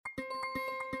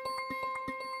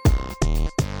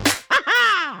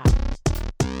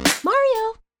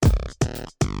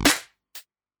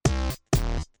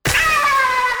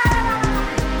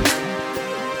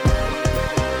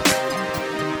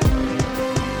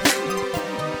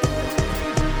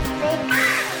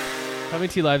Coming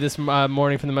to you live this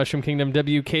morning from the Mushroom Kingdom,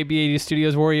 WKB80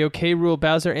 Studios, Wario, K-Rool,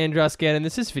 Bowser, Andros, Ganon.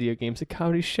 This is Video Games, a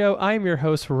comedy show. I am your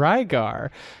host, Rygar.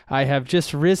 I have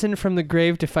just risen from the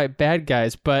grave to fight bad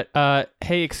guys, but,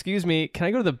 hey, excuse me, can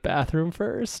I go to the bathroom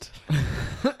first?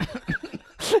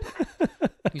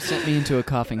 You sent me into a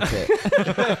coughing fit.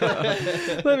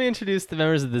 Let me introduce the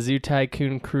members of the Zoo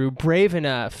Tycoon crew, brave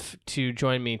enough to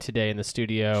join me today in the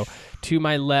studio. To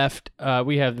my left,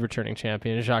 we have the returning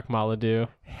champion, Jacques Maladou.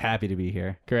 Happy to be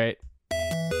here. Great.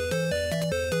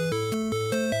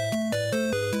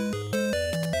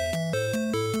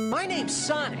 My name's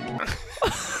Sonic.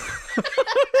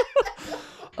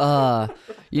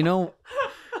 You know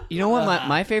what?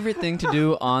 My favorite thing to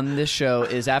do on this show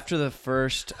is after the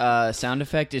first sound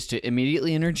effect is to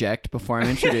immediately interject before I'm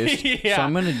introduced. Yeah. So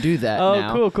I'm going to do that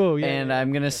now. Oh, cool. Yeah. And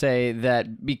I'm going to say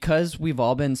that because we've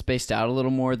all been spaced out a little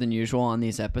more than usual on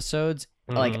these episodes,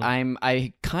 like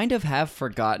I kind of have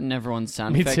forgotten everyone's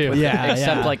sound Me effect. too.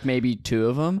 Except like maybe two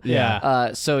of them.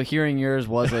 Yeah. So hearing yours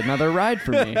was another ride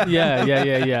for me.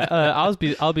 Yeah.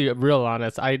 I'll be real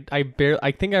honest. I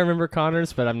think I remember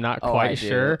Connor's, but I'm not quite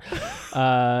sure.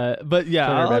 But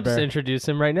yeah, I'll just introduce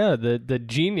him right now. The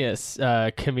genius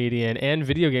comedian and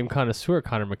video game connoisseur,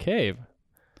 Connor McCabe.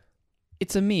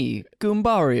 It's a me,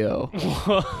 Goombario.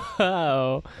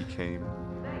 Wow. He came,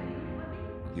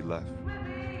 he left.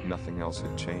 Nothing else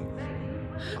had changed.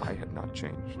 I had not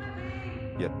changed.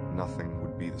 Yet nothing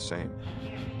would be the same.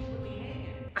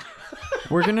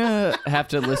 We're gonna have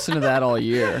to listen to that all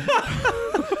year.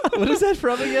 What is that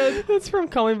from again? That's from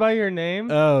Call Me By Your Name.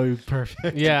 Oh,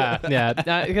 perfect. Yeah.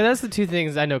 Because that's the two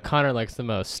things I know Connor likes the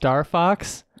most: Star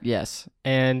Fox Yes.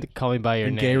 and Call Me By Your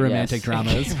And Name. gay romantic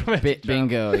Yes. dramas.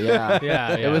 Bingo. Yeah.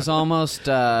 Yeah. It was almost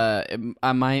the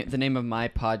name of my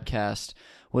podcast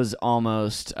was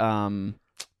almost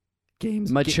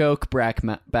Games. Machoke Back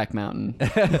Mountain.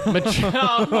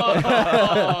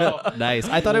 Nice.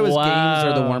 I thought it was Wow. games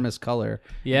are the warmest color.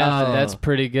 Yeah, Oh, that's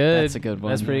pretty good. that's a good one,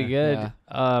 That's pretty yeah.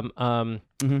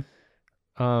 good.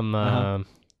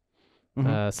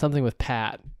 Something with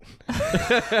Pat.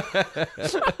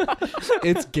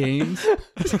 It's games.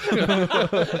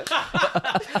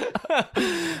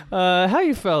 How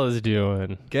you fellas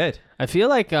doing? Good. I feel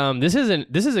like this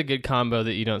is a good combo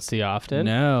that you don't see often.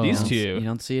 No. These You two.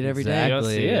 don't see it every day. Exactly. You don't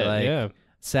see it. Like, yeah.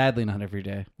 Sadly, not every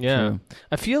day. Yeah. True.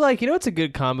 I feel like, what's a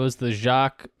good combo is the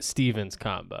Jacques Stevens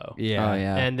combo. Yeah. Oh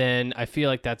yeah. And then I feel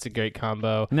like that's a great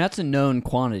combo. And that's a known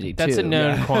quantity too. That's a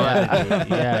known quantity.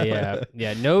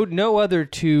 Yeah. No other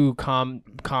two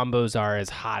combos are as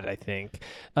hot, I think.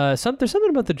 There's something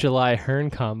about the July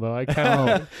Hearn combo. I kind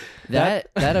of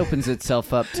That opens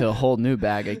itself up to a whole new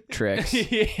bag of tricks.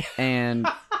 And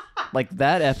like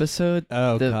that episode,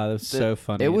 Oh god, that was so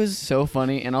funny. it was so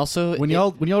funny, and also when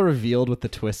y'all revealed what the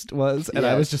twist was, and I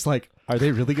Yes. was just like, are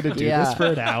they really gonna do Yeah. this for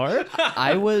an hour?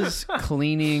 I was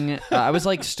cleaning. I was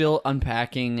like still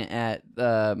unpacking at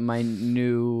my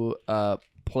new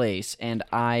place, and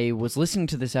I was listening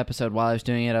to this episode while I was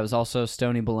doing it. I was also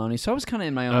Stony Baloney, so I was kind of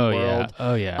in my own world.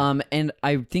 Oh yeah. And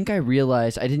I think I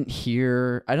realized I didn't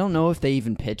hear. I don't know if they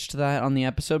even pitched that on the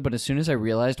episode, but as soon as I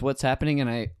realized what's happening, and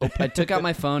I took out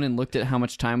my phone and looked at how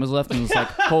much time was left, and was like,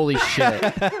 "Holy shit!"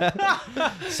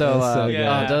 So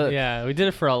yeah, we did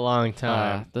it for a long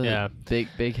time.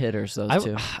 big hitters. Those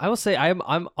two. I will say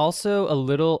I'm also a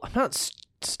little. I'm not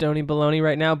Stony Baloney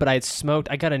right now, but I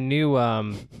got a new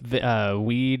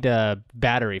weed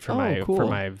battery for cool. for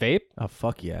my vape, Oh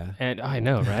fuck yeah. and I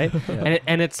know, right?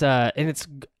 and it's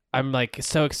I'm like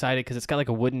so excited because it's got like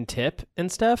a wooden tip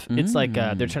and stuff. It's like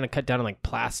they're trying to cut down on like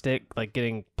plastic, like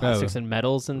getting plastics and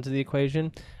metals into the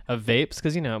equation of vapes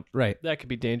because Right. that could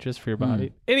be dangerous for your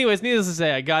body. Anyways, needless to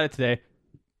say, I got it today.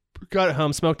 Got it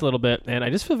home, smoked a little bit, and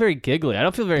I just feel very giggly. I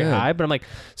don't feel very high, but I'm like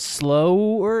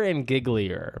slower and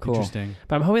gigglier. Cool. Interesting.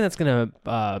 But I'm hoping that's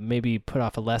gonna maybe put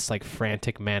off a less like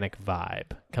frantic, manic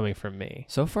vibe coming from me.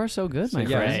 So far, so good, my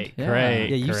Yeah. friend. Great.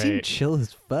 Yeah, you seem Great. chill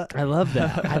as fuck. I love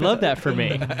that. I love that for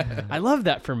me. I love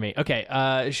that for me. Okay,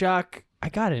 Jacques, I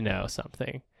gotta know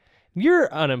something.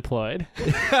 You're unemployed.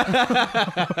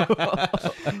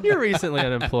 You're recently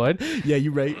unemployed. Yeah,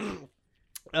 you right.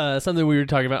 Something we were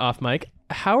talking about off mic.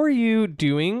 How are you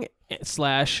doing? /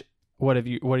 what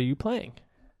are you playing?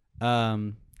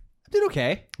 I did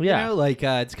okay. Yeah. You know, like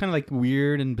it's kind of like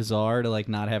weird and bizarre to like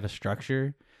not have a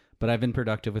structure, but I've been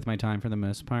productive with my time for the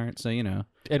most part. So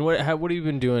And what have you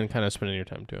been doing? Kind of spending your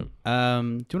time doing?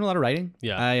 doing a lot of writing.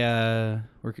 Yeah. I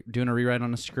we're doing a rewrite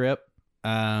on a script.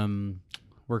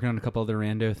 Working on a couple other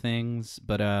rando things,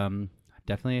 but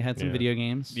definitely had some video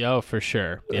games. Yo, for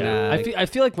sure. Yeah. I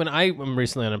feel like when I am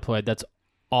recently unemployed, that's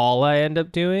all I end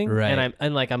up doing, Right. and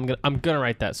I'm gonna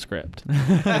write that script,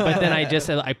 but then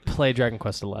I play Dragon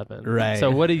Quest 11. Right.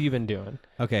 So what have you been doing?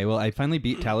 Okay, well, I finally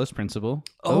beat Talos Principle,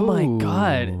 Oh my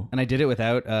god! and I did it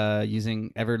without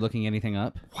ever looking anything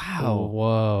up. Oh,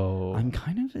 whoa! I'm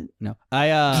kind of no. I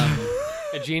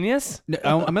a genius. no,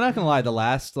 I'm not gonna lie. The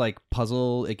last like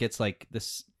puzzle, it gets like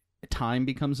this time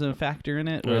becomes a factor in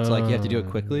it, where it's like you have to do it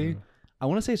quickly. I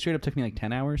want to say it straight up took me like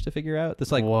 10 hours to figure out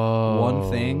this like Whoa.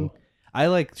 one thing. I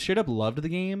like straight up loved the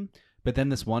game, but then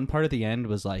this one part at the end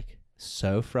was like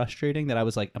so frustrating that I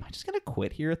was like, am I just gonna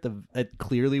quit here at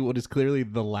clearly what is clearly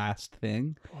the last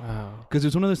thing? Wow. Because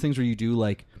it's one of those things where you do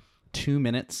like 2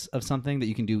 minutes of something that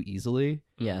you can do easily,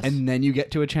 Yes. and then you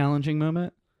get to a challenging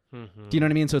moment. Mhm. Do you know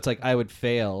what I mean? So it's like I would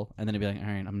fail, and then it'd be like,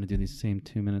 all right, I'm gonna do these same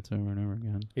 2 minutes over and over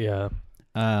again. Yeah.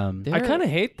 There- I kind of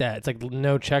hate that. It's like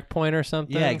no checkpoint or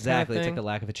something. Yeah, kind of exactly. It's thing. like a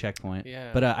lack of a checkpoint.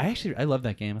 Yeah. But I love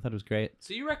that game. I thought it was great.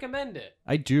 So you recommend it?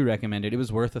 I do recommend it. It was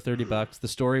worth the $30. The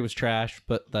story was trash,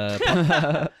 but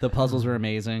the puzzles were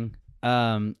amazing.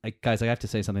 Guys, I have to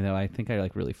say something though. I think I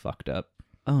like really fucked up.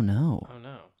 Oh no. Oh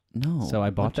no. No. So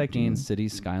I bought What'd that you game, do?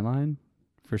 Cities Skyline,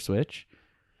 for Switch.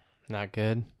 Not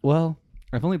good. Well,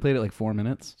 I've only played it like 4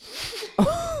 minutes,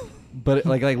 but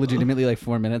like legitimately like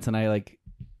 4 minutes, and I like,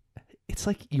 it's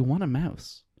like you want a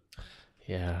mouse.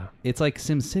 Yeah. It's like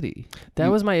SimCity. That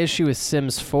was my issue with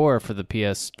Sims 4 for the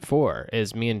PS4.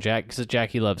 Is me and Jack, because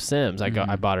Jackie loves Sims. I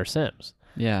bought her Sims,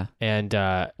 Yeah. and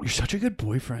You're such a good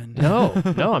boyfriend. no,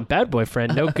 I'm bad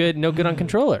boyfriend. No good on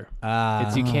controller.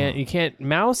 It's you can't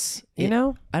mouse. You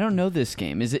know. I don't know this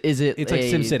game. Is it? It's like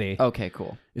SimCity. Okay,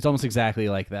 cool. It's almost exactly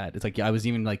like that. It's like I was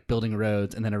even like building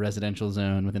roads and then a residential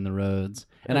zone within the roads,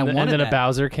 and I wanted then a that.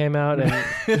 Bowser came out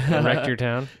and wrecked your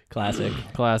town. Classic.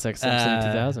 Classic SimCity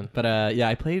 2000. But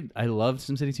yeah, I loved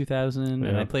SimCity 2000, and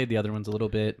Yeah. I played the other ones a little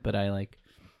bit, but I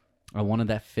wanted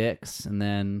that fix, and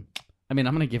then I'm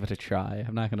gonna give it a try.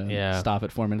 I'm not gonna stop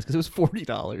at 4 minutes because it was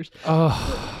 $40.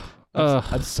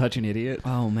 I'm such an idiot.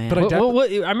 Oh man. But I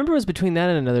I remember it was between that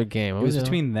and another game. What It was it?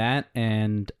 between that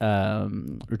and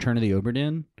Return of the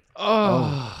Oberdin,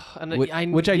 And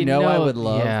which I know I would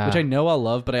love, yeah. which I know I'll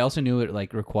love, but I also knew it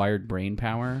like required brain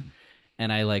power,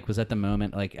 and I like was at the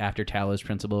moment like after Talos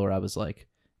Principle where I was like,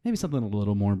 maybe something a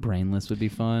little more brainless would be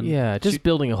fun. Yeah, just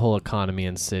building a whole economy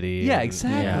and city. Yeah, and-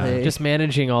 exactly. just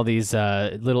managing all these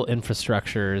little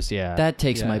infrastructures. Yeah, that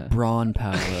takes my Yeah. brawn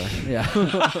power. Yeah.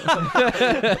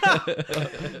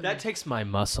 that takes my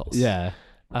muscles. Yeah.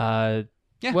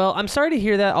 Yeah. Well, I'm sorry to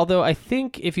hear that. Although I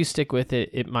think if you stick with it,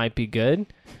 it might be good.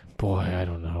 Boy, I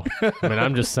don't know. I mean,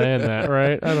 I'm just saying that,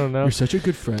 right? I don't know. You're such a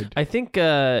good friend. I think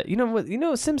you know what?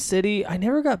 SimCity. I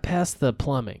never got past the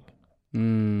plumbing. You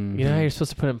know how you're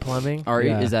supposed to put in plumbing?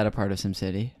 Yeah. Is that a part of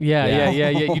SimCity? Yeah.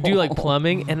 You do like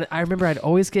plumbing, and I remember I'd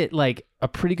always get like a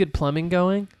pretty good plumbing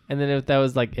going, and then that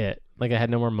was like it. Like I had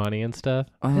no more money and stuff.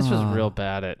 This was real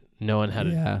bad at knowing how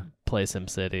to play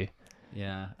SimCity.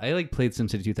 Yeah. I like played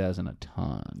SimCity 2000 a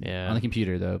ton. Yeah. On the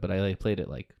computer though, but I like played it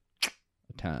like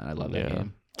a ton. I love that Yeah.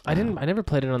 game. I never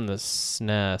played it on the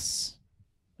SNES,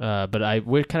 but I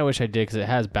kind of wish I did because it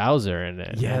has Bowser in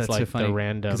it. Yeah, it's that's like so funny. the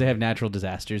random. Because they have natural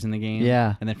disasters in the game.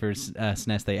 Yeah. And then for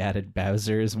SNES, they added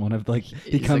Bowser as one of like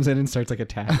he He's comes in and starts like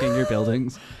attacking your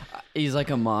buildings. He's like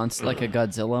a monster, like a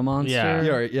Godzilla monster. Yeah.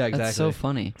 Yeah, exactly. That's so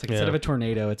funny. It's like instead of a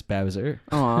tornado, it's Bowser.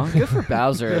 Aw, good for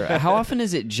Bowser. How often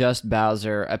is it just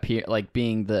Bowser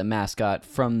being the mascot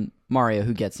from Mario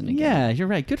who gets in a game? Yeah, you're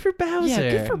right. Good for Bowser.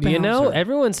 Yeah, good for You know, Bowser.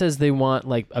 everyone says they want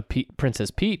like a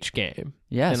Princess Peach game.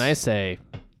 Yes. And I say,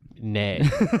 nay.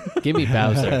 Give me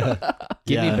Bowser.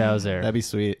 Give me Bowser. That'd be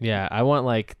sweet. Yeah, I want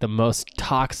like the most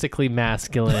toxically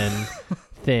masculine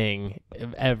thing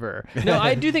ever. No,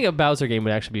 I do think a Bowser game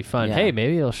would actually be fun. Yeah. Hey,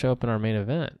 maybe it'll show up in our main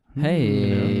event.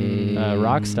 Hey.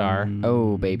 Rockstar.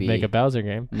 Oh, baby. Make a Bowser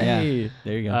game. Yeah.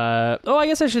 There you go. I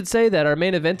guess I should say that our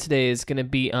main event today is going to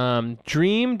be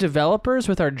Dream developers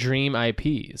with our Dream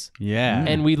IPs. yeah.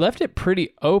 And we left it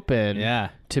pretty open yeah.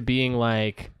 to being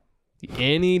like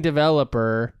any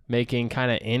developer making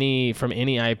kind of any from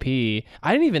any IP.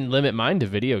 I didn't even limit mine to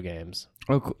video games.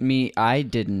 Oh, I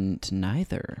didn't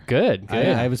neither. Good.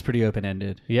 I was pretty open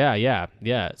ended.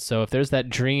 Yeah. So if there's that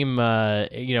dream,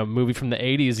 movie from the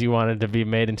 '80s you wanted to be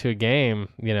made into a game,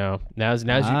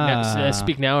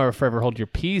 speak now or forever hold your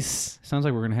peace. Sounds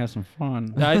like we're gonna have some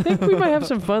fun. I think we might have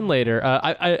some fun later.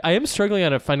 I am struggling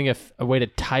on finding a way to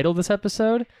title this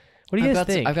episode. What do you guys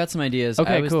think? I've got some ideas.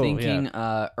 Okay, I was cool, thinking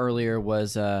earlier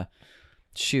was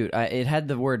it had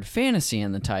the word fantasy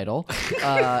in the title,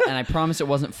 and I promise it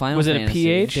wasn't Final Was it a Fantasy.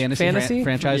 PH? Fantasy?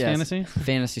 Franchise Yes. fantasy?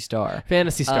 Phantasy Star.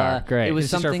 Fantasy Star. Great. It was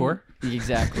Fantasy Star something. 4?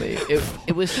 Exactly.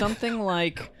 It was something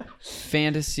like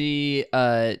fantasy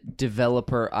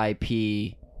developer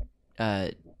IP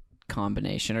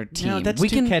combination or team. No, that's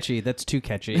too catchy. That's too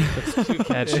catchy. That's too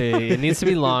catchy. It needs to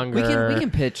be longer. We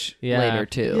can pitch later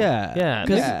too. Yeah.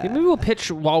 Maybe we'll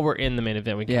pitch while we're in the main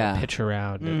event. We can pitch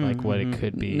around it, like what it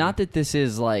could be. Not that this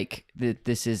is like that.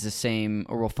 This is the same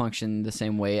or will function the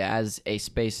same way as a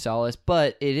Space Solace,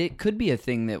 but it could be a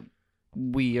thing that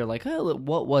we are like, oh,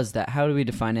 what was that? How do we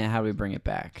define it? How do we bring it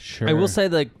back? Sure. I will say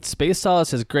like Space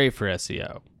Solace is great for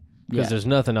SEO. Because there's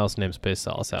nothing else named Space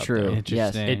Solace out there. True.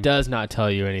 Yes. It does not tell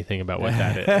you anything about what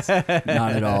that is.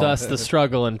 Not at all. Thus the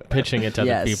struggle in pitching it to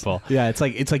other people. Yeah, it's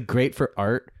like great for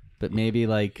art, but maybe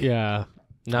like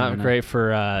not great for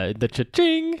the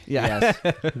cha-ching. Yeah.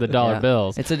 Yes. The dollar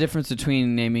bills. It's a difference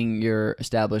between naming your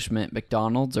establishment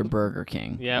McDonald's or Burger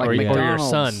King. Yeah, like or your McDonald's.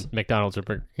 son, McDonald's or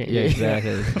Burger King. Yeah,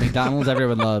 exactly. McDonald's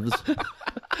everyone loves.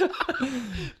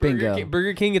 Bingo.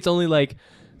 Burger King, it's only like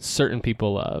certain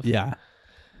people love. Yeah.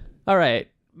 All right,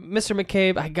 Mr.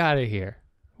 McCabe, I got it here.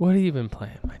 What have you been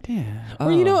playing, my dear? Oh.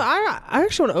 Or, you know, I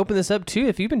actually want to open this up, too.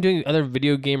 If you've been doing other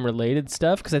video game-related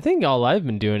stuff, because I think all I've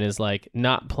been doing is, like,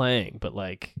 not playing, but,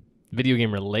 like, video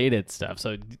game-related stuff.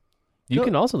 So you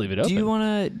can also leave it open. Do you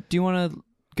want to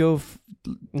go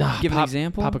give an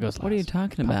example? Papa goes What are you last.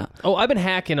 talking about? Oh, I've been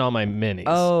hacking all my minis.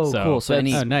 Oh, so cool. So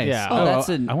that's- any- Oh, nice. Yeah. Oh, that's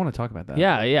I want to talk about that.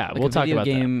 Yeah. Like We'll a talk video about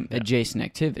game that. adjacent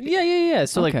activity. Yeah.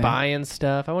 So, Okay. like, buying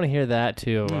stuff. I want to hear that,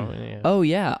 too. Yeah. Oh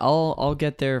yeah, I'll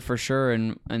get there for sure.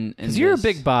 And Because you're a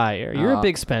big buyer. You're a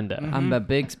big spender. I'm a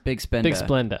big spender. Big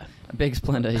Splenda. Big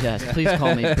Splenda, yes. Please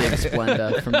call me Big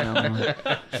Splenda from now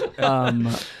on.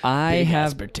 I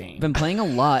have been playing a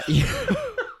lot.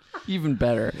 Even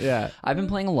better. Yeah. I've been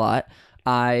playing a lot.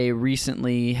 I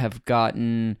recently have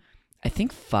gotten, I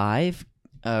think, 5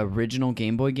 original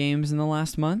Game Boy games in the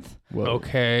last month.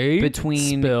 Okay.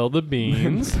 Between Spill the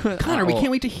beans. Connor, we can't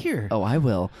wait to hear. Oh, I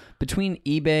will. Between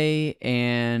eBay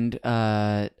and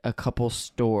a couple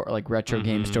retro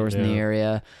game stores in the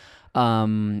area,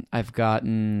 I've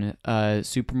gotten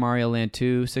Super Mario Land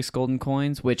 2 6 golden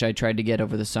coins, which I tried to get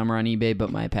over the summer on eBay, but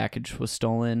my package was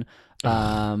stolen.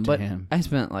 But damn. I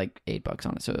spent like $8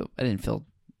 on it, so I didn't feel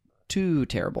too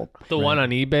terrible. The one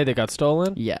on eBay that got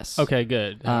stolen? Yes. Okay,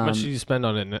 good. How much did you spend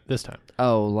on it this time?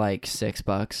 Oh, like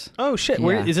 $6. Oh, shit.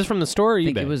 Where Yeah. is this from the store or I eBay?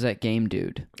 think it was at Game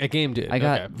Dude. a Game Dude. I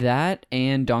got Okay. that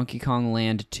and Donkey Kong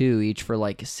Land 2 each for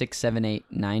like $6, $7, $8,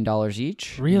 $9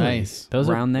 each. Really? Nice. Those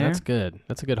Around there? That's good.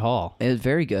 That's a good haul. It was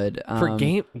very good. For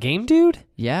Game Dude?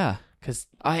 Yeah. Because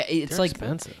It's they're like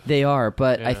expensive. they are,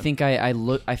 but I Yeah. think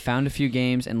I found a few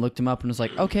games and looked them up and was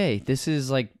like, okay, this is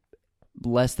like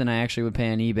less than I actually would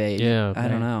pay on eBay. Yeah. I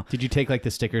don't know. Did you take like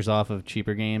the stickers off of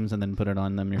cheaper games and then put it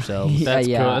on them yourself? That's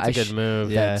yeah, cool. That's I a good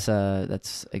move. Yeah.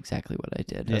 That's exactly what I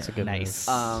did. That's a good nice.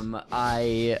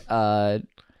 I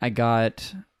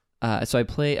got so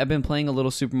I've been playing a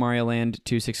little Super Mario Land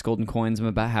 2 6 golden coins. I'm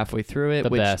about halfway through it. The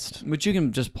best. Which you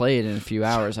can just play it in a few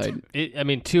hours. I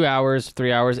mean, 2 hours,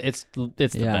 3 hours. It's the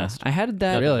best. I had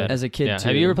that Really? as a kid Yeah. too.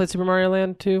 Have you ever played Super Mario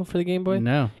Land 2 for the Game Boy?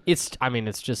 No. It's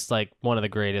just like one of the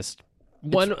greatest,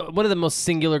 one of the most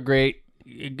singular great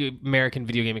American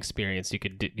video game experience you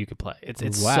could play.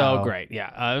 It's Wow. so great. Yeah.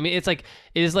 I mean, it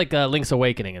is like Link's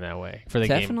Awakening in that way for the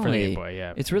Game Boy.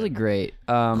 Yeah. It's really great.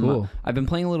 Cool. I've been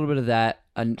playing a little bit of that.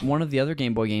 One of the other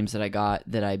Game Boy games that I got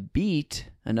that I beat,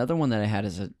 another one that I had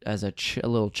as a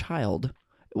little child,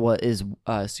 is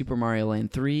Super Mario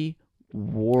Land 3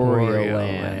 Wario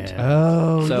Land.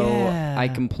 Oh, So yeah. I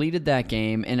completed that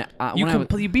game, and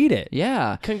you beat it.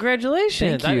 yeah.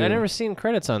 Congratulations! Thank you. I never seen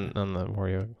credits on the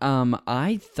Wario.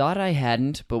 I thought I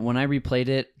hadn't, but when I replayed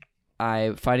it,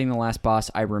 fighting the last boss,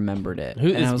 I remembered it. Who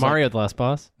And I is was Mario the last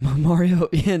boss? Like, Mario,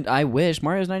 and I wish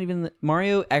Mario's not even.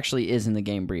 Mario actually is in the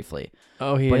game briefly,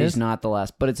 Oh, but he's not the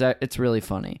last. But it's really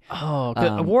funny. Oh,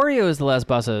 Wario is the last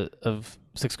boss of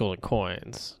 6 golden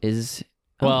coins. Is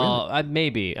Well,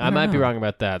 maybe I don't might be know. wrong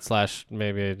about that. /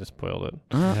 maybe I just spoiled it.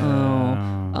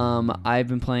 I've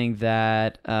been playing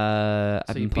that. I've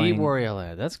So been you beat playing Wario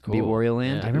Land. That's cool. Beat Wario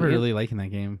Land. Yeah. I remember really liking that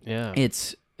game. Yeah.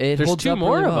 It There's holds 2 up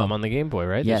more really of well. them on the Game Boy,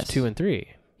 right? Yes. There's 2 and 3,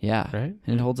 Yeah, right?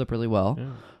 and it holds up really well.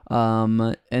 Yeah.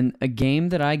 And a game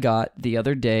that I got the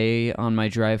other day on my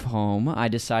drive home, I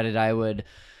decided I would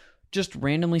just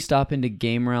randomly stop into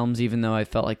Game Realms, even though I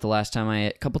felt like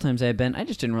a couple times I had been, I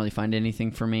just didn't really find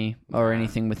anything for me or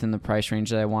anything within the price range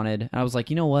that I wanted. And I was like,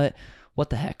 you know what? What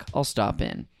the heck? I'll stop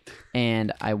in.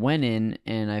 And I went in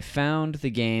and I found the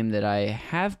game that I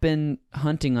have been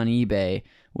hunting on eBay,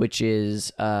 which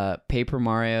is Paper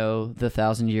Mario: The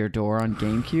Thousand Year Door on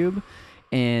GameCube.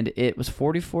 And it was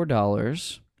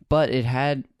 $44, but it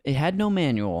had It had no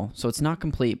manual, so it's not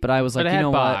complete. But I was like, But it you had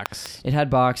know box. what? It had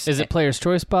box. Is it Player's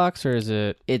Choice box or is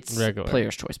it It's regular?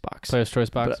 Player's Choice box. Player's Choice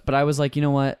box? But I was like, you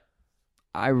know what?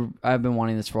 I've been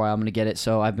wanting this for a while. I'm gonna get it,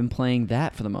 so I've been playing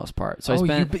that for the most part. So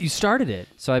but you started it.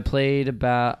 I played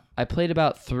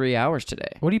about 3 hours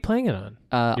today. What are you playing it on?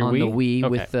 On Wii? the Wii Okay.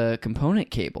 with the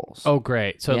component cables. Oh,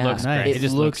 great. So it Yeah. looks Nice. great. It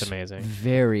just looks looks amazing.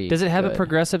 very. Does it have a good.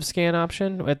 progressive scan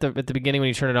option at the beginning when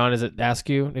you turn it on? Does it ask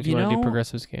you if you want to do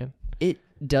progressive scan? It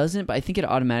doesn't, but I think it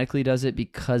automatically does it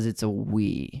because it's a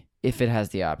Wii. If it has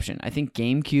the option, I think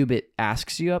GameCube it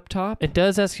asks you up top. It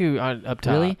does ask you up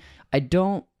top. Really? I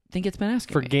don't think it's been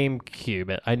asking For me.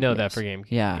 GameCube. I know that Yes. for GameCube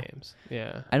Yeah. games.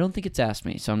 Yeah. I don't think it's asked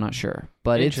me, so I'm not sure.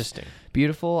 But Interesting. it's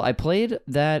beautiful. I played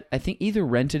that. I think either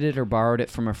rented it or borrowed it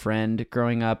from a friend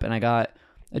growing up, and I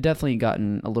definitely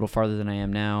gotten a little farther than I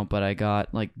am now. But I got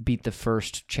beat the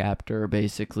first chapter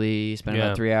basically. Spent Yeah.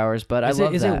 about 3 hours. But Is I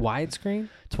love it that. widescreen?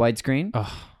 It's widescreen,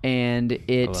 Oh, and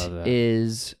it love that.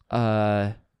 is.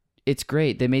 It's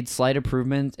great. They made slight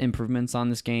improvements on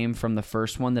this game from the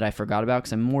first one that I forgot about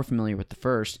because I'm more familiar with the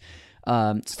first.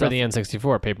 for Stuff, the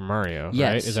N64, Paper Mario, right?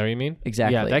 Yes. Is that what you mean?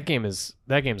 Exactly. Yeah, that game's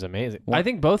amazing. Well- I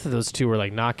think both of those two were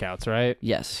knockouts, right?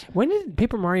 yes, When did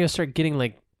Paper Mario start getting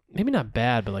maybe not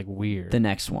bad, but weird? the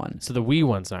next one. So the Wii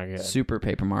one's not good. Super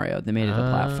Paper Mario. They made it a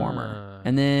Ah. platformer.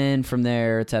 And then from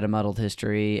there, it's had a muddled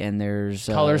history, and there's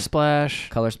Color Splash.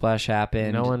 Color Splash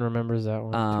happened. No one remembers that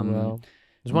one too well.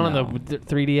 There's one no. on the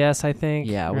 3DS, I think.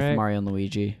 Yeah, with right? Mario and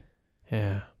Luigi.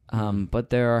 Yeah. But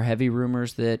there are heavy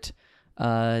rumors that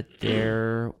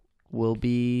there will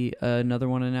be another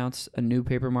one announced, a new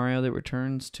Paper Mario that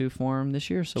returns to form this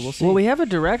year. So we'll see. Well, we have a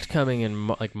direct coming in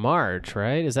March,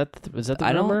 right? Is that the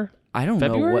rumor? I don't know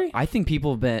February? what. I think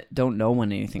people don't know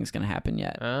when anything's going to happen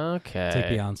yet. Okay. It's like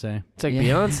Beyonce. It's like Yeah.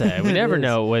 Beyonce. We It never is.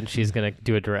 know when she's gonna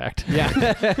do a direct. Yeah.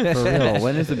 For real.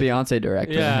 When is the Beyonce direct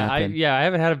going to happen? I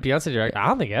haven't had a Beyonce direct. I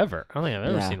don't think ever. I don't think I've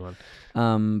ever Yeah. seen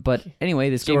one. But anyway,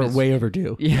 this So game we're is way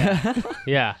overdue. Yeah,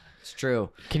 Yeah. it's true.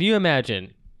 Can you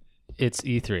imagine? It's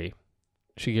E3.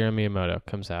 Shigeru Miyamoto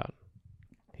comes out.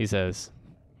 He says,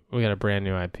 "We got a brand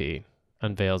new IP."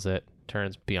 Unveils it.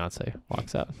 Turns Beyonce.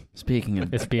 Walks out. Speaking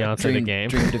of It's Beyonce the game.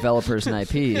 dream developers and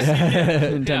IPs,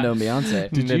 Nintendo and Beyonce.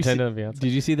 Did you Nintendo and Beyonce.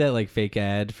 Did you see that fake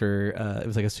ad for it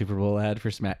was a Super Bowl ad for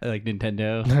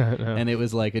Nintendo? No. And it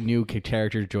was a new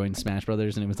character joined Smash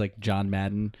Brothers, and it was John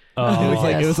Madden. Oh,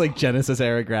 It was Genesis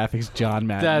era graphics John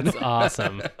Madden. that's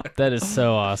awesome. That is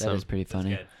so awesome. That is pretty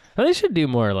funny. Well, they should do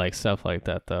more stuff like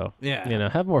that, though. Yeah.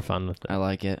 Have more fun with it. I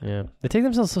like it. Yeah, they take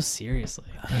themselves so seriously.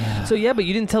 So but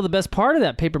you didn't tell the best part of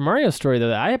that Paper Mario story though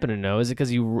that I happen to know. Is it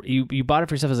because you bought it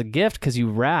for yourself as a gift because you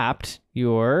wrapped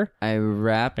your? I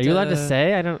wrapped. Are you allowed to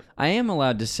say? I don't. I am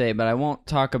allowed to say, but I won't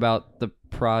talk about the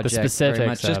project very specifics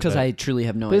much, just of because it. I truly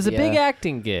have no But it's a idea. big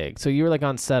acting gig, so you were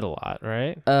on set a lot,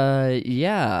 right?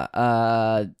 Yeah,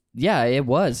 it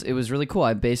was. It was really cool.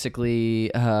 I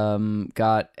basically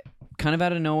got kind of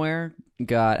out of nowhere,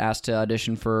 got asked to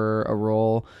audition for a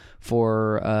role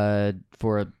for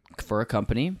a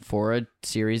company for a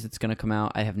series that's going to come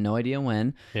out. I have no idea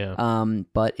when. Yeah.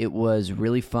 But it was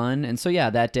really fun. And so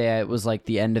that day it was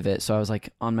the end of it. So I was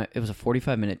it was a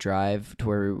 45-minute drive to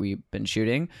where we've been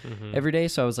shooting every day.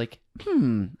 So I was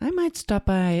I might stop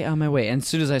by on my way. And as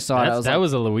soon as I saw it, I was that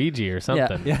was a Luigi or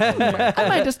something. Yeah. I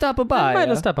might just stop by. I might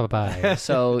have stopped by.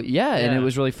 So and it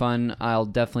was really fun. I'll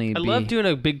definitely I love doing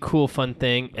a big, cool, fun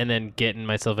thing and then getting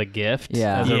myself a gift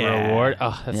Yeah. as a Yeah. reward.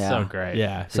 Oh, that's Yeah. so great.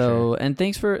 Yeah. for So sure. and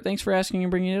thanks for asking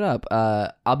and bringing it up.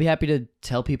 I'll be happy to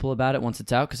tell people about it once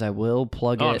it's out because I will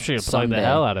plug Oh, it. I'm sure you plug the someday.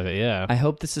 hell out of it. Yeah. I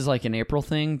hope this is an April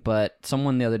thing, but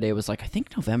someone the other day was I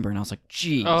think November, and I was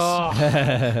geez,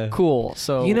 Oh. cool.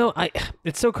 So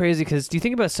It's so crazy because do you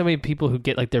think about so many people who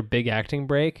get their big acting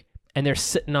break and they're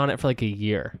sitting on it for a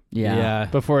year yeah.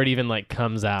 before it even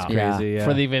comes out. Yeah. Crazy, yeah.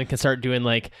 Before they even can start doing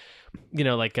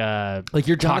Your talk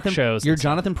Jonathan, shows. You're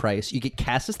Jonathan Pryce. You get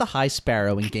cast as the High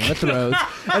Sparrow in Game of Thrones,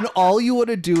 and all you want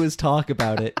to do is talk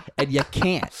about it, and you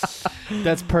can't.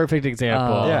 That's perfect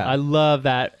example. Yeah. I love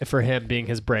that for him being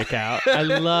his breakout. I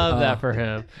love that for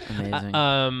him.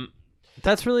 Amazing.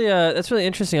 That's really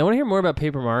interesting. I want to hear more about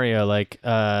Paper Mario,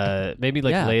 maybe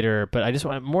Yeah. later. But I just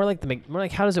want more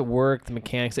how does it work? The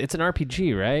mechanics. It's an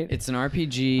RPG, right? It's an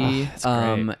RPG, that's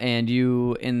great. and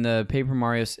you in the Paper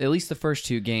Mario, at least the first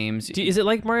two games, Is it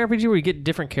like Mario RPG where you get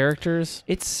different characters?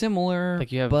 it's similar,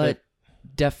 Like you have but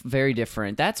very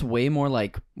different. That's way more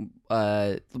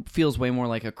feels way more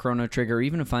like a Chrono Trigger, or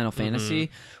even a Final Fantasy.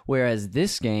 Whereas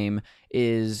this game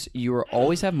is you will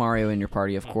always have Mario in your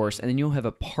party, of course, and then you'll have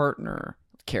a partner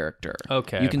character.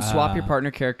 Okay. You can swap your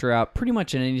partner character out pretty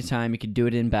much at any time. You can do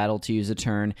it in battle to use a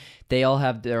turn. They all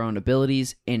have their own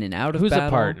abilities in and out of battle. Who's a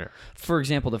partner? For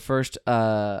example, the first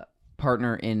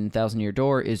partner in Thousand Year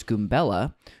Door is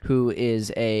Goombella, who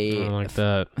is I don't like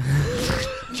that.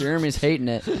 Jeremy's hating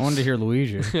it. I wanted to hear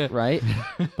Luigi. Right?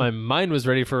 My mind was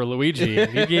ready for Luigi.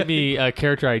 You gave me a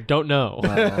character I don't know.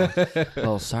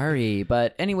 Well, sorry.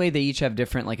 But anyway, they each have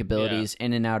different like abilities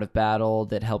in and out of battle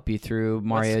that help you through.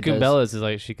 Mario does. Goombella's is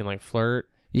like she can like flirt.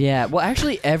 Yeah, well,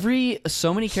 actually,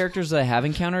 so many characters that I have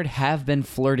encountered have been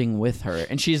flirting with her,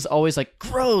 and she's always like,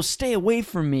 "Gross, stay away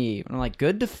from me." And I'm like,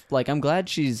 "Good to I'm glad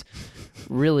she's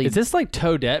really." Is this like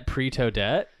Toadette,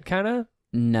 pre-Toadette, kind of?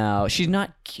 No, she's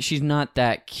not. She's not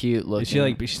that cute looking. Is she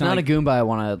like? She's not like, a Goomba I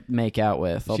want to make out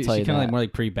with. I'll tell you She's kind of that. like more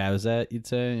like pre-Bowsette, you'd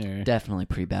say. Or? Definitely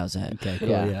pre-Bowsette. Okay, cool.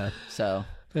 Yeah. Yeah. So.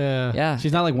 Yeah. Yeah.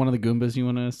 She's not like one of the Goombas you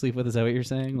want to sleep with. Is that what you're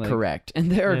saying? Like, Correct. And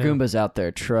there are Yeah. Goombas out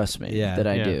there. Trust me. Yeah. That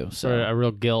I Yeah. do. So Or a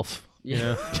real gilf.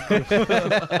 Yeah.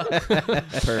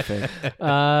 Perfect.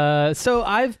 So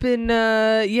I've been,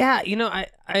 I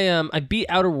beat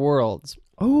Outer Worlds.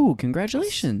 Oh,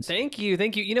 congratulations. Thank you.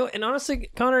 You know, and honestly,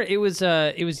 Connor, it was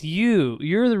you.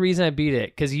 You're the reason I beat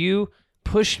it because you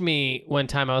pushed me one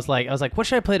time. I was like, what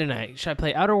should I play tonight? Should I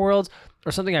play Outer Worlds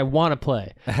or something I want to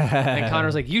play? And Connor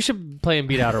was like, you should play and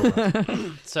beat Outer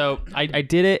Worlds. So I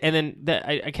did it, and then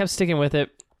I kept sticking with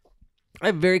it. I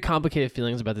have very complicated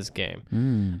feelings about this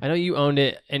game. I know you owned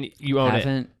it, and you own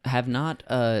it. Have not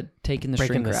taken the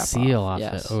Breaking shrink the wrap seal off. off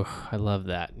Yes. it. Oh, I love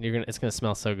that. It's gonna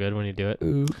smell so good when you do it.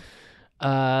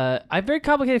 I have very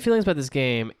complicated feelings about this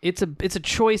game. It's a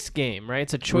choice game, right?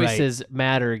 It's a choices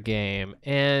matter game,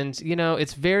 and you know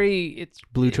it's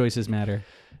blue choices matter.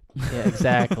 Yeah,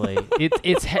 exactly.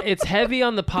 It's heavy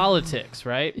on the politics,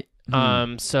 right?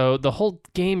 So the whole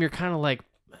game, you're kind of like,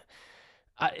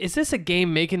 is this a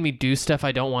game making me do stuff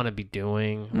I don't want to be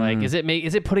doing? Like, is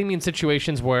it putting me in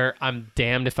situations where I'm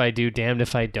damned if I do, damned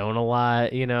if I don't a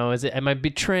lot? You know, am I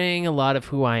betraying a lot of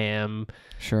who I am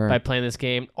by playing this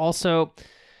game? Also,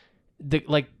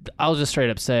 I'll just straight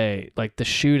up say, like, the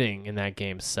shooting in that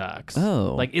game sucks.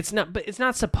 Oh, like it's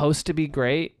not supposed to be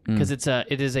great because it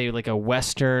is a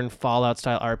Western Fallout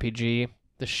style RPG.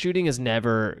 The shooting is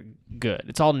never good.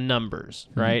 It's all numbers,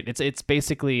 right? It's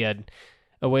basically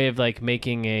a way of like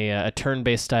making a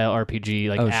turn-based style RPG,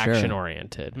 like action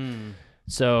oriented.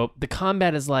 So the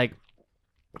combat is like,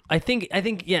 I think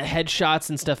headshots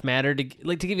and stuff matter to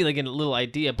give you like a little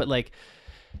idea, but like,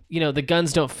 you know, the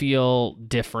guns don't feel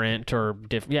different or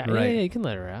different. Yeah, Right. yeah, you can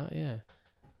let her out. Yeah.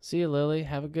 See you, Lily.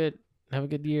 Have a good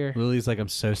year. Lily's like, I'm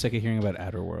so sick of hearing about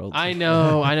Outer Worlds. I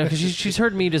know, because she's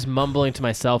heard me just mumbling to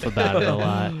myself about it a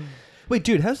lot. Wait,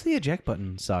 dude, how's the eject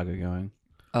button saga going?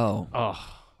 Oh,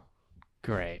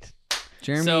 great.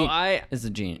 Jeremy is a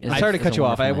genius. Sorry to cut you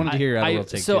off. I wanted to hear your Outer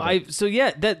Worlds take.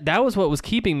 That was what was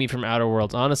keeping me from Outer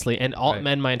Worlds, honestly, and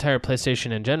and my entire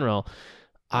PlayStation in general.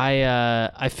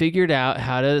 I figured out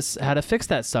how to fix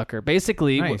that sucker.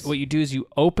 Basically, what you do is you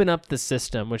open up the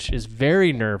system, which is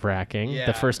very nerve-wracking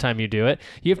the first time you do it.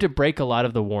 You have to break a lot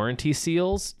of the warranty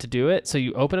seals to do it. So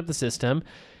you open up the system,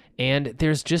 and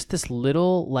there's just this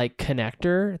little like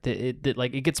connector that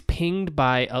it gets pinged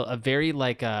by a very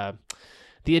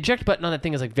the eject button on that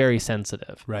thing is like very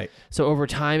sensitive. Right. So over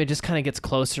time, it just kind of gets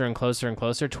closer and closer and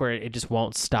closer to where it just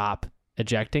won't stop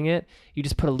ejecting it. You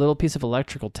just put a little piece of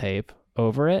electrical tape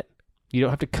over it. You don't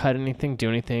have to cut anything, do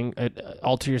anything,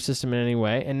 alter your system in any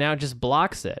way, and now it just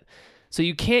blocks it. So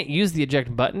you can't use the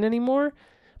eject button anymore,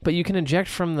 but you can eject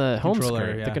from the home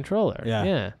screen, the controller.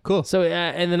 Yeah. Cool. So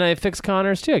and then I fixed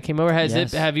Connor's too. I came over.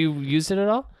 Have you used it at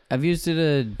all? I've used it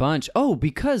a bunch. Oh,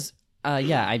 because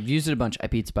I've used it a bunch. I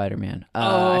beat Spider-Man.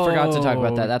 I forgot to talk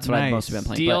about that. That's what I've mostly been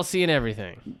playing. DLC and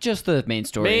everything. Just the main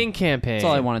story. Main campaign. That's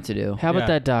all I wanted to do. How about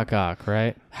that Doc Ock,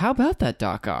 right? How about that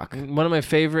Doc Ock? One of my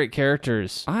favorite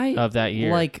characters of that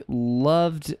year.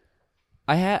 Loved.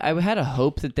 I had a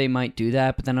hope that they might do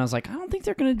that, but then I was like, I don't think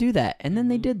they're going to do that. And then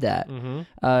they did that.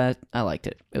 I liked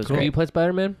it. It was Cool. great. You played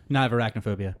Spider-Man? No, I have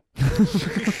arachnophobia.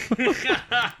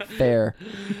 Fair.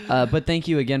 But thank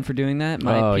you again for doing that.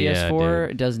 My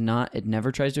PS4 does not. It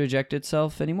never tries to eject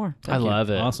itself anymore. I love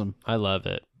it. Awesome. I love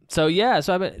it. So yeah.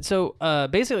 So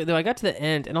basically, though, I got to the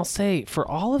end, and I'll say for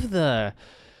all of the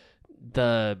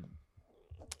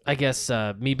I guess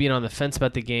me being on the fence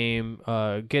about the game,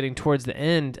 getting towards the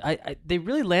end, they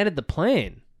really landed the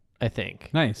plane. I think.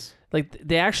 Nice. Like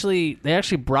they actually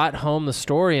brought home the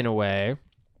story in a way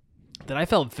that I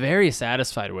felt very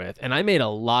satisfied with, and I made a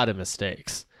lot of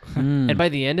mistakes. And by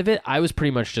the end of it, I was pretty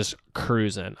much just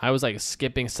cruising. I was like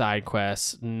skipping side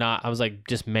quests. I was like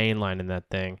just mainlining that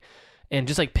thing. and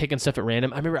just like picking stuff at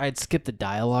random. I remember I'd skip the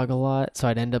dialogue a lot, so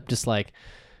I'd end up just like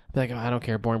be like, oh, I don't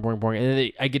care, boring. And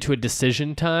then I get to a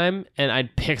decision time, and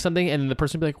I'd pick something, and then the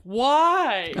person would be like,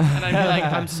 why? And I'd be like,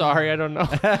 I'm sorry, I don't know.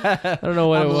 I don't know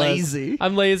what it was. Lazy.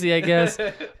 I'm lazy, I guess.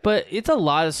 But it's a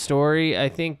lot of story. I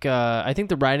think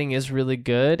the writing is really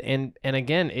good, and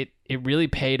again, it really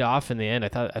paid off in the end. I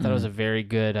thought it was a very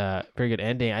good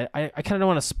ending. I kind of don't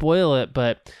want to spoil it,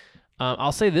 but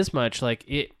I'll say this much: like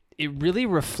it really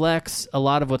reflects a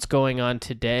lot of what's going on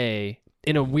today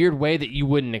in a weird way that you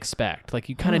wouldn't expect. Like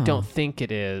you kind of don't think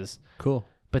it is. Cool.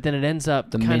 But then it ends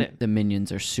up the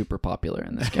minions are super popular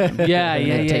in this game. Yeah.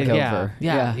 Take over.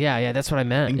 Yeah. That's what I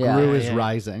meant. And Gru is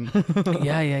rising.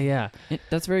 Yeah.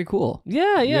 That's very cool.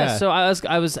 Yeah. So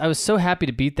I was so happy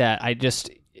to beat that. I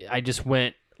just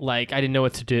went like I didn't know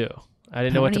what to do. I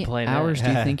didn't know what to play. How many hours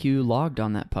do you think you logged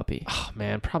on that puppy? Oh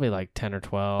man, probably like 10 or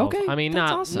 12. Okay, I mean,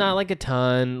 that's not awesome. not like a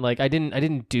ton. Like I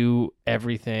didn't do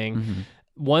everything. Mm-hmm.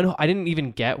 I didn't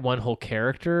even get one whole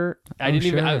character. I didn't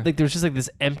even like there was just like this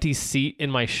empty seat in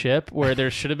my ship where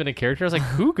there should have been a character. I was like,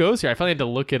 who goes here? I finally had to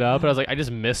look it up, and I was like, I just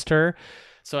missed her.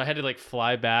 So I had to like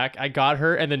fly back. I got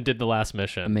her and then did the last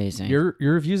mission. Amazing. Your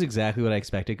review's exactly what I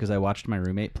expected because I watched my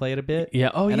roommate play it a bit. Yeah.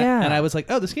 Oh, and yeah. And I was like,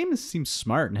 oh, this game seems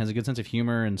smart and has a good sense of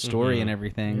humor and story and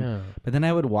everything. Yeah. But then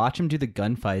I would watch him do the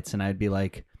gunfights and I'd be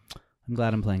like, I'm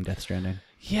glad I'm playing Death Stranding.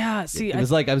 Yeah. See, It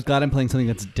was like I was glad I'm playing something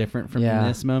that's different from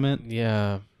this moment.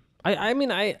 Yeah. I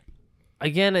mean,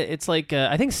 again, it's like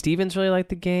I think Steven's really liked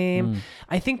the game.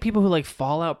 I think people who like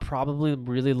Fallout probably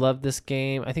really love this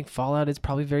game. I think Fallout is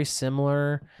probably very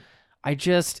similar. I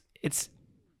tried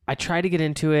to get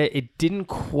into it. It didn't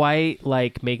quite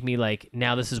like make me like,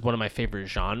 now this is one of my favorite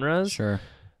genres. Sure.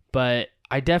 But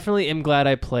I definitely am glad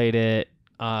I played it.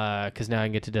 Because now I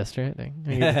can get to Death Stranding.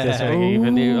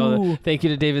 Thank you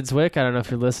to David Zwick. I don't know if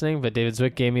you're listening, but David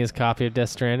Zwick gave me his copy of Death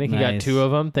Stranding. He got 2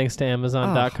 of them thanks to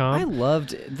Amazon.com. I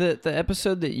loved the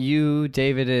episode that you,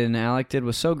 David, and Alec did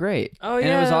was so great. Oh, yeah.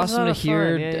 And it was It awesome to was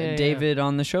hear fun. David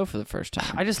on the show for the first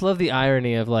time. I just love the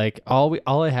irony of like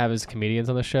all I have is comedians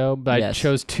on the show, but I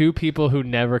chose 2 people who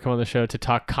never come on the show to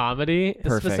talk comedy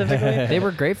specifically. They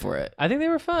were great for it. I think they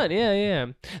were fun. Yeah.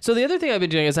 So the other thing I've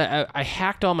been doing is I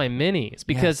hacked all my minis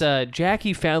because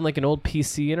Jackie found like an old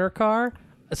PC in her car.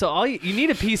 So you need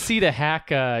a PC to hack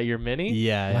your mini.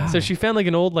 Yeah. Wow. So she found like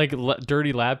an old like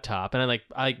dirty laptop, and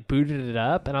I booted it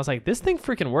up, and I was like, this thing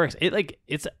freaking works. I think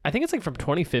it's like from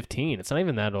 2015. It's not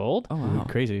even that old. Oh wow,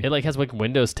 crazy. It like has like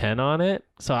Windows 10 on it.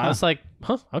 So I was like,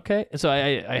 okay. So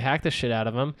I hacked the shit out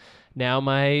of them. Now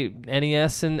my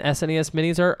NES and SNES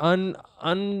minis are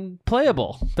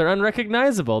unplayable. They're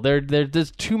unrecognizable.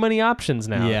 There's too many options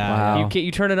now. Yeah. Wow.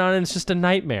 You turn it on and it's just a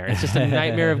nightmare. It's just a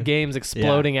nightmare of games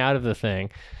exploding out of the thing.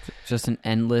 just an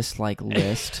endless like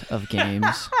list of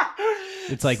games.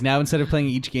 It's like now instead of playing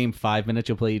each game 5 minutes,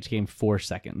 you'll play each game 4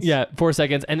 seconds. Yeah, 4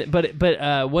 seconds.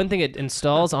 But one thing it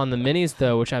installs on the minis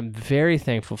though, which I'm very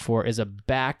thankful for, is a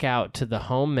back out to the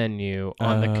home menu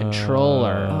on the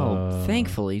controller. Oh,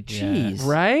 thankfully, jeez.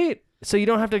 Right? So you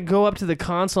don't have to go up to the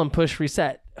console and push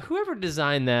reset. Whoever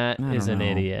designed that is an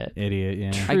idiot. Idiot,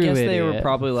 yeah. I guess they were idiot.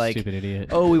 probably like, Stupid idiot.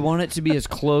 oh, we want it to be as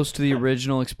close to the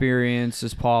original experience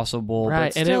as possible.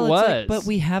 Right, but and still, it it's like, was. but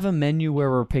we have a menu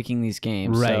where we're picking these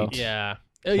games. Right. So. Yeah.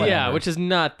 Yeah, which is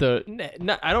not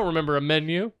I don't remember a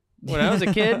menu when I was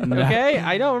a kid. Okay?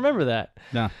 I don't remember that.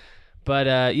 No.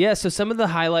 But so some of the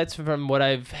highlights from what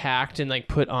I've hacked and like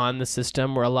put on the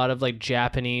system were a lot of like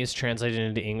Japanese translated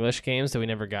into English games that we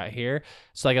never got here.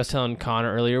 So like I was telling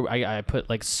Connor earlier, I put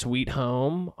like Sweet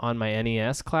Home on my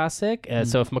NES Classic.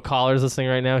 So if McCollar's listening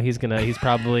right now, he's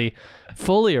probably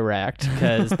fully erect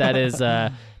because that is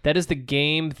the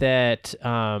game that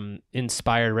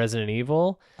inspired Resident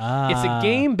Evil. It's a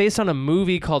game based on a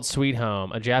movie called Sweet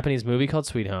Home, a Japanese movie called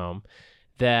Sweet Home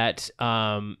that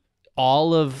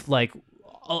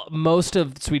most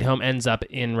of Sweet Home ends up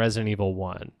in Resident Evil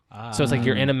 1. So it's like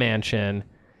you're in a mansion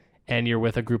and you're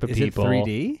with a group of people. Is it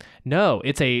 3D? No,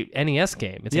 it's a NES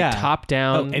game. It's a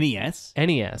top-down NES?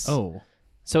 NES. Oh.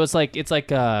 So it's like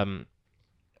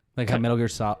Like how Metal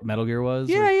Gear was?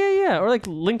 Yeah. Or like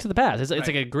Link to the Past. It's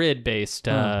like a grid-based,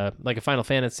 like a Final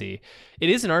Fantasy. It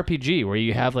is an RPG where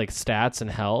you have like stats and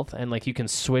health, and like you can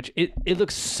switch. It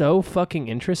looks so fucking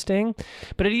interesting,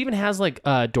 but it even has like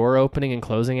door opening and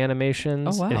closing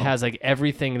animations. Oh, wow. It has like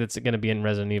everything that's going to be in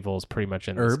Resident Evil is pretty much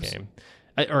in Herbs? this game.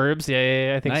 Herbs,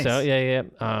 yeah, I think Nice. so. Yeah.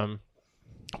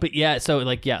 But yeah, so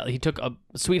like he took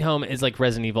Sweet Home is like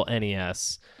Resident Evil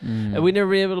NES, and we never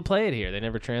been able to play it here. They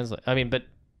never translate. I mean, but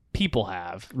people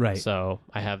have, right? So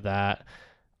I have that.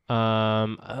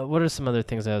 What are some other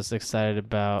things I was excited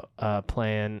about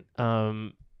playing?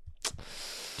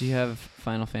 Do Do you have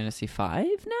Final Fantasy V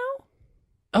now?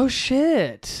 Oh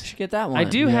shit! You should get that one. I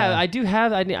do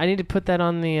have. I need to put that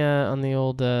on the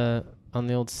old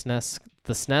SNES.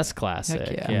 The SNES Classic.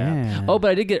 Heck yeah. Oh, but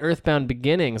I did get Earthbound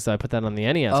Beginnings, so I put that on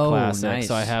the NES Classic. Nice.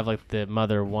 So I have like the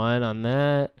Mother 1 on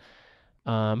that.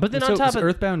 But then so on top is of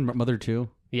Earthbound Mother 2?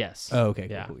 yes. Oh, okay.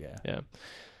 Yeah. Cool, yeah. Yeah.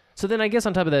 So then I guess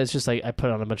on top of that, it's just like I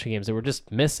put on a bunch of games that were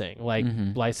just missing, like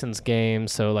licensed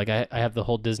games. So like I have the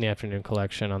whole Disney Afternoon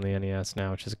collection on the NES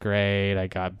now, which is great. I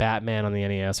got Batman on the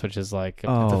NES, which is like it's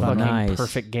a fucking nice.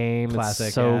 perfect game. Classic,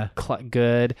 it's so yeah.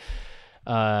 good.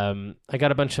 I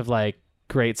got a bunch of like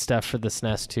great stuff for the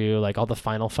SNES too, like all the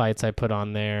Final Fights I put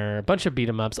on there, a bunch of beat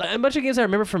 'em ups, a bunch of games I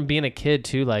remember from being a kid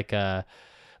too, like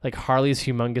Harley's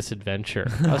Humongous Adventure.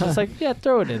 I was just like, yeah,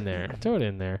 throw it in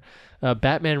there.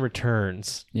 Batman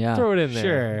Returns. Yeah. Throw it in there.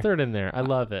 Sure. Throw it in there. I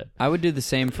love it. I would do the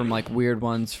same from like weird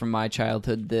ones from my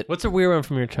childhood that What's a weird one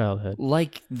from your childhood?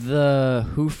 like the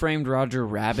Who Framed Roger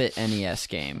Rabbit NES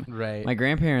game. Right. My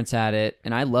grandparents had it,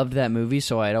 and I loved that movie,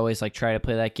 so I'd always like try to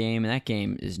play that game, and that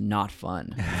game is not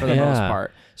fun for the most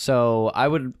part. So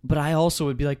but I also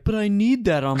would be like, but I need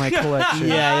that on my collection.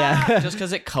 Yeah. Just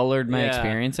because it colored my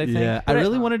experience, I think. Yeah. I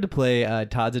really wanted to play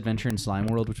Todd's Adventure in Slime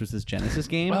World, which was this Genesis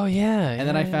game. Oh yeah. And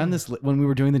then I found this when we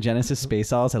were doing the Genesis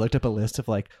Space Odyssey. I looked up a list of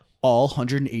like all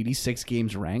 186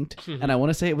 games ranked, and I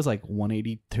want to say it was like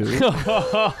 182. And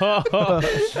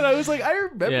I was like, I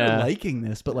remember liking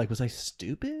this, but like, was I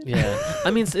stupid? Yeah.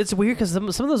 I mean, it's weird because some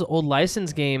of those old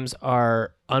licensed games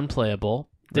are unplayable.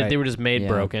 They were just made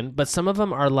broken, but some of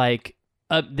them are like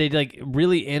they like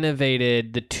really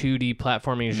innovated the 2D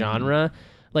platforming genre.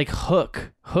 Like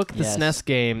Hook the SNES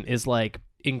game is like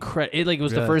incredible. It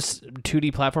was the first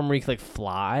 2D platform where you could like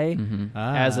fly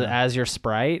as your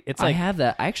sprite. It's like I have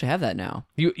that. I actually have that now.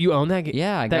 You own that game?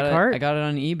 Yeah, I cart? got it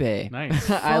on eBay. Nice.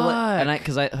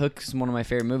 Because Hook's one of my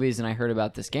favorite movies, and I heard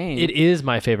about this game. It is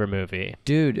my favorite movie,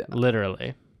 dude.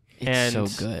 Literally. It's and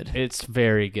so good. It's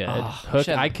very good. Hook.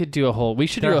 I could do a whole. We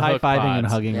should They're do a high Hook fiving pods. and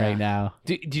hugging right now.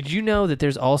 Did you know that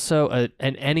there's also an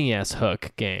NES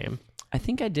Hook game? I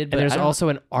think I did, but and there's also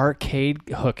an arcade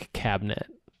Hook cabinet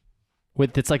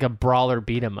it's like a brawler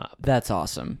beat 'em up. That's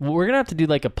awesome. We're gonna have to do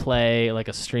like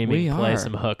a streaming play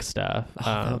some Hook stuff.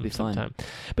 That would be sometime. Fun.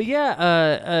 But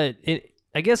yeah,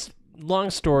 I guess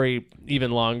long story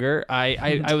even longer.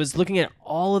 I was looking at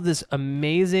all of this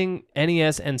amazing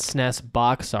NES and SNES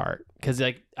box art because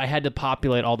like I had to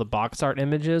populate all the box art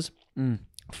images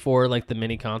for like the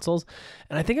mini consoles,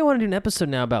 and I think I want to do an episode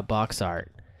now about box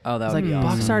art. Oh, that would be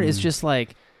awesome. Box art is just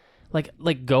like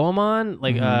Goemon,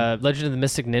 like Legend of the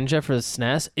Mystic Ninja for the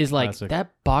SNES is like classic.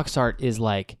 That box art is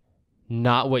like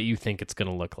not what you think it's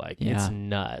gonna look like. Yeah. It's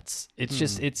nuts. It's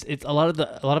just it's a lot of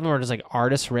them are just like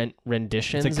artist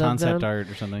renditions. It's like concept of them. art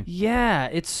or something. Yeah,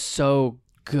 it's so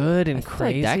good and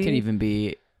crazy. Like that could even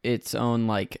be its own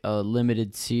like a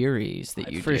limited series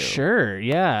that you for do. Sure.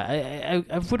 Yeah,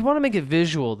 I would want to make it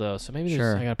visual though, so maybe I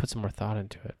gotta put some more thought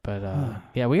into it. But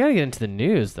yeah, we gotta get into the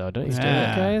news though, don't you? Do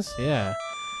that, guys? Yeah.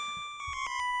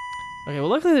 Okay, well,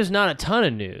 luckily there's not a ton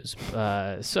of news.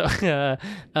 Okay,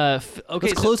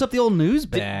 let's close up the old news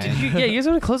bag. Did you guys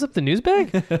want to close up the news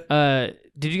bag?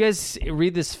 Did you guys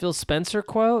read this Phil Spencer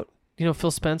quote? You know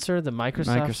Phil Spencer, the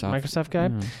Microsoft guy.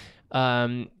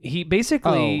 He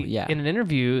basically in an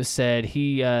interview said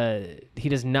he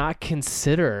does not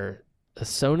consider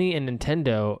Sony and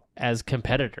Nintendo as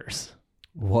competitors.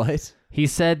 What? He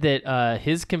said that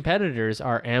his competitors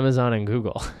are Amazon and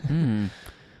Google.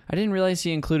 I didn't realize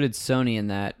he included Sony in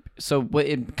that. So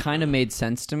it kind of made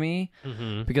sense to me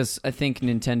because I think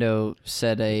Nintendo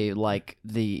said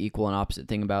the equal and opposite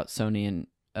thing about Sony and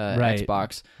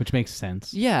Xbox, which makes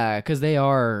sense. Yeah, because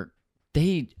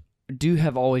they do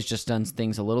have always just done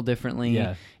things a little differently.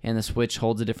 Yeah. And the Switch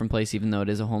holds a different place, even though it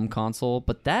is a home console.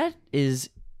 But that's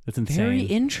insane. Very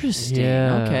interesting.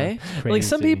 Yeah. Okay. Like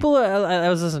some people, I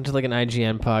was listening to like an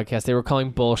IGN podcast. They were calling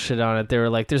bullshit on it. They were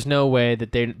like, "There's no way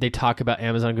that they talk about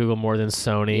Amazon, and Google more than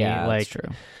Sony." Yeah, like, that's true.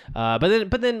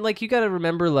 But then, like you got to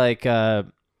remember, like,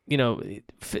 you know.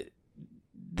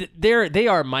 They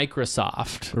are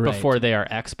Microsoft before they are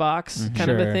Xbox kind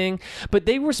of a thing. But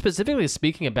they were specifically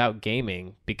speaking about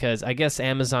gaming because I guess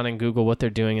Amazon and Google, what they're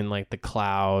doing in like the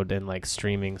cloud and like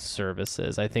streaming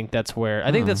services. I think that's where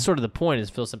I think that's sort of the point is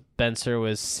Phil Spencer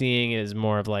was seeing it as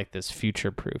more of like this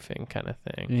future proofing kind of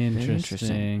thing.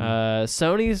 Interesting.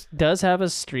 Sony does have a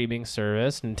streaming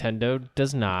service. Nintendo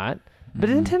does not. But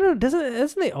Nintendo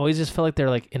doesn't they always just feel like they're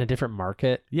like in a different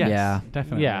market? Yes, yeah,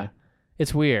 definitely. Yeah.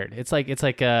 It's weird. It's like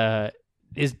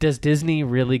does Disney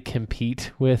really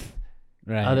compete with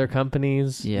other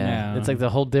companies? Yeah. It's like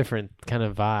the whole different kind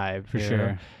of vibe for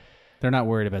sure. They're not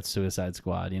worried about Suicide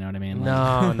Squad. You know what I mean?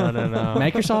 No.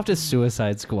 Microsoft is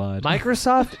Suicide Squad.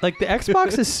 Microsoft, like the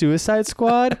Xbox is Suicide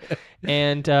Squad,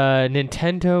 and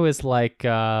Nintendo is like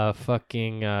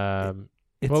fucking.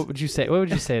 What would you say? What would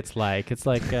you say it's like? It's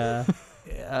like.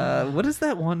 What is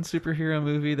that one superhero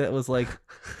movie that was like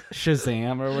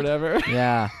Shazam or whatever?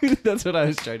 Yeah. That's what I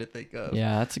was trying to think of.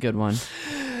 Yeah, that's a good one.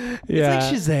 Yeah.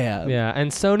 It's like Shazam. Yeah,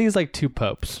 and Sony's like two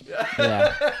popes.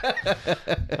 Yeah.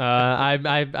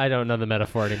 I don't know the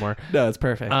metaphor anymore. No, it's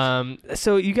perfect.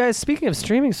 So you guys, speaking of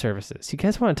streaming services, you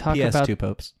guys want to talk about PS2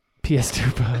 popes.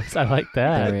 PS2 popes? I like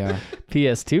that. There we are.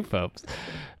 PS2 popes.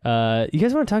 You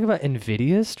guys want to talk about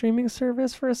Nvidia's streaming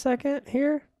service for a second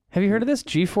here? Have you heard of this?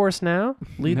 GeForce Now?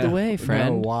 Lead the way,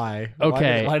 friend. No, why?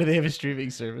 Okay. Why do they have a streaming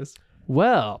service?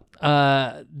 Well,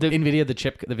 the Nvidia,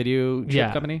 the video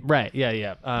chip company. Right.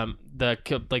 Yeah. The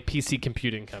like PC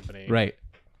computing company. Right.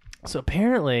 So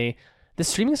apparently, the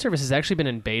streaming service has actually been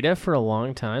in beta for a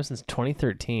long time, since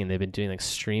 2013. They've been doing like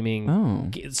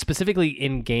streaming, specifically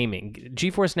in gaming.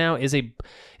 GeForce Now is a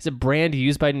brand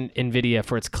used by Nvidia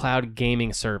for its cloud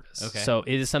gaming service. Okay. So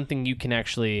it is something you can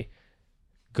actually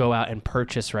go out and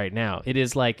purchase right now. It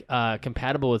is like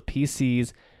compatible with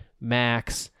PCs,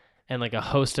 Macs, and like a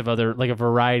host of other, like a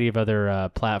variety of other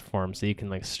platforms that you can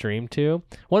like stream to.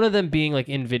 One of them being like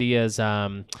Nvidia's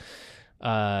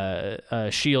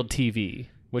Shield TV,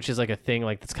 which is like a thing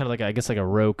like it's kind of like I guess like a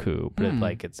Roku, but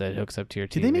it hooks up to your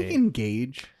TV. Do they make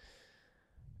Engage?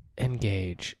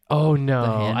 Engage? Oh no,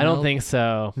 handheld? I don't think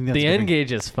so. think that's The different.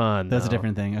 Engage is fun. That's a though.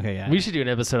 different thing. Okay, yeah. We should do an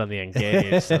episode on the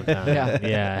Engage sometime.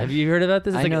 Yeah. Have you heard about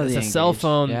this? It's I like know it's the a cell Engage,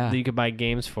 phone yeah. that you could buy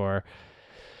games for.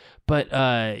 But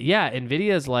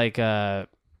Nvidia's like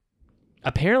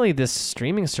apparently this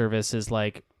streaming service is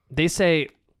like they say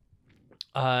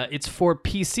it's for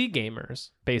PC gamers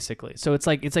basically. So it's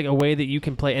like a way that you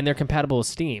can play, and they're compatible with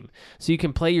Steam. So you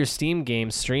can play your Steam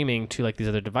games streaming to like these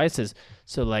other devices.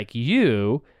 So like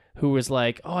you who was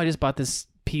like, "Oh, I just bought this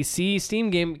PC Steam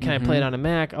game. Can I play it on a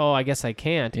Mac?" "Oh, I guess I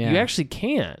can't." Yeah. You actually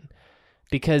can,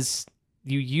 because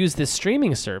you use this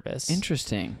streaming service.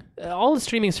 Interesting. All the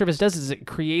streaming service does is it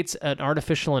creates an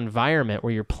artificial environment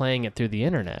where you're playing it through the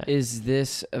internet Is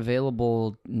this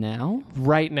available now?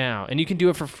 right now, and you can do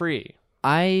it for free.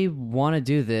 I want to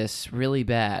do this really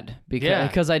bad Yeah.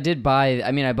 because I did buy.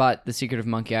 I mean, I bought The Secret of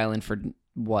Monkey Island for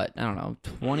what, I don't know,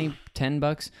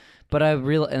 $10, but and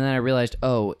then I realized,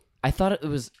 oh, I thought it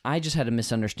was. I just had a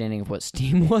misunderstanding of what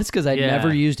Steam was because I'd Yeah.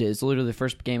 never used it. It's literally the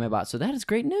first game I bought, so that is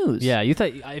great news. Yeah, you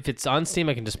thought if it's on Steam,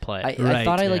 I can just play it. I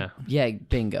thought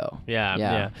bingo.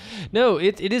 Yeah. No,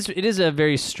 it is a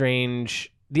very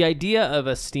strange. The idea of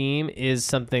a Steam is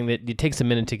something that it takes a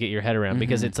minute to get your head around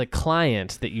because it's a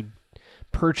client that you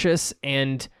purchase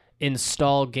and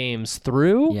install games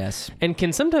through. Yes. And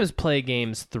can sometimes play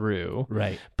games through.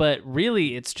 Right. But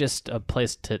really, it's just a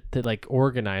place that like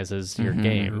organizes your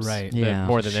games. Right. Yeah.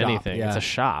 More than Shop, anything, yeah. it's a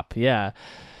shop. Yeah.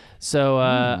 So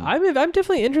I'm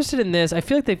definitely interested in this. I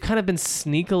feel like they've kind of been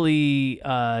sneakily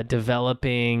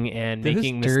developing and Those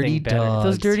making this dirty thing better. dogs.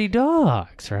 Those dirty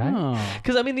dogs, right? Oh.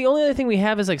 Because I mean, the only other thing we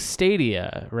have is like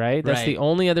Stadia, right? That's the Right.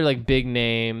 only other like big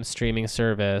name streaming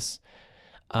service.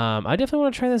 I definitely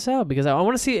want to try this out because I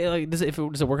want to see like does it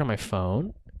work on my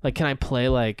phone? Like, can I play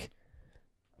like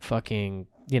fucking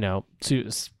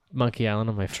Monkey Island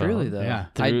on my phone? Truly though. Yeah.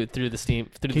 Through the Steam.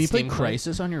 Through Can the you play Steam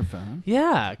Crisis on your phone?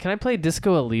 Yeah, can I play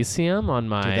Disco Elysium on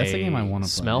my Dude, that's the game I wanna play.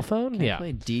 smell phone? Can Yeah. I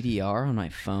play DDR on my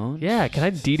phone? Yeah, can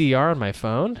I DDR on my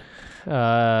phone?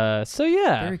 So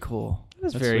yeah. Very cool.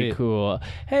 That's That's very sweet. cool.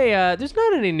 Hey, there's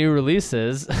not any new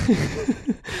releases.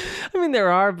 I mean,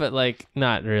 there are, but like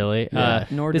not really.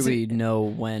 Nor do this- we know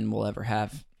when we'll ever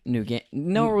have new game.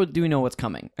 Nor do we know what's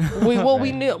coming. we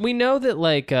know that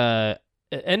like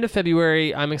end of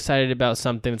February. I'm excited about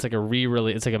something. It's like a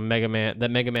re-release. It's like a Mega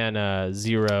Man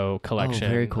Zero collection.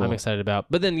 very cool. I'm excited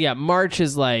about. But then March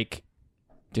is like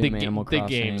Doom the Animal Crossing.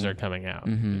 games are coming out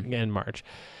Mhm. in March.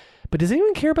 But does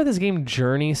anyone care about this game,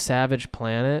 Journey Savage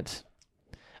Planet?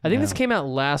 I think this came out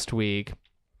last week.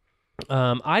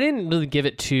 I didn't really give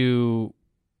it two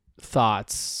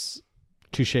thoughts.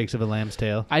 2 shakes of a lamb's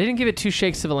tail. I didn't give it 2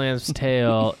 shakes of a lamb's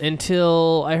tail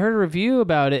until I heard a review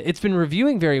about it. It's been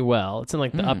reviewing very well. It's in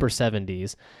like the upper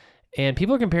 70s. And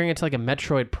people are comparing it to like a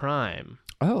Metroid Prime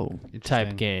Oh,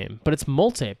 type game. But it's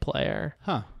multiplayer.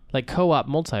 Huh. Like co-op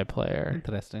multiplayer.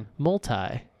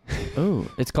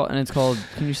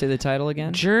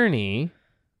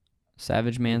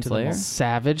 Savage the Manslayer.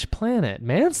 Savage Planet.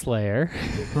 Manslayer.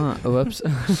 Huh. Whoops.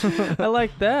 I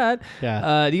like that.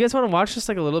 Yeah. Do you guys want to watch just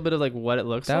like a little bit of like what it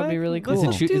looks That like? would be really Let's cool.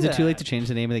 Is do it too late that. to change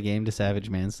the name of the game to Savage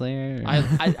Manslayer?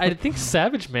 I think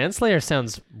Savage Manslayer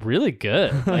sounds really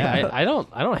good. Like, I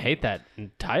don't hate that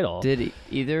title. Did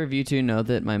either of you two know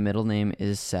that my middle name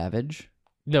is Savage?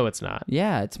 No, it's not.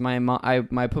 Yeah, it's my mom. I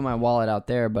put my wallet out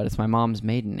there, but it's my mom's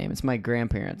maiden name. It's my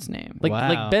grandparents' name. Like Wow.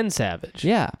 like Ben Savage.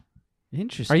 Yeah,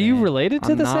 Interesting. Are you related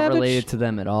to I'm the not Savage? related to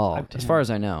them at all, as far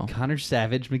as I know. Connor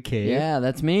Savage McCabe? Yeah,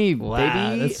 that's me, Wow,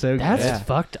 baby. that's so good. That's Yeah.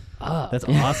 fucked up. That's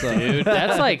awesome. dude.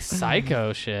 That's like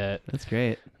psycho shit. That's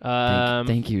great.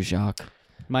 Thank you, Jacques.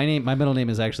 My middle name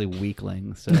is actually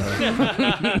Weakling. So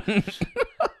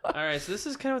All right, so this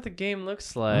is kind of what the game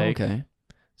looks like. Okay.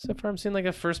 So far, I'm seeing like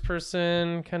a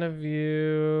first-person kind of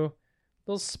view,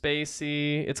 a little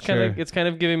spacey. It's kind of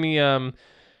Sure. giving me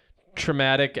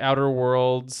traumatic Outer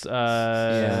Worlds.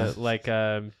 Yeah. Like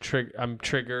I'm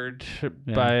triggered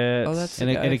by it. Oh, that's and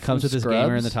the guy it comes from with this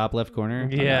gamer in the Scrubs? top left corner.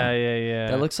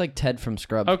 yeah. That looks like Ted from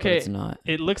Scrubs, Okay. but it's not.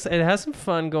 It has some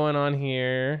fun going on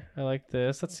here. I like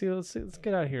this. Let's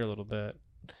get out here a little bit.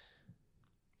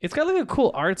 It's got like a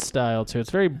cool art style too. It's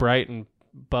very bright and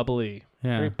bubbly,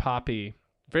 Yeah. very poppy,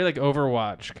 very like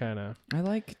Overwatch kind of. I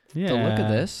like the look of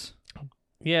this.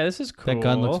 Yeah, this is cool. That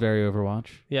gun looks very Overwatch.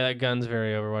 Yeah, that gun's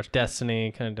very Overwatch.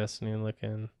 Destiny, kind of Destiny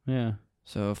looking. Yeah.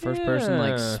 So first person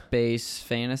like Yeah. space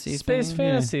fantasy Space thing?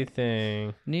 fantasy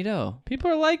thing. Neato. People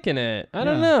are liking it. I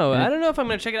don't Yeah. know. And I don't know if I'm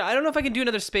gonna check it out. I don't know if I can do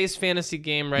another space fantasy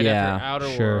game right Yeah, after Outer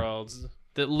sure. Worlds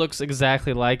that looks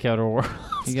exactly like Outer Worlds.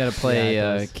 You got to play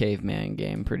Yeah, it a does. caveman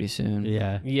game pretty soon.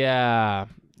 Yeah. Yeah.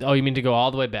 Oh, you mean to go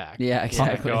all the way back? Yeah,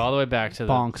 exactly. Go all the way back to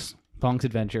the Bonk's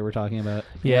Adventure we're talking about.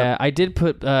 Yeah, I did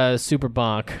put Super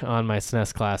Bonk on my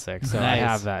SNES Classic, so I Nice.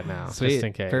 have that now, Sweet. just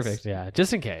in case. Perfect. Yeah,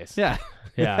 just in case. Yeah.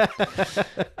 Yeah. In case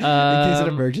an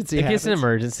emergency In case an happens.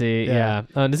 emergency. Yeah.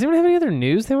 Yeah. Does anyone have any other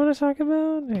news they want to talk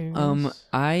about?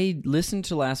 I listened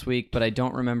to last week, but I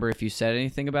don't remember if you said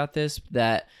anything about this,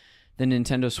 that the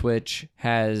Nintendo Switch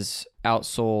has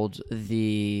outsold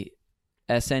the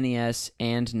SNES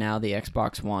and now the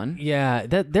Xbox One. Yeah,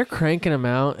 they're cranking them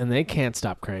out, and they can't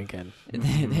stop cranking.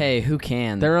 Hey, who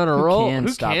can? They're on a roll. Can Who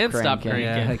stop can stop cranking?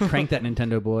 cranking? Yeah, crank that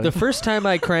Nintendo boy. The first time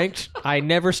I cranked, I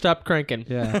never stopped cranking.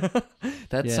 yeah.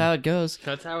 That's Yeah. how it goes.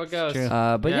 That's how it goes. true.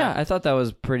 But Yeah. yeah, I thought that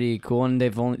was pretty cool, and they're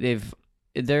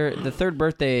the third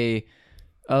birthday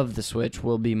of the Switch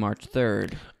will be March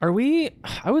 3rd.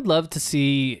 I would love to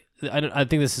see. I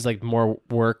think this is like more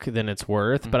work than it's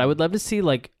worth, but I would love to see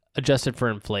like adjusted for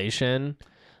inflation,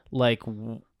 like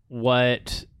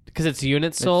what, because it's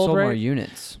units It sold, sold right? more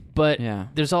units. But Yeah.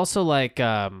 there's also like,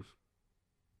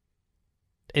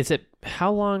 is it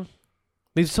how long?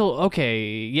 They've sold.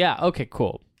 Okay, yeah, okay,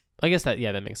 cool. I guess that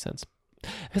makes sense.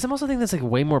 Because I'm also thinking there's like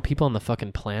way more people on the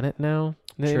fucking planet now.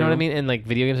 You know what I True. mean? And like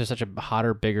video games are such a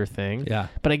hotter, bigger thing. Yeah.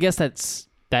 But I guess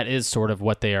that is sort of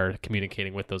what they are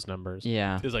communicating with those numbers.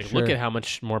 Yeah. Is like, Sure. look at how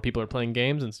much more people are playing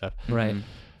games and stuff. Right.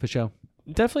 For sure.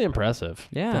 Definitely impressive.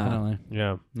 Yeah. Definitely.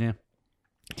 Yeah. Yeah.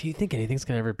 Do you think anything's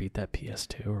gonna ever beat that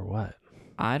PS2 or what?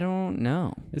 I don't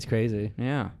know. It's crazy.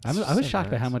 Yeah. I was So shocked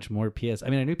by nuts. how much more I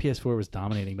mean, I knew PS4 was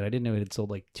dominating, but I didn't know it had sold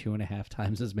like 2.5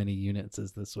 times as many units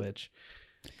as the Switch.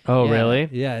 Oh, Yeah. really?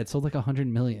 Yeah, it sold like 100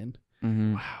 million.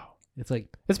 Mm-hmm. Wow. It's like,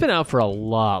 It's been out for a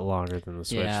lot longer than the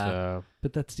Switch, Yeah. though.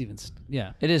 but that's even,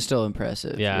 yeah. It is still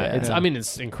impressive. Yeah, it's. Yeah. I mean,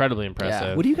 it's incredibly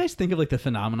impressive. What do you guys think of like the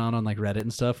phenomenon on like Reddit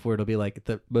and stuff where it'll be like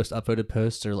the most upvoted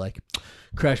posts are like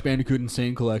Crash Bandicoot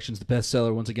Insane Collection's the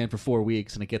bestseller once again for 4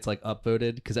 weeks, and it gets like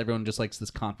upvoted because everyone just likes this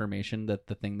confirmation that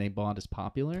the thing they bought is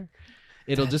popular.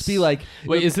 It'll just be like,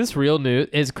 Wait, is this real news?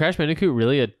 Is Crash Bandicoot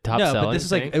really a top no, seller? but this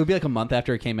is like, it would be like a month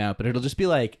after it came out, but it'll just be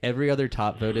like every other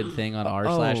top voted thing on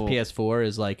r/PS4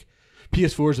 is like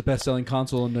PS4 is the best selling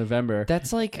console in November.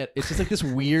 That's like It's just like this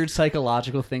weird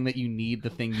psychological thing that you need the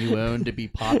thing you own to be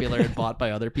popular and bought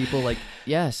by other people. Like,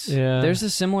 yes. Yeah. There's a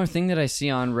similar thing that I see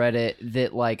on Reddit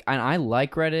that like, and I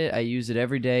like Reddit. I use it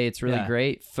every day. It's really Yeah.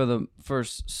 great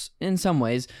in some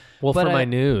ways. well, but for my I-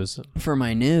 news. for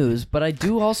my news, but I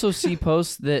do also see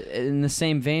posts that in the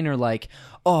same vein are like,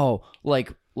 oh,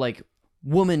 like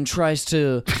woman tries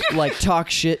to like talk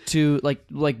shit to like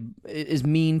is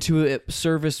mean to a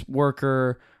service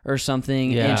worker or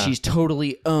something, Yeah. and she's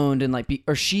totally owned and like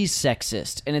or she's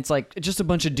sexist, and it's like just a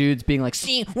bunch of dudes being like,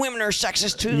 see, women are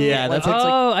sexist too. Yeah, like, that's like-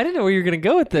 Oh, I didn't know where you were gonna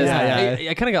go with this. Yeah, yeah.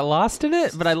 I kind of got lost in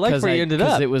it, but I like where you ended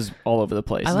up. It was all over the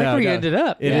place. I like No, where you no. ended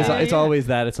up. it is. Yeah. It's always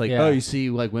that. It's like, Yeah. oh, you see,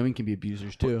 like women can be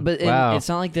abusers too. But Wow. it's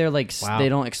not like they're like Wow. they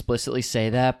don't explicitly say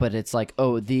that, but it's like,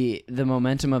 oh, the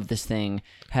momentum of this thing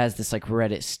has this like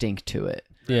Reddit stink to it.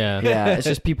 Yeah. Yeah, it's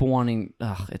just people wanting.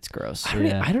 Ugh, it's gross.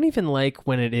 I don't even like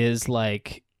when it is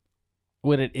like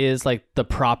the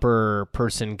proper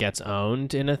person gets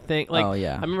owned in a thing. Like, oh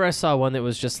yeah. I remember I saw one that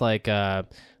was just like a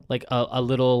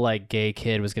little like gay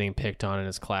kid was getting picked on in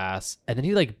his class, and then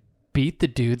he like beat the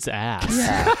dude's ass.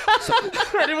 Yeah.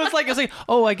 And it was like,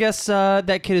 oh, I guess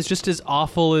that kid is just as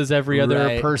awful as every other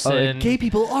Right. person. Gay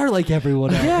people are like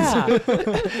everyone else.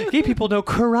 Yeah. Gay people know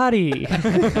karate.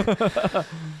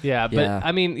 Yeah, but Yeah.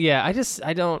 I mean, yeah, I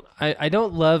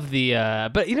don't love the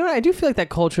but you know what? I do feel like that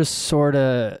culture sort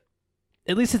of,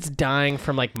 at least it's dying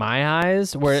from like my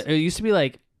eyes, where it used to be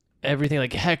like everything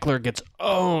like heckler gets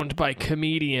owned by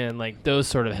comedian, like those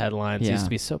sort of headlines Yeah. used to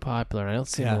be so popular, and I don't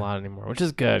see them a lot anymore, which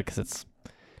is good because it's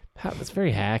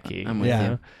very hacky. I'm with Yeah.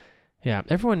 you. Yeah,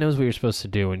 everyone knows what you're supposed to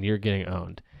do when you're getting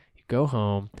owned. You go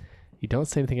home, you don't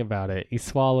say anything about it, you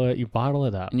swallow it, you bottle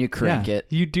it up. And you crank it.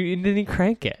 You do, and then you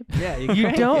crank it. Yeah,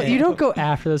 You don't go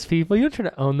after those people. You don't try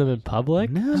to own them in public.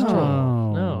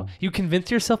 No. You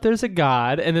convince yourself there's a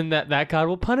God, and then that God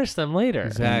will punish them later.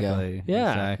 Exactly.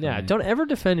 Yeah, Exactly. yeah. Don't ever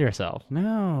defend yourself.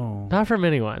 No. Not from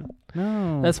anyone.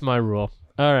 No. That's my rule.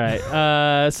 All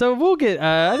right. So we'll get.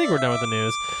 I think we're done with the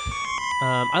news.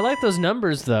 I like those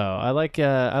numbers though. I like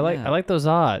those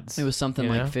odds. It was something You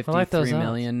know? like I like those 53 odds.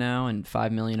 million now, and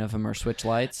 5 million of them are Switch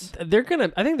lights. I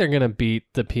think they're gonna beat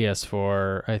the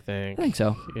PS4. I think. I think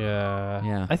so. Yeah.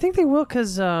 Yeah. I think they will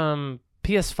because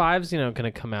PS5's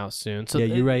gonna come out soon. So Yeah,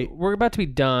 you're right. We're about to be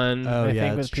done. Oh, I yeah,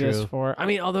 think that's with true. PS4. I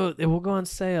mean, although it will go on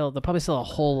sale, they'll probably sell a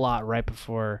whole lot right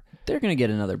before. They're gonna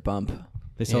get another bump.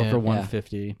 They sell it Yeah. for Yeah.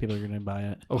 $150. People are going to buy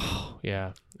it. Oh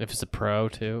yeah, if it's a Pro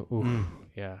too. Ooh,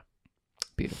 yeah.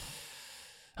 Beautiful.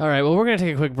 All right, well, we're going to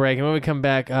take a quick break, and when we come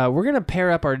back, we're going to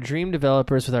pair up our dream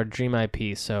developers with our dream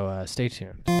IP, so stay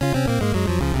tuned.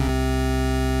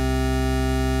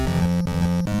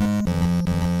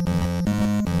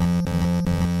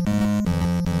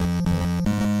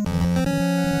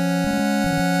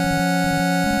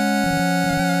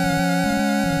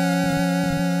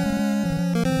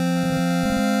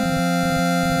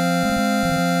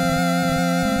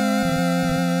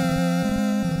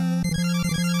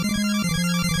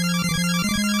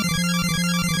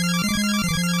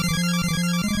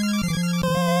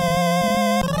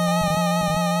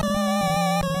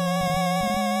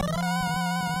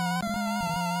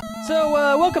 So,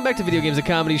 welcome back to Video Games, a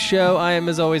Comedy Show. I am,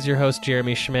 as always, your host,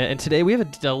 Jeremy Schmidt, and today we have a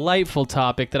delightful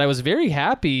topic that I was very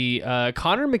happy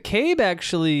Connor McCabe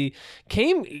actually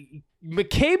came...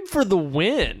 McCabe for the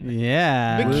win.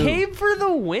 Yeah. McCabe for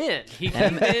the win. He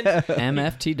came in...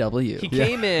 MFTW. He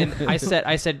came in. I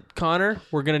said, Connor,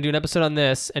 we're gonna do an episode on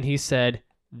this, and he said,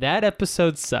 that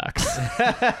episode sucks.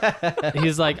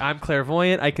 He's like, I'm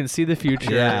clairvoyant. I can see the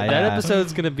future. Yeah, that yeah.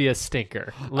 episode's gonna be a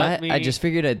stinker. I just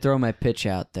figured I'd throw my pitch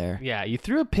out there. Yeah, you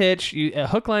threw a pitch, a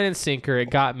hook, line, and sinker.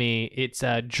 It got me. It's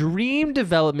dream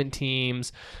development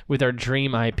teams with our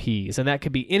dream IPs, and that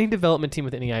could be any development team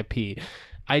with any IP.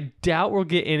 I doubt we'll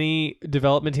get any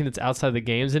development team that's outside the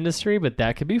games industry, but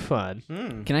that could be fun.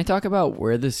 Can I talk about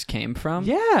where this came from?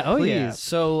 Yeah. Oh, yeah.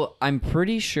 So I'm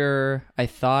pretty sure I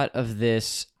thought of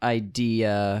this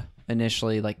idea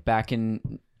initially, like back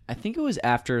in, I think it was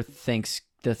after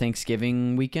the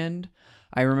Thanksgiving weekend.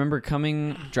 I remember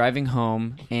driving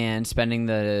home and spending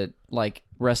the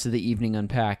rest of the evening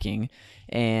unpacking,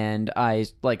 and I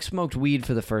smoked weed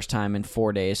for the first time in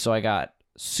 4 days. So I got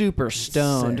super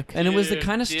stoned, Sick. and it was the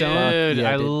kind of stone. Dude,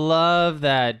 Yeah, I dude. love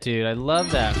that, dude. I love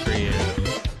that for you.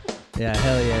 Yeah,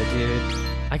 hell yeah, dude.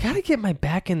 I gotta get my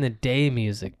back in the day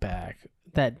music back.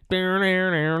 That.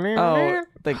 Oh,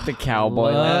 the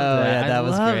cowboy. Love Oh, that. yeah, that I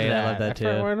was love great. I that. love that, too.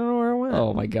 I don't know where it went.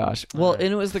 Oh my gosh. Well, and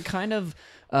it was the kind of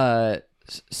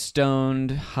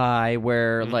stoned high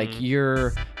where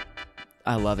you're,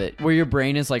 I love it, where your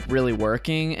brain is really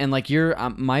working, and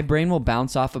my brain will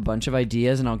bounce off a bunch of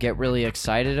ideas and I'll get really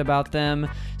excited about them.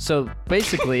 So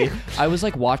basically, I was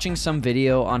watching some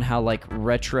video on how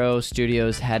retro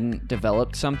studios hadn't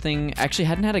developed something, actually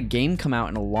hadn't had a game come out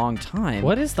in a long time.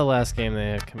 What is the last game they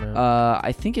have come out?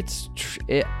 I think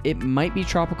it might be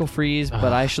Tropical Freeze,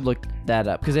 but I should look that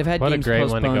up because they've had What a games great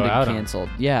one to postponed go and out on. canceled.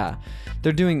 Yeah,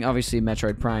 they're doing obviously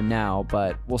Metroid Prime now,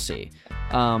 but we'll see.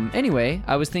 Anyway,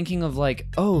 I was thinking of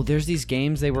there's these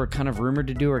games they were kind of rumored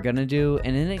to do or gonna do,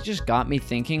 and then it just got me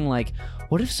thinking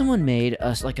what if someone made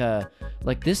us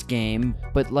this game,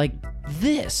 but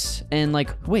this, and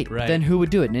wait, Right. then who would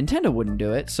do it? Nintendo wouldn't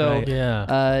do it, so. Right.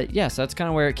 Yeah. So that's kind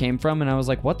of where it came from, and I was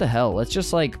like, "What the hell? Let's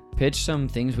just pitch some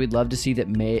things we'd love to see that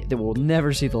will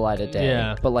never see the light of day."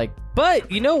 Yeah. But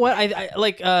But you know what?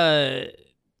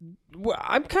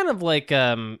 I'm kind of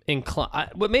inclined.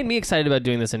 What made me excited about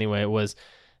doing this anyway was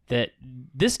that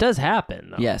this does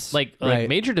happen. Though. Yes. Like Right.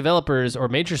 major developers or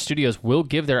major studios will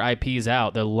give their IPs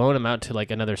out. They'll loan them out to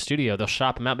like another studio. They'll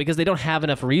shop them out because they don't have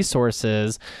enough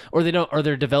resources, or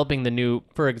they're developing the new,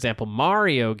 for example,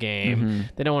 Mario game.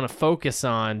 They don't want to focus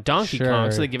on Donkey Kong,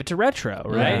 Sure. so they give it to Retro,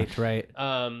 right? Right.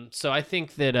 So I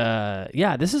think that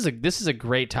this is a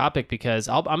great topic because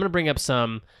I'm going to bring up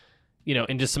some,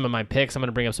 in just some of my picks, I'm going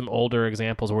to bring up some older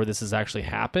examples where this has actually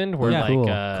happened. Where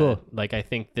Yeah, cool. like I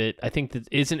think that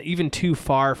isn't even too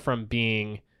far from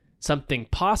being something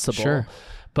possible. Sure.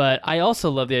 But I also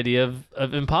love the idea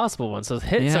of impossible ones. So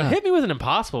hit me with an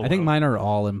impossible I think one. mine are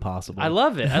all impossible. I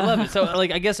love it. So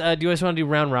like I guess do you guys want to do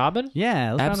round robin?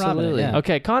 Yeah, let's round robin it, Absolutely. yeah.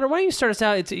 Okay, Connor, why don't you start us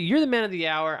out? You're the man of the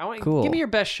hour. Cool. Give me your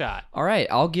best shot. All right,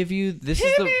 I'll give you. This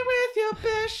is the. with your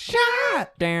best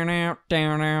shot. Down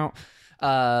out.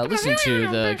 Listen to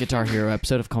the Guitar Hero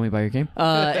episode of Call Me by Your Game.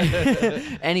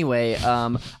 Anyway,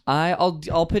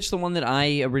 I'll pitch the one that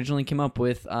I originally came up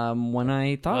with when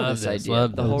I thought Love of this this, idea.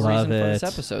 love The this. whole Love reason for this it.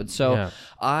 episode. So Yeah.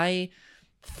 I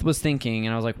was thinking,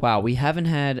 and I was like, wow, we haven't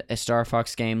had a Star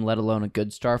Fox game, let alone a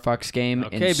good Star Fox game.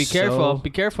 Okay, in be careful. so- Be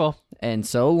careful. And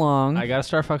so long. I got a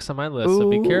Star Fox on my list, so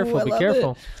be Ooh, careful. I Be love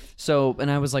careful. it. So, and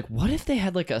I was like, what if they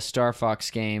had like a Star Fox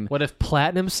game? What if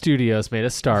Platinum Studios made a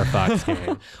Star Fox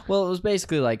game? Well, it was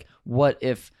basically like, what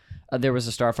if there was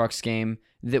a Star Fox game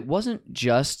that wasn't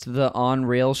just the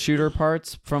on-rail shooter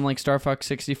parts from like Star Fox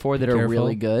 64 that are Careful.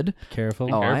 really good.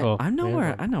 Careful. Oh, Careful. I know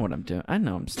I know what I'm doing. I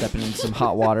know I'm stepping into some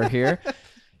hot water here.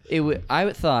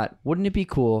 I thought, wouldn't it be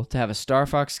cool to have a Star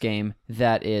Fox game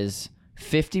that is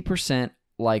 50%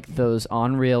 like those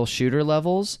on-rail shooter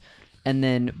levels, and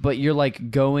then but you're like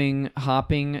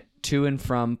hopping to and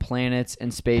from planets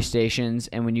and space stations,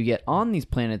 and when you get on these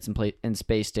planets and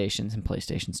space stations and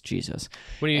PlayStations, Jesus,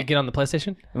 When you get on the PlayStation?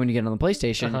 and when you get on the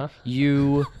PlayStation, Uh-huh.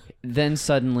 you then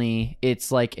suddenly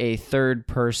it's like a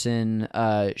third-person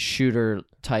shooter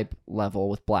type level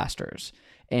with blasters,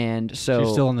 and so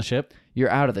You're still on the ship? you're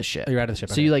out of the ship. You're out of the ship,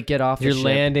 So okay. you like get off the You're ship.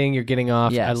 landing, you're getting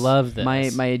off. Yes. I love this. My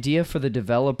idea for the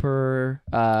developer.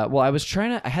 Well, I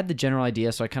had the general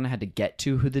idea, so I kind of had to get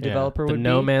to who the developer the would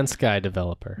No be. Man's Sky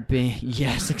developer.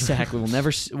 Yes, exactly.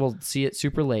 We'll see it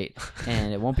super late,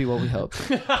 and it won't be what we hoped.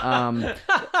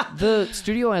 The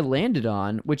studio I landed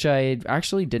on, which I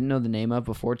actually didn't know the name of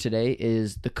before today,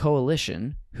 is the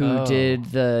Coalition, who Oh. did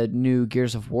the new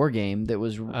Gears of War game that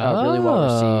was really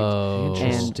well received.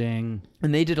 Interesting.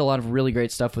 And they did a lot of really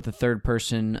great stuff with the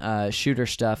third-person shooter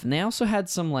stuff, and they also had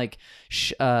some like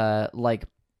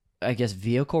I guess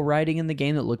vehicle riding in the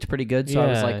game that looked pretty good. So I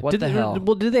was like, "What the hell?"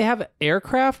 Well, did they have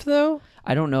aircraft though?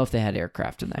 I don't know if they had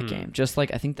aircraft in that game. Just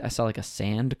like I think I saw like a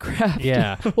sand craft.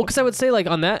 Yeah. Well, because I would say like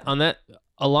on that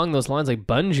along those lines, like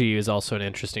Bungie is also an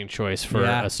interesting choice for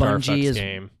Yeah, a Star Bungie Fox is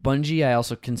game. Bungie. I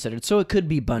also considered, so it could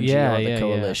be Bungie Yeah, or the yeah, yeah.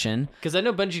 Coalition. Because I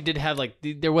know Bungie did have like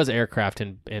there was aircraft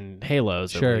in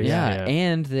Halos. at Sure, least. Yeah,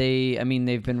 and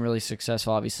they've been really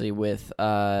successful, obviously, with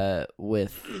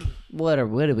what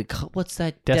do we call, what's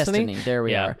that? Destiny? There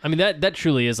we yeah. are. I mean that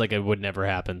truly is like a would never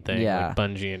happen thing. Yeah. Like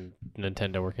Bungie and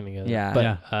Nintendo working together. Yeah.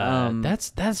 But Yeah.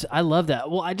 that's I love that.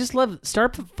 Well, I just love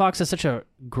Star Fox is such a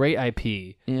great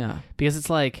IP Yeah. because it's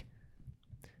like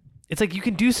you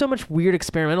can do so much weird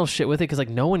experimental shit with it because like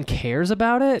no one cares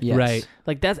about it. Yes. Right.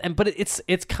 Like but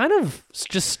it's kind of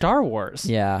just Star Wars.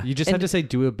 Yeah. You just have to say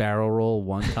do a barrel roll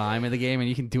one time in the game, and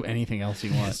you can do anything else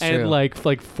you want. And True. like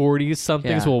 40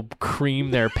 somethings Yeah. will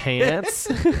cream their pants.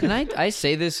 And I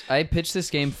say this, I pitched this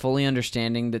game fully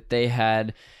understanding that they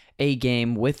had a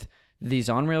game with these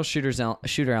on-rail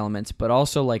shooter elements, but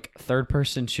also like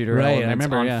third-person shooter Right, I elements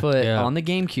remember, on yeah. foot Yeah. on the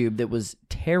GameCube that was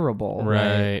terrible.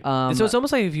 Right. Um, And so it's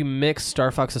almost like if you mix Star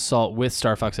Fox Assault with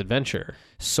Star Fox Adventure.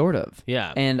 Sort of.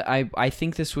 Yeah. And I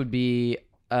think this would be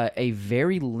a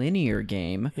very linear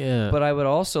game. Yeah. But I would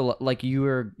also like you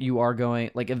are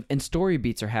going like, and story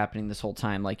beats are happening this whole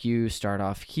time. Like you start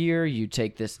off here, you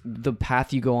take the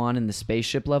path you go on in the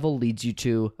spaceship level leads you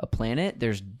to a planet.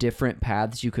 There's different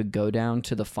paths you could go down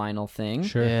to the final thing.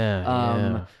 Sure.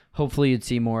 Yeah. Hopefully you'd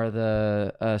see more of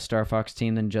the Star Fox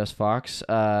team than just Fox.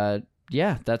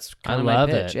 Yeah, that's I kind of love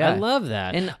my pitch. it. Yeah. I love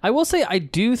that. And- I will say I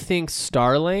do think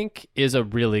Starlink is a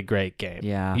really great game.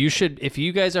 Yeah. You should if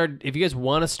you guys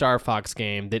want a Star Fox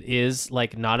game that is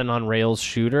like not an on rails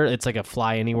shooter, it's like a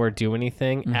fly anywhere, do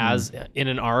anything as in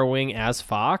an R-Wing as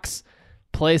Fox,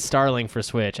 play Starlink for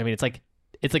Switch. I mean it's like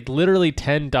literally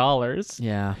 $10.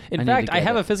 Yeah. In fact, I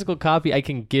have a physical copy I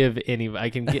can give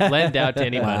lend out to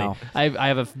anybody. Wow. I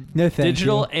have a No, thank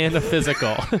digital you. and a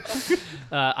physical.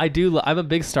 I'm a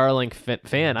big Starlink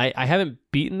fan. I haven't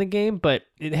beaten the game, but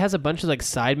it has a bunch of like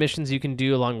side missions you can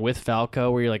do along with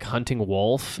Falco where you're like hunting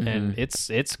wolf, and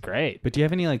it's great. But do you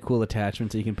have any like cool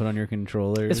attachments that you can put on your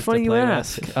controller? It's funny you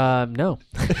ask. No.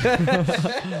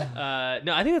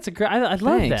 No, I think that's a great. I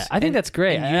love Thanks. that. I think that's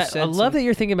great. and you I said love that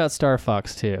you're thinking about Star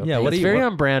Fox too. Yeah, what it's do you- very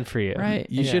what- on brand for you. Right.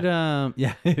 You should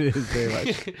yeah, it is very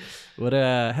much. What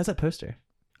how's that poster?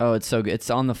 Oh, it's so good.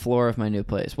 It's on the floor of my new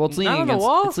place. Well, it's Not leaning on the against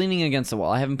wall? It's leaning against the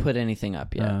wall. I haven't put anything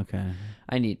up yet. Oh, okay.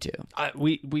 I need to.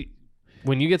 We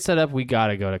when you get set up, we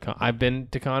gotta go to. I've been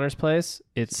to Connor's place.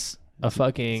 It's a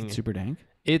fucking. Is it super dank?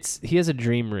 He has a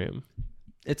dream room.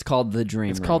 It's called the Dream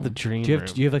It's Room. called the dream Do you room.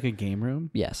 have like a game room?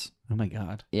 Yes. Oh my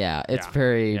god. Yeah, it's Yeah.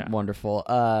 very Yeah. wonderful.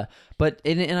 But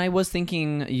and I was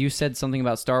thinking, you said something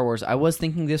about Star Wars. I was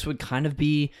thinking this would kind of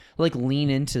be like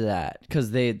lean into that because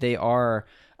they are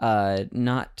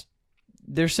not.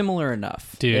 They're similar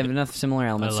enough. Dude, they have enough similar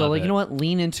elements. I So love like, it. you know what?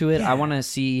 Lean into it. I want to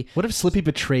see. What if Slippy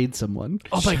betrayed someone?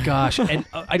 Oh my gosh! And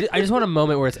I just want a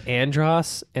moment where it's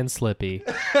Andros and Slippy,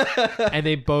 and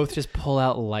they both just pull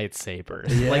out lightsabers.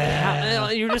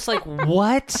 Like you're just like,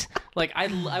 what? Like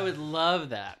I would love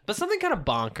that, but something kind of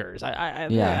bonkers. I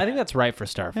think that's right for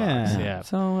Star Fox. Yeah.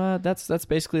 So that's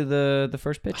basically the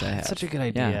first pitch I have. It's such a good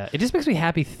idea. Yeah. It just makes me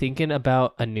happy thinking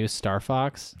about a new Star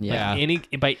Fox. Yeah.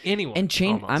 Like by anyone. And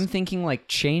change. almost. I'm thinking like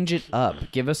change it up.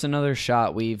 Give us another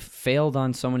shot. We've failed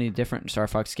on so many different Star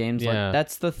Fox games. Yeah. Like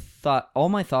that's the thought. All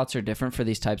my thoughts are different for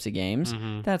these types of games.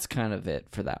 Mm-hmm. That's kind of it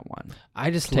for that one. I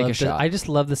just Take a love shot. I just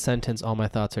love the sentence. All my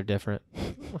thoughts are different.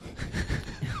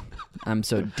 I'm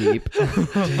so deep.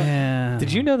 Damn.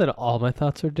 Did you know that all my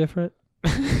thoughts are different?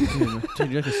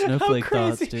 Dude, you're like a snowflake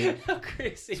thoughts, dude. How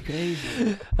crazy!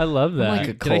 I love that. like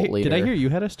a cult leader. Did I hear you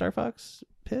had a Star Fox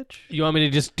pitch? You want me to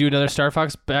just do another Star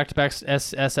Fox back-to-back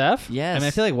SF? Yes. I mean,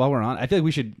 I feel like while we're on, I feel like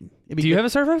we should. Do you have a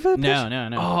Star Fox pitch? No.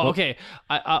 Oh, Well, okay.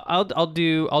 I'll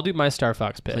do my Star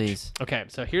Fox pitch. Please. Okay,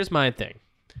 so here's my thing.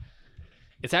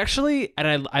 It's actually,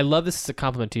 and I love this as a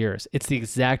compliment to yours. It's the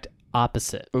exact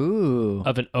opposite Ooh.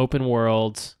 of an open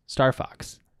world Star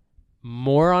Fox.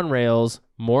 More on rails,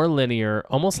 more linear,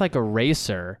 almost like a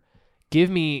racer.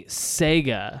 Give me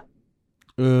Sega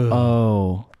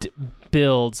Oh.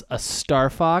 builds a Star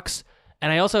Fox,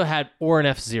 and I also had an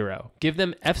F-Zero. Give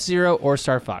them F-Zero or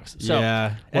Star Fox. So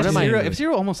yeah. what am I?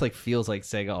 F-Zero almost like feels like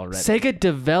Sega already. Sega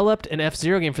developed an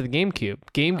F-Zero game for the GameCube.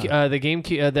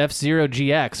 The F-Zero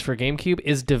GX for GameCube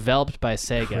is developed by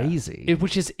Sega. Crazy.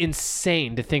 Which is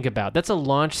insane to think about. That's a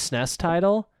launch SNES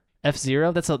title.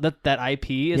 F-Zero. That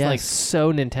IP is Yes. like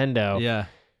so Nintendo. Yeah.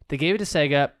 They gave it to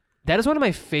Sega. That is one of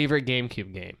my favorite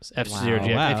GameCube games, F-Zero Wow.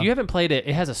 GX. Wow. If you haven't played it,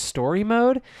 it has a story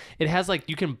mode. It has like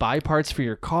you can buy parts for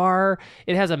your car.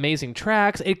 It has amazing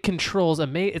tracks. It controls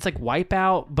it's like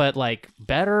Wipeout, but like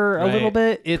better a Right. little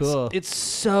bit. Cool. It's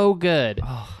so good.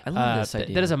 Oh, I love this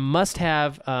idea. That is a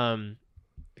must-have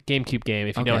GameCube game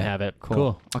if you don't Okay. have it.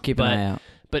 Cool. I'll keep an But- eye out.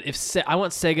 But if I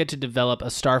want Sega to develop a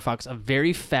Star Fox, a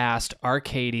very fast,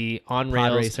 arcadey, on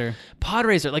rails pod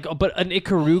racer, like but an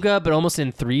Ikaruga, but almost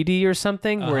in 3D or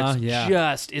something, where it's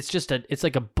yeah. it's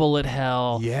like a bullet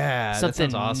hell, Yeah. something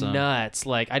that sounds awesome. nuts.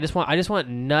 Like I just want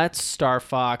nuts Star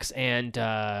Fox and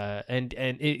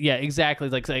yeah, exactly.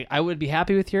 Like I would be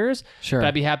happy with yours, Sure. but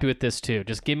I'd be happy with this too.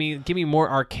 Just give me more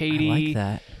I arcadey. like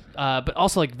that. But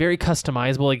also like very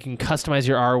customizable. Like you can customize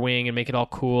your R-wing and make it all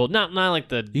cool. Not like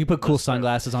the You can put cool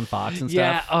sunglasses on Fox and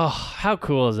yeah. stuff. Oh, how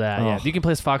cool is that? Yeah, Oh. you can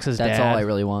play as Fox's That's dad. all I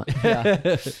really want.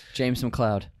 Yeah. James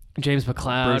McLeod. James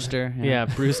McLeod, Brewster, yeah. Yeah,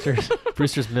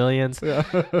 Brewster's Millions.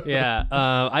 Yeah,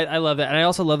 I love that, and I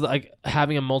also love like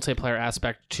having a multiplayer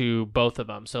aspect to both of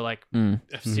them. So like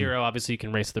F-Zero, obviously you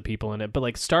can race the people in it, but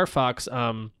like Star Fox,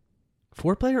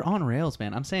 4-player on rails,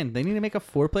 man. I'm saying they need to make a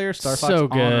 4-player Star Fox so on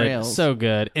good, rails. so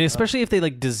good, and especially if they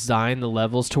like design the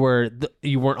levels to where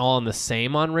you weren't all on the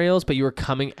same on rails, but you were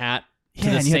coming at to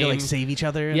yeah, the and you same. had to like save each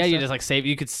other. And Yeah, you stuff. just like save.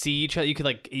 You could see each other. You could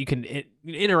like you can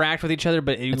interact with each other,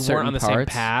 but you weren't certain on the same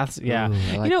parts? paths. Yeah, Ooh,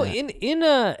 I like you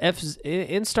know, that.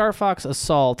 in Star Fox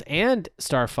Assault and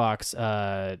Star Fox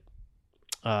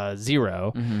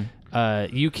Zero,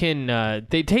 you can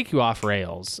they take you off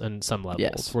rails in some levels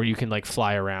Yes. where you can like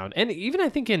fly around, and even I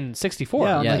think in 64,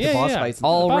 Yeah, like the boss fights and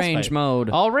All Boss range fight. mode.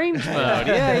 All range mode.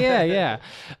 Yeah.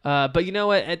 But you know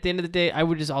what? At the end of the day, I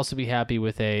would just also be happy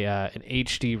with an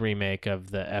HD remake of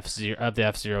the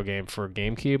F-Zero game for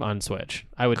GameCube on Switch.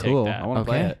 I would Cool. take that. I want to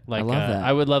play Okay. it. Like I love that.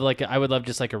 I would love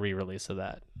just like a re-release of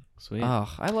that. Sweet. Oh,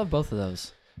 I love both of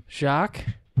those. Jacques,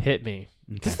 hit me.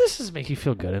 Does this just make you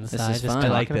feel good inside? is just fun. I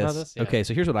like talking about this. Yeah. Okay,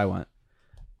 so here's what I want.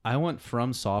 I want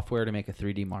From Software to make a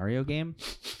 3D Mario game.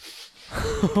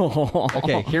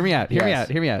 Okay, hear me out. Hear me Yes.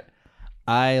 out. Hear me out.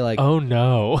 I like. Oh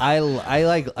no. I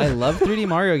love 3D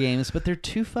Mario games, but they're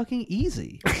too fucking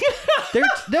easy.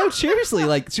 No, seriously.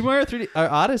 Like Super Mario 3D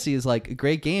Odyssey is like a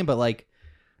great game, but like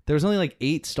there was only like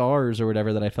 8 stars or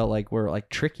whatever that I felt like were like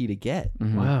tricky to get.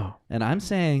 Wow. And I'm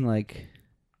saying like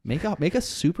make a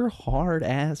super hard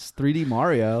ass 3D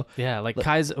Mario. Yeah, like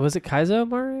Kaizo. Was it Kaizo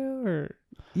Mario or?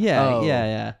 Yeah, Oh.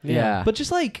 yeah. But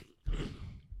just like,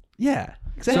 yeah,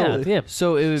 exactly. Yeah.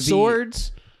 So it would be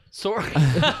Swords, Sorry.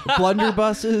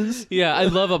 blunderbusses. Yeah, I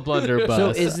love a blunderbuss. So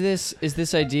is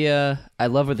this idea? I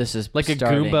love where this is like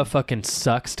starting. a Goomba fucking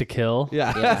sucks to kill. Yeah.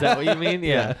 Is that what you mean?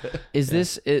 Yeah. Is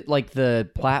this like the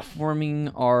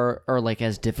platforming are like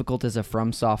as difficult as a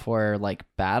From Software like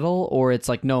battle, or it's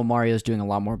like no, Mario's doing a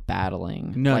lot more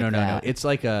battling? No, like no. that? It's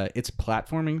like it's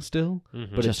platforming still,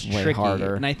 but Just it's way tricky.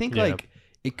 harder. And I think Yeah. like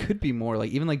it could be more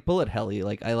like even like Bullet Helly.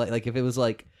 Like I like if it was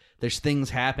like there's things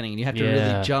happening and you have to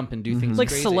really jump and do things Like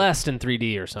crazy. Celeste in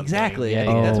 3D or something. Exactly. Yeah, I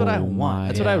think that's what I Oh want. my-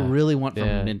 That's what I yeah. really want from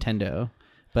Yeah. Nintendo.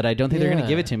 But I don't think they're going Yeah. to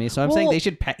give it to me. So I'm saying Well- they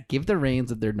should give the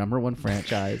reins of their number one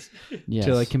franchise Yes.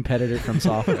 to a competitor from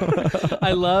software.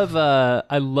 I love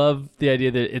the idea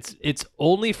that it's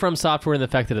only From Software in the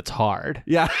fact that it's hard.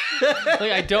 Yeah.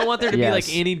 Like I don't want there to be like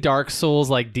Yes. any Dark Souls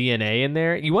like DNA in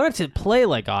there. You want it to play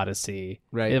like Odyssey.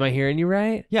 Right. Am I hearing you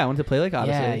right? Yeah, I want to play like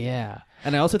Odyssey. Yeah, yeah.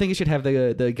 And I also think you should have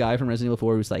the guy from Resident Evil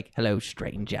 4 who's like, "Hello,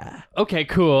 stranger." Okay,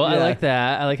 cool. I Yeah. like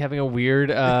that. I like having a weird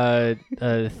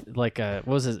like a what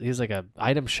was it? He's like a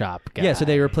item shop guy. Yeah, so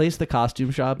they replaced the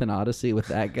costume shop in Odyssey with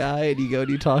that guy, and you go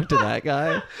and you talk to that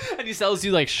guy. and he sells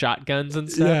you like shotguns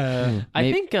and stuff. Yeah. I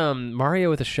Maybe- think Mario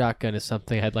with a shotgun is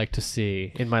something I'd like to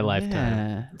see in my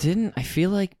lifetime. Didn't I feel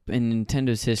like in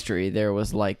Nintendo's history there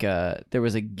was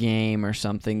a game or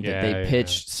something that Yeah, they yeah.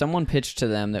 pitched. Someone pitched to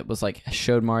them that was like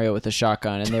showed Mario with a shotgun,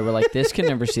 and they were like, "This can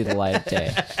never see the light of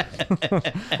day."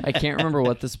 I can't remember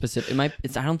what the specific. I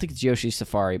don't think it's Yoshi's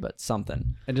Safari, but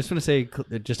something. I just want to say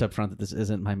just up front that this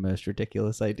isn't my most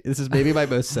ridiculous idea. This is maybe my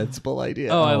most sensible idea.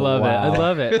 Oh, I love it. wow. I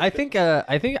love it. I think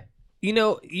you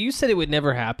know, you said it would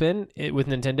never happen with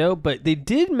Nintendo, but they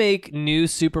did make new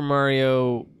Super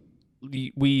Mario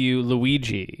Wii U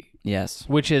Luigi, Yes.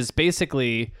 which is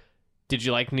basically, did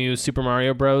you like new Super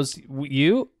Mario Bros.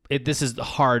 U? This is the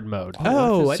hard mode.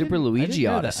 Oh, I Super didn't- I Luigi didn't know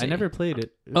that. Odyssey. I never played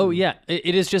it. Oh yeah,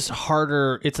 it is just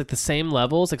harder. It's like the same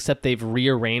levels, except they've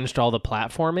rearranged all the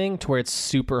platforming to where it's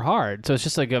super hard. So it's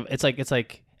just like it's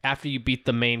like after you beat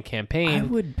the main campaign. I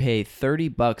would pay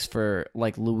 $30 for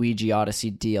like Luigi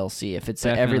Odyssey DLC if it's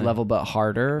at every Definitely. level but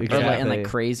harder and Exactly. like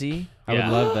crazy. I would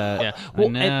Yeah. love that. Yeah. I Well,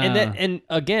 know. and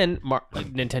again,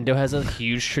 Nintendo has a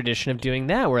huge tradition of doing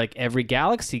that, where like every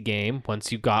Galaxy game,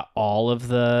 once you got all of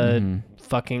the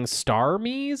fucking Star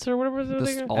Mies or whatever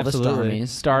they're All Absolutely. the Starmies.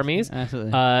 Star Mies,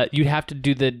 Absolutely. you'd have to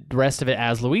do the rest of it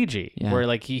as Luigi, Yeah. where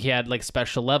like he had like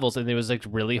special levels, and it was like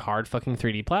really hard fucking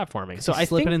 3D platforming. So I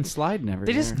slipping think and sliding everywhere.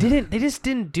 they just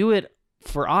didn't do it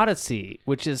for Odyssey,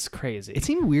 which is crazy. It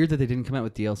seemed weird that they didn't come out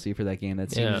with DLC for that game.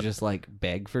 That seemed Yeah. to just like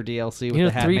beg for DLC. With you know,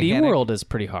 the hat 3D mechanic. World is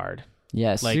pretty hard.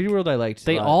 Yes. Like, 3D World I liked.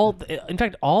 They a lot. all, in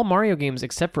fact, all Mario games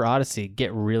except for Odyssey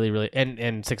get really,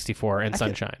 and 64 and I feel-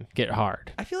 Sunshine get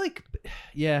hard. I feel like,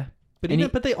 yeah, but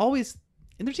And but they always,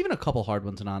 and there's even a couple hard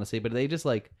ones in Odyssey, but they just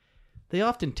like, they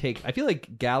often take. I feel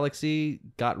like Galaxy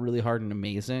got really hard and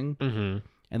amazing, Mm-hmm.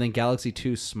 and then Galaxy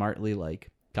 2 smartly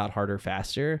like got harder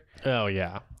faster. Oh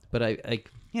yeah. But I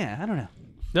don't know.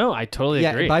 No, I totally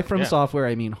agree. By From Yeah. Software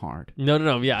I mean hard.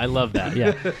 No. Yeah, I love that.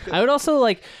 Yeah, I would also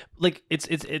like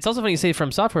it's also funny you say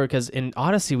From Software because in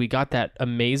Odyssey we got that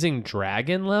amazing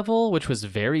dragon level, which was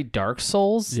very Dark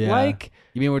Souls like.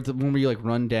 You mean when you like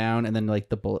run down and then like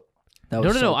the bullet? That No.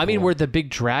 was so I mean cool. where the big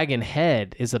dragon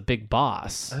head is a big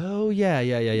boss. Oh yeah.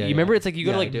 You remember it's like you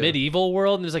go to like medieval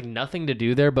world and there's like nothing to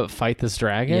do there but fight this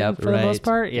dragon Yep, for the most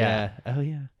part. Yeah. Oh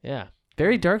yeah. Yeah.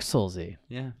 Very Dark Soulsy.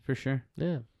 Yeah, for sure.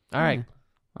 Yeah. All right.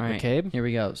 All right. Okay. Here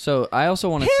we go. So I also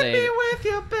want to say with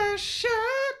your best shot.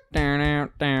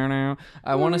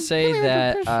 I want to say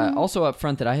that also up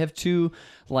front that I have two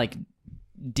like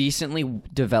decently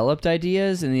developed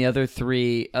ideas, and the other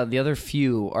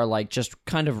few are like just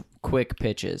kind of quick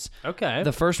pitches. Okay.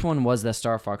 The first one was the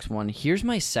Star Fox one. Here's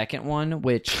my second one,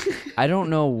 which I don't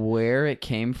know where it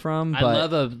came from, but I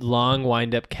love a long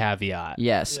wind up caveat.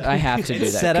 yes, I have to do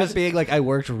It's that. set 'Cause- up being like I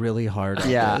worked really hard. on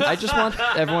yeah, this. I just want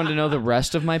everyone to know the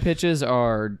rest of my pitches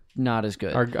are not as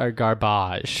good. Our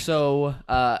garbage. So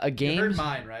a game.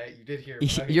 mine, right? You did hear.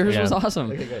 Yours Yeah. was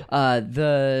awesome. Okay,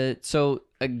 good.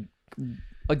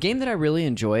 A game that I really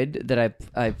enjoyed that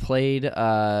I played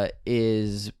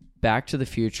is Back to the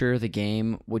Future, the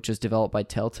game, which was developed by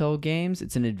Telltale Games.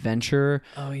 It's an adventure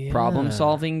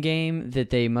problem-solving game that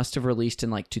they must have released in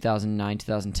like 2009,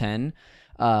 2010.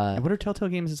 What are Telltale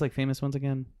Games' like famous ones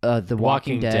again? The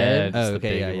Walking Dead. Oh,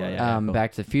 okay, yeah. Cool.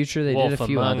 Back to the Future. They Wolf did a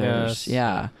few Among others. Us.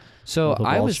 Yeah. So Wolf of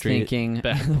I Wall was Street. thinking,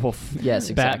 yes,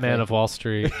 exactly. Batman of Wall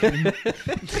Street.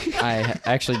 I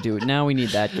actually do. Now we need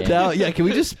that game. Now, yeah, can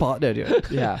we just spot no, dude?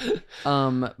 Yeah.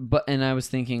 But I was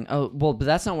thinking, but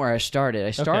that's not where I started.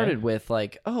 I started with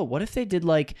like, what if they did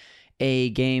like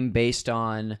a game based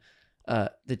on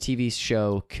the TV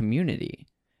show Community?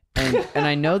 And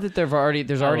I know that there's already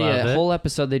a whole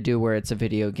episode they do where it's a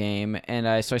video game,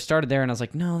 and so I started there and I was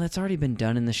like, no, that's already been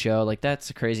done in the show. Like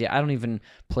that's crazy. I don't even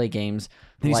play games.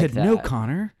 Then like you said, that. no,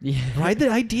 Connor. Yeah. Ride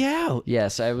the idea out.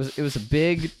 Yes, it was a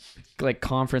big like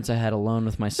conference I had alone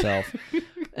with myself.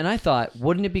 And I thought,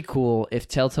 wouldn't it be cool if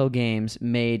Telltale Games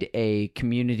made a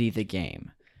Community the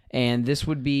game? And this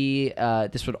would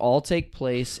all take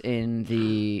place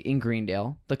in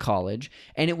Greendale, the college,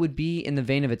 and it would be in the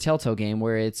vein of a Telltale game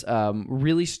where it's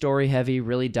really story heavy,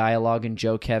 really dialogue and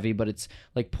joke heavy, but it's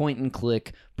like point and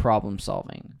click problem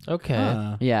solving.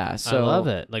 Okay. Yeah, so I love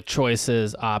it. Like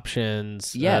choices,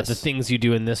 options. Yes. The things you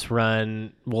do in this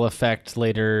run will affect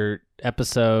later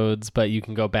episodes, but you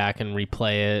can go back and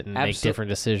replay it and make different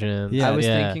decisions. Yeah. I was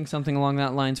thinking something along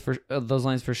those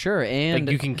lines for sure. And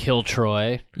like you can kill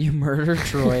Troy. you murder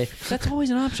Troy. That's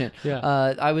always an option. Yeah.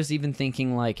 I was even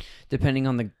thinking like depending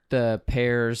on the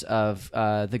pairs of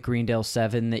the Greendale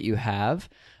 7 that you have,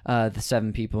 the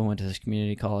 7 people who went to this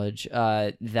community college,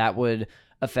 that would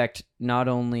affect not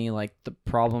only like the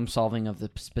problem solving of the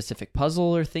specific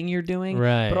puzzle or thing you're doing,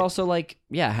 Right. but also like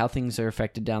how things are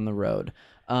affected down the road.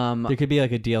 There could be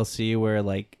like a DLC where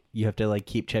like you have to like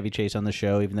keep Chevy Chase on the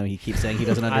show, even though he keeps saying he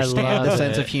doesn't understand love the it.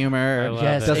 sense of humor. I love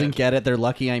Yes, it. Doesn't get it. They're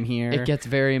lucky I'm here. It gets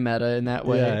very meta in that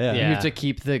way. Yeah. You have to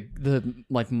keep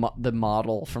the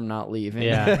model from not leaving.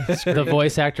 Yeah. The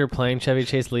voice actor playing Chevy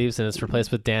Chase leaves and it's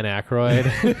replaced with Dan Aykroyd.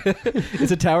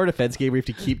 It's a tower defense game where you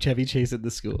have to keep Chevy Chase in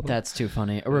the school. That's too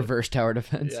funny. A reverse tower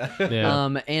defense.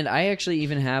 Yeah. And I actually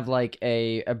even have like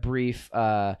a brief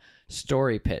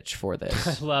story pitch for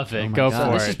this. I love it. Oh my Go God.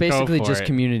 for This it. is basically Go for just it.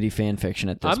 community fan fiction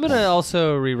at this I'm point. gonna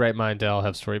also rewrite mine to all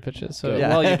have story pitches. So Yeah.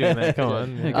 while you're doing that, go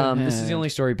on. This is the only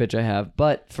story pitch I have.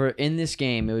 But in this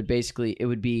game, it would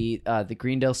be the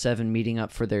Greendale 7 meeting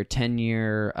up for their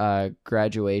 10-year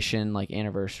graduation like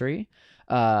anniversary,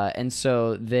 and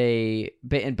so they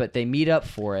meet up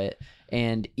for it.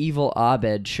 And evil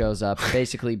Abed shows up,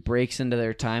 basically breaks into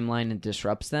their timeline and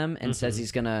disrupts them, and says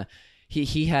he's gonna.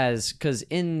 He has, because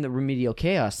in the Remedial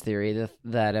Chaos Theory,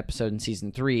 that episode in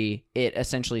season 3, it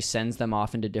essentially sends them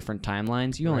off into different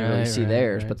timelines. You only really see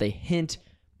theirs, but they hint.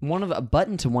 A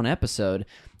button to one episode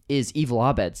is Evil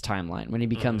Abed's timeline when he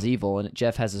becomes evil, and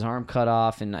Jeff has his arm cut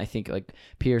off, and I think like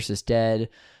Pierce is dead.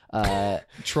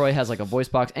 Troy has like a voice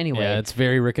box. Anyway, Yeah, it's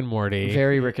very Rick and Morty.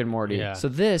 very Rick and Morty. Yeah. So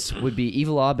this would be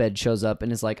Evil Abed shows up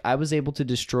and is like, I was able to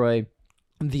destroy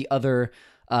the other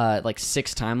like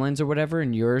 6 timelines or whatever,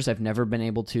 and yours I've never been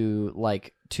able to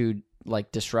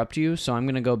disrupt you. So I'm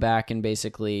gonna go back and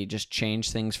basically just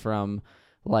change things from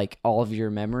like all of your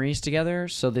memories together.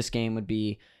 So this game would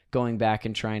be going back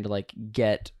and trying to like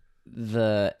get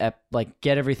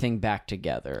get everything back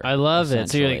together. I love it.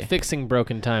 So you're like essentially. fixing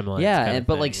broken timelines. Yeah, kind of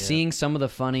but thing, like yeah. seeing some of the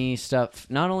funny stuff,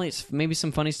 not only maybe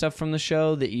some funny stuff from the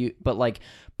show but like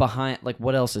behind, like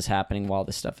what else is happening while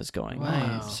this stuff is going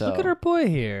on. So Look at our boy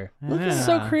here. Look, he's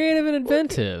so creative and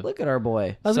inventive. Look at our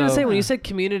boy. I was gonna say when you said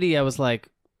Community, I was like,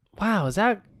 wow,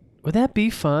 would that be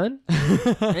fun?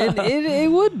 And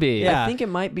it would be. I think it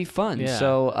might be fun. Yeah.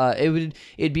 So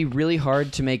it'd be really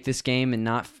hard to make this game and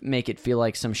not make it feel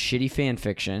like some shitty fan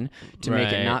fiction, to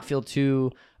make it Right. not feel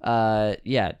too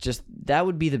just that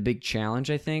would be the big challenge,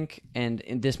 I think, and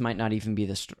this might not even be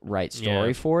the right story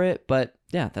Yeah. for it, but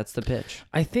yeah, that's the pitch.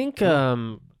 I think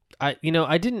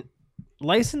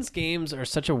licensed games are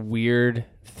such a weird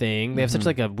thing. They have such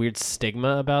like a weird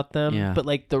stigma about them. Yeah. But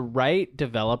like the right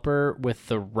developer with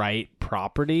the right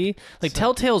property, like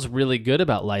Telltale's really good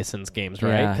about licensed games,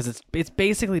 right? Yeah. Because it's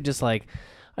basically just like,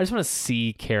 I just want to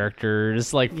see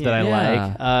characters like that I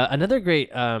Yeah. like. Another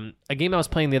great a game I was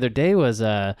playing the other day was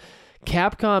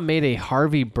Capcom made a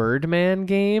Harvey Birdman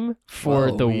game for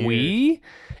Whoa, the weird. Wii,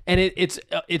 and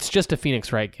it's just a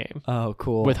Phoenix Wright game Oh,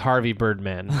 cool. with Harvey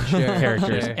Birdman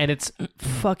characters, and it's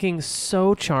fucking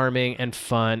so charming and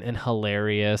fun and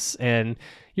hilarious, and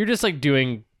you're just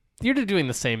doing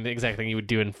the same exact thing you would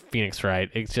do in Phoenix Wright,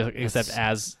 except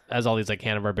as all these like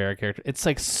Hanna-Barbera characters. It's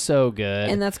like so good.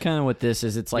 And that's kind of what this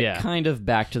is. It's like Yeah. kind of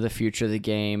Back to the Future, the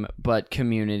game, but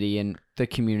Community, and the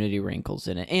community wrinkles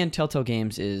in it. And Telltale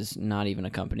Games is not even a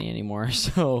company anymore.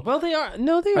 So Well, they are.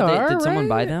 No, they Are they- are. did someone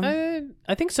right? buy them?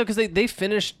 I think so because they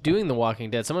finished doing The Walking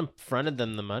Dead. Someone fronted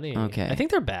them the money. Okay. I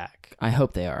think they're back. I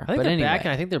hope they are. I think but they're anyway, back, and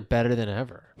I think they're better than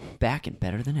ever. back and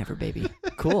better than ever, baby.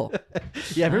 Cool.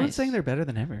 Yeah, everyone's Nice. saying they're better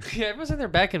than ever. Yeah, everyone's saying they're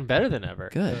back and better than ever.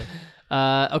 Good.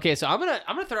 Okay, so I'm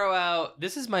gonna throw out.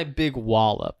 This is my big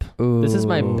wallop. This is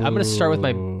I'm gonna start with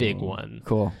my big one.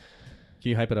 Cool. Can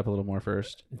you hype it up a little more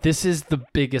first? This is the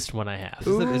biggest one I have.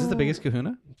 Is this the biggest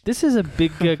kahuna? This is a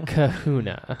big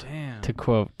kahuna, Damn. to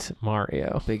quote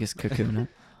Mario. Biggest cocoon.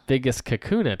 Biggest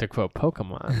kakuna, to quote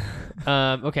Pokemon.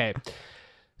 Okay.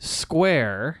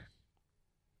 Square,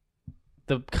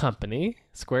 the company,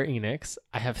 Square Enix,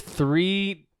 I have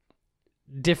 3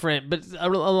 different, but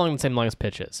along the same line as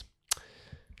pitches.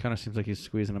 Kind of seems like he's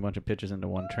squeezing a bunch of pitches into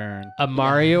one turn. A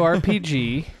Mario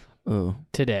RPG Ooh.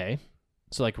 today.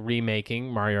 So like remaking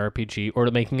Mario RPG or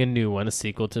making a new one, a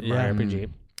sequel to Mario RPG.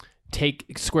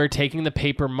 Square taking the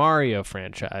Paper Mario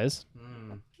franchise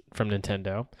from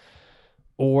Nintendo,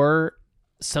 or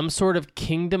some sort of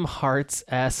Kingdom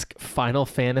Hearts-esque Final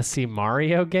Fantasy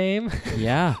Mario game.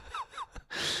 Yeah.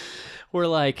 Where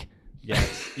like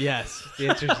Yes. The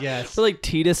answer is yes. where like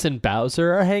Tidus and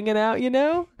Bowser are hanging out, you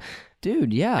know?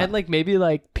 Dude, yeah. And like maybe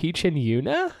like Peach and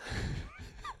Yuna?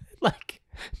 Like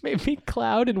maybe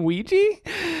Cloud and Ouija?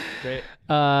 Great.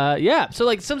 Yeah, so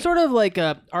like some sort of like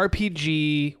a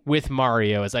RPG with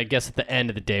Mario is I guess at the end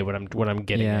of the day what I'm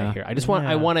getting Yeah. at here. I just want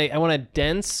I want a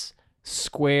dense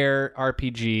Square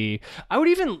RPG. I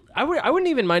wouldn't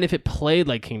even mind if it played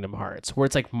like Kingdom Hearts, where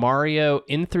it's like Mario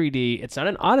in 3D. It's not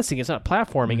an Odyssey, it's not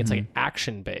platforming, it's like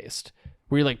action based.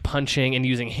 Where you're like punching and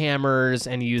using hammers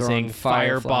and using Throwing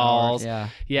fire fireballs. flowers,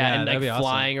 Yeah, and that'd like be awesome.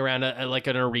 flying around like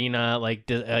an arena, like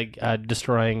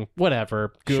destroying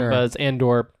whatever Sure. Goombas and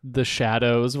or the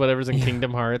shadows, whatever's in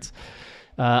Kingdom Hearts.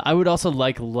 I would also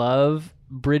love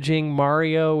bridging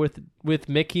Mario with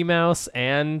Mickey Mouse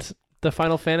and the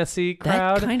Final Fantasy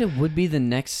crowd. That kind of would be the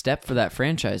next step for that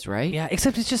franchise, right? Yeah,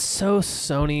 except it's just so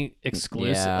Sony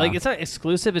exclusive. Yeah. Like it's not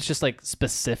exclusive; it's just like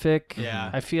specific. Yeah.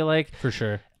 I feel like For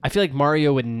sure. I feel like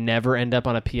Mario would never end up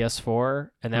on a PS4,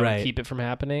 and that Right. would keep it from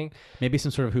happening. Maybe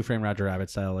some sort of Who Framed Roger Rabbit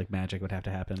style like magic would have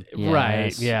to happen. Right,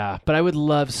 Yes. yeah. But I would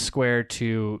love Square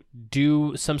to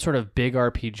do some sort of big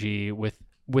RPG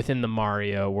within the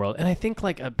Mario world. And I think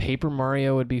like a Paper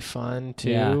Mario would be fun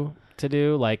too Yeah. to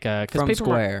do. Like 'cause From Paper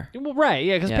Square. Well, right,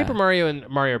 yeah, because Yeah. Paper Mario and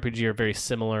Mario RPG are very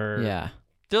similar. Yeah.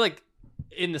 They're like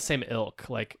in the same ilk.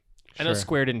 Like I know Sure.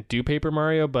 Square didn't do Paper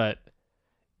Mario, but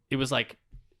it was like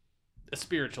a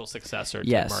spiritual successor to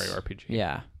Yes. Mario RPG.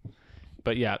 Yeah.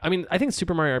 But yeah, I mean, I think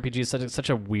Super Mario RPG is such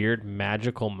a weird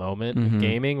magical moment in Mhm.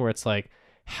 gaming where it's like,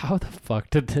 how the fuck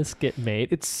did this get made?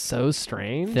 It's so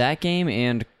strange. That game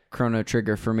and Chrono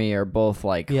Trigger for me are both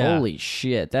like, Yeah. holy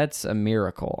shit, that's a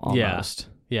miracle almost.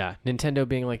 Yeah, Nintendo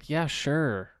being like, yeah,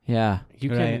 sure, Yeah. you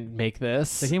Right. can make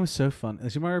this. The game was so fun. The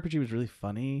Super Mario RPG was really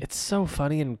funny. It's so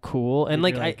funny and cool, and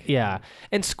You're like, like- yeah,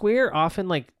 and Square often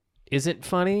like isn't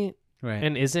funny right.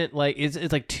 and isn't like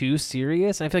it's like too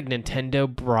serious. And I feel like Nintendo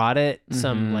brought it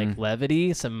some Mhm. like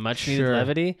levity, some much needed Sure.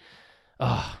 levity.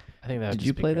 Oh, I think that would Did just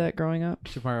you be play great. that growing up?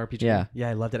 Super Mario RPG. Yeah. Yeah,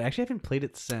 I loved it. Actually, I haven't played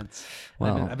it since.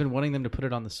 Wow. I've been wanting them to put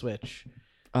it on the Switch.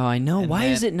 Oh, I know. And Why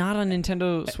is then- it not on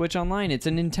Nintendo Switch Online? It's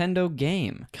a Nintendo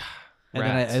game. And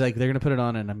Rats. then I like they're gonna put it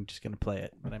on, and I'm just gonna play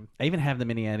it. But I even have the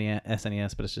mini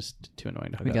SNES, but it's just too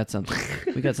annoying to hook We up. got something.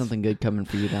 We got something good coming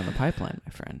for you down the pipeline,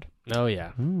 my friend. Oh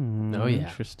yeah. Oh, yeah.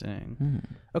 Interesting. Mm.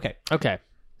 Okay, Okay.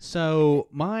 so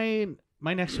my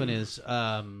next one is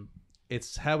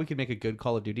it's how we could make a good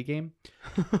Call of Duty game.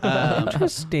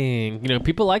 Interesting. You know,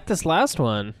 people like this last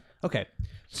one. Okay,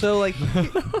 so like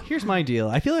here's my deal.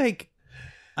 I feel like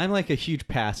I'm like a huge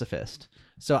pacifist.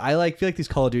 So I feel like these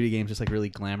Call of Duty games just like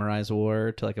really glamorize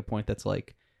war to like a point that's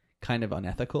like kind of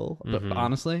unethical. But Mhm.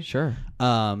 honestly, Sure.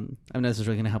 I know this is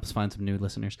really gonna help us find some new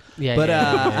listeners. Yeah.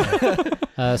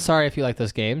 But sorry if you like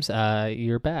those games.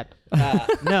 You're bad.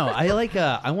 no, I like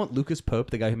I want Lucas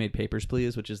Pope, the guy who made Papers,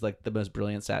 Please, which is like the most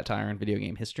brilliant satire in video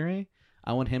game history.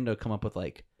 I want him to come up with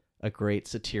like a great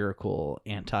satirical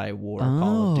anti-war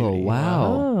Call of Oh, Duty.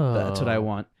 wow. That's what I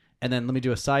want. And then let me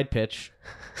do a side pitch.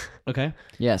 Okay.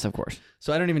 Yes, of course.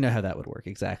 So I don't even know how that would work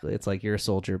exactly. It's like you're a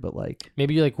soldier, but like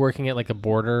Maybe you're like working at like a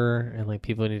border and like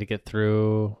people need to get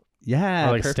through yeah,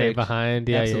 or like stay perfect. behind.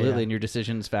 Yeah, Absolutely, Yeah, and your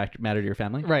decisions matter to your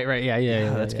family. Right. Right. Yeah. Yeah. Yeah,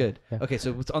 yeah that's yeah, good. yeah. Okay,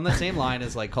 so it's on that same line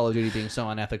as like Call of Duty being so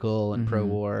unethical and Mhm.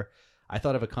 pro-war. I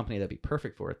thought of a company that'd be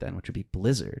perfect for it then, which would be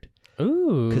Blizzard,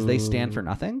 Ooh. because they stand for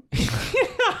nothing.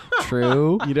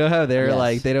 True. You know how they're Yes.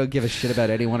 like they don't give a shit about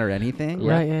anyone or anything.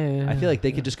 Right, yeah. I feel like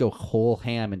they could just go whole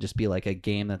ham and just be like a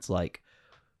game that's like,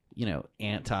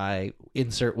 anti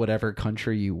insert whatever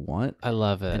country you want. I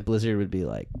love And it. Blizzard would be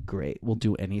like, great, we'll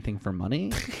do anything for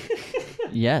money.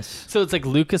 Yes. So it's like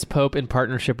Lucas Pope in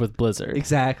partnership with Blizzard.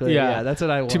 Exactly. Yeah. Yeah, that's what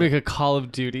I want. To make a Call of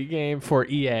Duty game for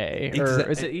EA. Or Exa-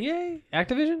 is it EA?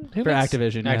 Activision? Who For makes-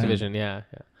 Activision, yeah. Activision, yeah.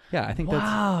 yeah, I think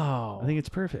Wow. I think it's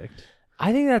perfect.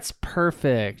 I think that's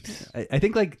perfect. I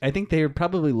think they're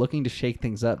probably looking to shake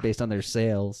things up based on their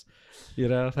sales.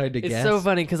 If I had to It's guess. so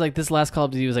funny because like this last Call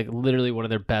of Duty was like literally one of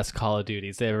their best Call of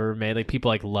Duties they ever made. Like people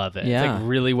like love it. Yeah. It's like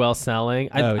really well selling.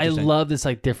 I interesting. love this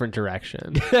like different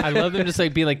direction. I love them just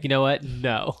like being like, you know what?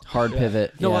 No. Hard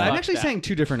pivot. No, yeah. I'm Fuck actually that. saying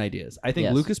two different ideas. I think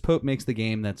Yes. Lucas Pope makes the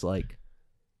game that's like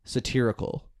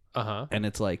satirical, Uh-huh. and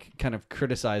it's like kind of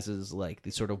criticizes like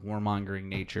the sort of warmongering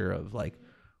nature of like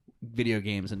video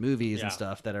games and movies Yeah. and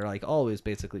stuff that are like always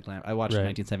basically I watched Right.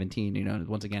 1917, and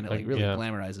once again it like Like, really yeah.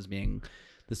 glamorizes being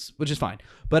this, which is fine.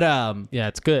 But Yeah,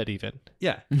 it's good even.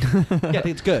 yeah, I think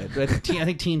it's good. But I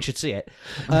think teens should see it.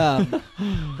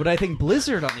 But I think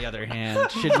Blizzard, on the other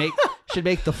hand, should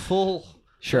make the full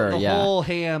Sure, the yeah. whole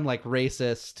ham like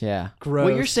racist. Yeah. Gross.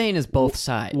 What you're saying is both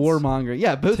sides. Warmongering.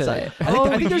 Yeah, both Today. sides.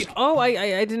 I think there's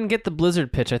I didn't get the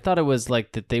Blizzard pitch. I thought it was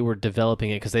like that they were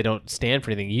developing it because they don't stand for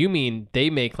anything. You mean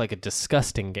they make like a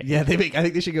disgusting game? I think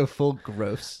they should go full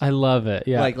gross. I love it.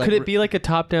 Yeah. Like- Could it be like a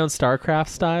top-down StarCraft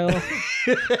style?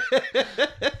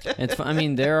 It's. I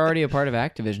mean, they're already a part of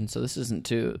Activision, so this isn't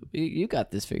too. You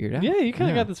got this figured out. Yeah, you kind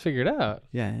of got this figured out.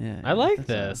 Yeah. I like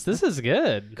this. This is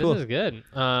good. Cool. This is good.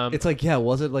 It's like,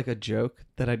 was it like a joke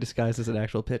that I disguised as an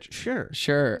actual pitch? Sure.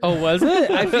 Sure. oh, was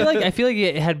it? I feel like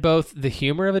it had both the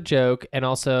humor of a joke and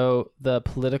also the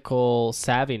political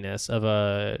savviness of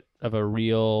a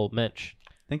real mensch.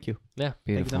 Thank you. Yeah.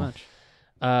 Thank you so Beautiful. much.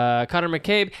 Connor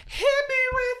McCabe, hit me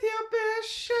with your best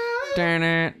shot. Darn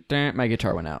it. My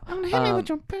guitar went out.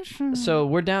 So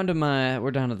we're down to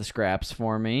the scraps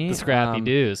for me. The scrappy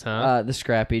dudes, huh? The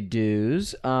scrappy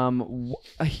doos.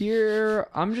 Here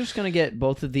I'm just gonna get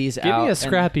both of these Give out. me a and-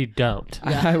 scrappy don't.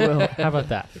 I will. How about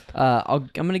that? I'm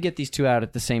gonna get these two out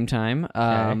at the same time.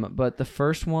 But the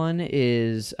first one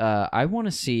is I want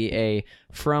to see a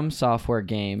From Software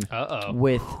game Uh-oh.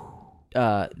 with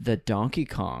the Donkey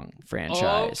Kong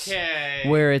franchise, Okay.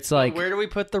 where it's like Where do we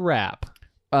put the rap?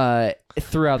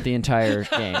 throughout the entire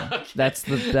game. That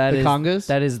The is congas?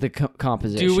 That is the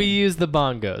composition. Do we use the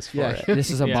bongos for it? This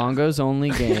is a Yeah. bongos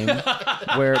only game,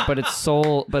 but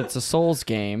it's a Souls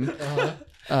game.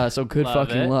 So good Love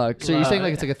fucking it. luck. So you're saying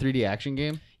like it's like a 3D action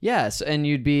game? Yes, and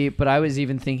you'd be. But I was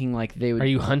even thinking like they would. Are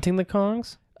you hunting the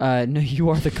Kongs? No, you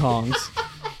are the Kongs.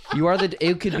 You are the.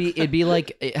 It'd be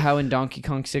like how in Donkey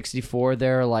Kong 64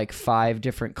 there are like 5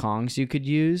 different Kongs you could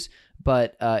use,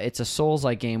 but it's a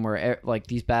Souls-like game where like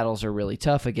these battles are really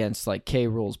tough against like K.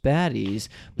 Rool's baddies,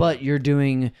 but you're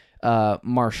doing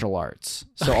martial arts.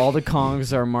 So all the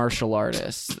Kongs are martial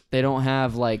artists. They don't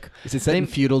have like. Is it set in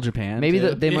feudal Japan? Maybe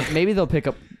too? maybe they'll pick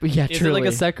up. Yeah, Is truly. it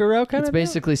like a Sekiro kind It's of deal?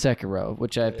 basically Sekiro,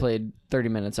 which I played 30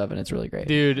 minutes of, and it's really great.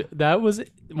 Dude, that was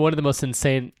one of the most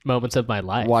insane moments of my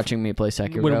life. Watching me play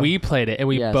Sekiro. When we played it and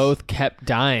we Yes. both kept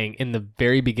dying in the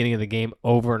very beginning of the game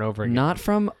over and over again. Not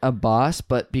from a boss,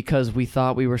 but because we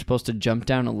thought we were supposed to jump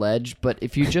down a ledge. But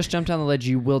if you just jump down the ledge,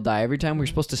 you will die every time. We're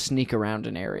supposed to sneak around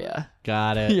an area.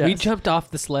 Got it. Yeah. We Yes. jumped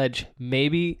off this ledge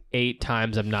maybe 8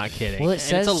 times. I'm not kidding. Well, it And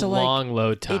says it's a to, like, long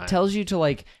load time. It tells you to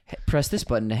like press this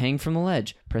button to hang from the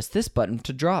ledge, press this button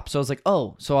to drop. So I was like,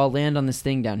 oh, so I'll land on this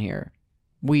thing down here.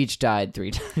 We each died 3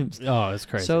 times. Oh, it's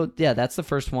crazy. So yeah, that's the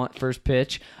first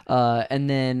pitch, and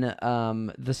then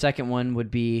the second one would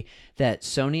be that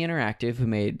Sony Interactive, who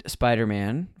made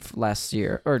Spider-Man last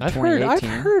year or I've 2018.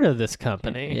 heard of this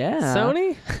company. Yeah.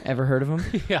 Sony? Ever heard of them?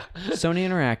 Yeah. Sony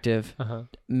Interactive Uh-huh.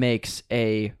 makes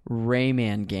a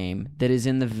Rayman game that is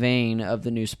in the vein of the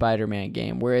new Spider-Man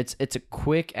game, where it's a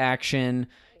quick action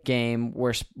game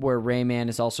where Rayman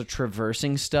is also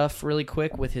traversing stuff really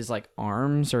quick with his like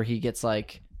arms, or he gets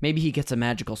like maybe he gets a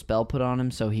magical spell put on him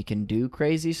so he can do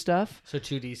crazy stuff. So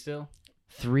 2D still?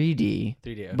 3D,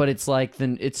 3D. but it's like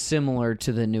it's similar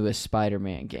to the newest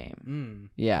Spider-Man game.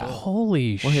 Yeah.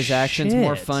 Holy shit. Where his action's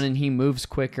more fun and he moves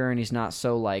quicker and he's not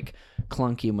so like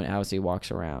clunky as he walks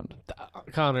around.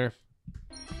 Connor.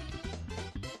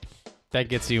 That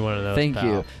gets you one of those. Thank pal.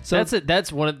 you. So- that's it.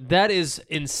 That is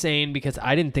insane because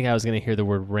I didn't think I was going to hear the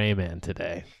word Rayman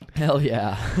today. Hell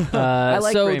yeah. I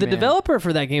like so the Rayman. developer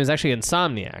for that game is actually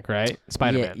Insomniac, right?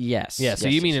 Spider-Man. Yes. Yeah. So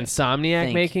Yes, you mean yes, yes. Insomniac Thank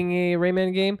you. making a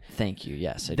Rayman game? Thank you.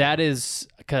 Yes. I do. That is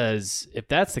because if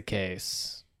that's the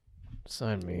case,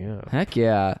 Sign me up. Heck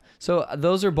yeah. So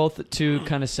those are both two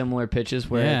kind of similar pitches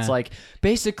where it's like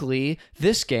basically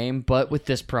this game, but with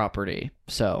this property.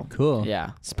 So Cool.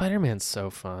 Yeah. Spider-Man's so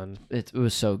fun. It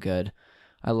was so good.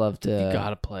 I loved it. You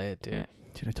gotta play it, dude.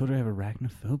 Dude, I told her I have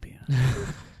arachnophobia.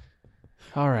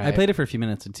 All right. I played it for a few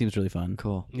minutes. It seems really fun.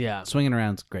 Cool. Yeah. Swinging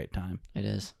around's a great time. It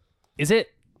is. Is it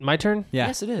my turn? Yeah.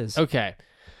 Yes, it is. Okay.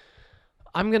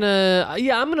 I'm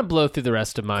gonna blow through the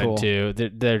rest of mine Cool. too.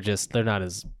 They're not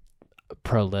as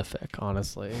prolific,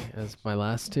 honestly, as my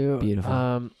last two.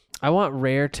 Beautiful. I want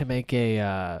Rare to make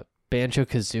a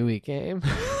Banjo-Kazooie game.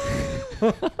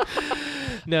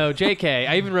 No, JK.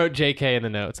 I even wrote JK in the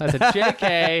notes. I said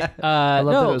JK. I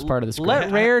love that it was part of the script.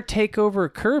 Let Rare take over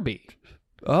Kirby.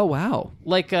 Oh, wow.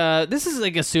 Like, this is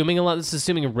like assuming a lot. This is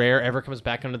assuming Rare ever comes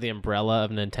back under the umbrella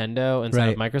of Nintendo instead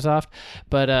of Microsoft.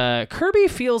 But Kirby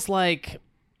feels like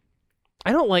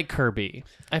I don't like Kirby.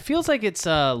 It feels like it's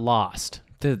lost.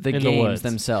 The in the games woods.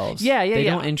 themselves. Yeah, They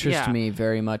yeah, don't interest yeah. me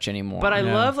very much anymore. But I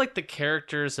love like the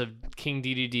characters of King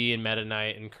Dedede and Meta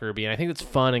Knight and Kirby, and I think it's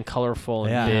fun and colorful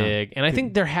and Yeah. big. And I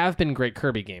think there have been great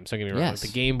Kirby games. Don't get me wrong. Yes.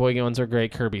 Like the Game Boy ones are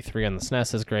great. Kirby 3 on the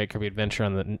SNES is great. Kirby Adventure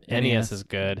on the NES is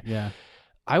good. Yeah.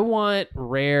 I want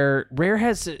Rare. Rare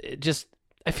has just.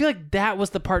 I feel like that was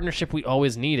the partnership we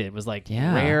always needed. It was like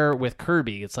Yeah. Rare with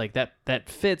Kirby. It's like that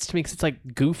fits to me because it's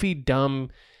like goofy, dumb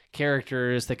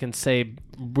characters that can say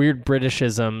weird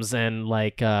Britishisms and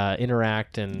like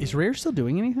interact and Is Rare still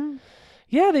doing anything?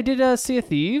 yeah, they did Sea of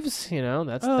Thieves. You know,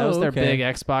 that was their okay. big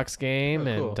Xbox game,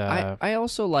 Oh, cool. and I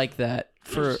also like that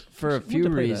for a few to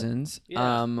play that. reasons.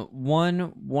 Yeah.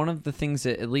 One of the things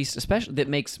that at least especially that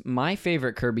makes my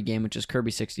favorite Kirby game, which is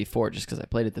Kirby 64, just because I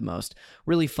played it the most,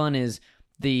 really fun is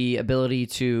the ability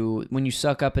to when you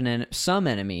suck up some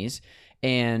enemies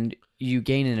and you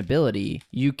gain an ability,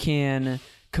 you can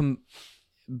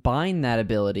combine that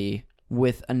ability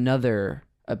with another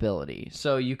ability.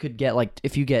 So you could get like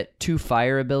if you get 2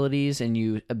 fire abilities and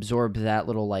you absorb that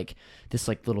little like this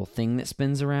like little thing that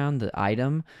spins around the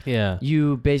item, yeah,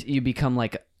 you become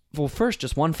like first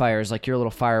just 1 fire is like your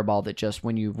little fireball that just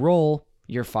when you roll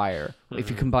you're fire. If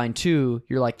you combine 2,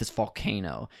 you're like this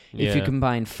volcano. If you Yeah.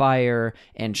 combine fire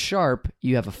and sharp,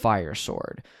 you have a fire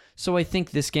sword. So I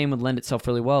think this game would lend itself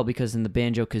really well because in the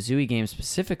Banjo-Kazooie game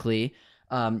specifically,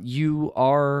 you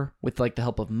are, with like the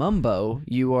help of Mumbo,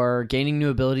 you are gaining new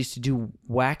abilities to do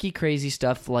wacky, crazy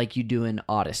stuff like you do in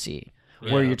Odyssey,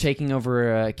 where Yeah. you're taking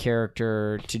over a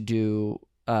character to do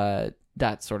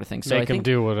that sort of thing. So I make them think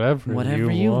do whatever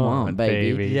you want,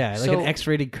 baby. Yeah, like So- an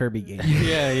X-rated Kirby game.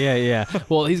 yeah.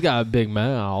 Well, he's got a big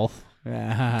mouth.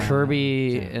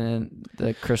 Kirby and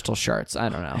the crystal shards. I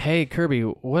don't know. Hey Kirby,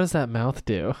 what does that mouth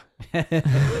do?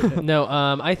 No,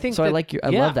 I think So I that- like I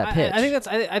love that pitch. I think that's.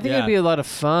 I think Yeah. it'd be a lot of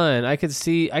fun. I could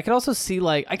also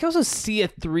see a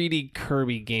 3D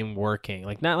Kirby game working,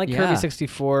 like not like Yeah. Kirby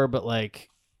 64, but like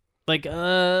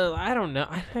I don't know.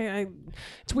 I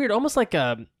it's weird, almost like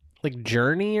a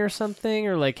Journey or something,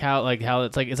 or like how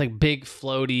it's like big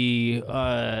floaty.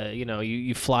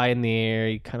 You fly in the air,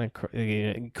 you kind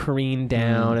of careen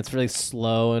down. It's really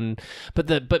slow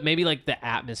but maybe like the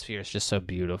atmosphere is just so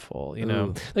beautiful. You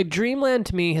know, like Dreamland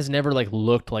to me has never like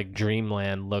looked like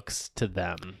Dreamland looks to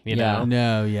them. You Yeah. know,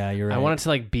 No, yeah, you're right. I want it to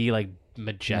like be like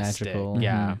majestic. Magical.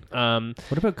 Yeah.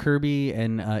 What about Kirby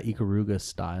and Ikaruga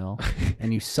style?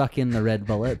 And you suck in the red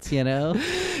bullets, you know?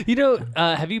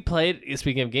 Have you played?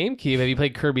 Speaking of GameCube, have you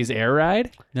played Kirby's Air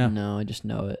Ride? No, I just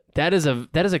know it. That is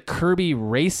a Kirby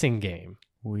racing game.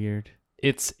 Weird.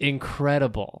 It's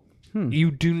incredible.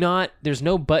 You do not. There's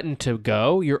no button to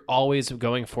go. You're always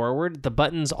going forward. The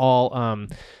buttons all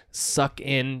suck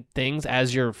in things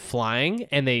as you're flying,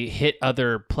 and they hit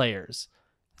other players.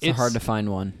 It's hard to find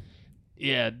one.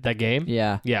 Yeah, that game.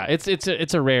 Yeah. Yeah,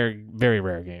 it's a rare, very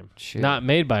rare game. Shoot. Not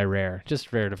made by Rare,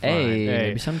 just rare to find. Hey,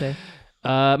 maybe someday.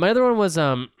 My other one was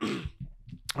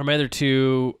or my other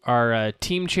two are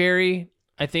Team Cherry.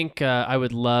 I think I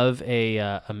would love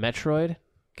a Metroid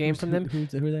game from them. Who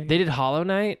are they? They did Hollow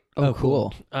Knight. Oh,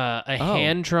 cool. A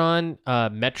hand-drawn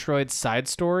Metroid side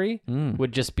story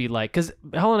would just be like, because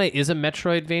Hollow Knight is a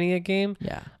Metroidvania game.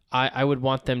 Yeah. I would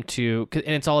want them to, and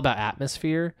it's all about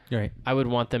atmosphere. Right. I would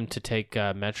want them to take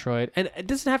Metroid, and it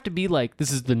doesn't have to be like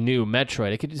this is the new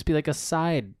Metroid. It could just be like a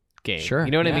side game. Sure,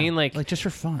 You know what I Yeah. mean? Like just for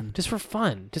fun. just for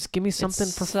fun. Just give me something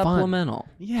It's for supplemental.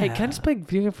 Yeah. fun. Hey, can I just play a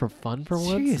video game for fun for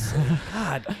once? Jeez.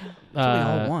 God. That's what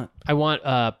we all want. I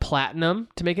want Platinum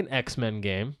to make an X-Men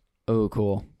game. Oh,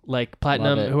 cool. Like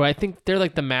Platinum, Love it. who I think they're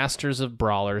like the masters of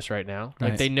brawlers right now.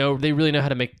 Like Nice. they really know how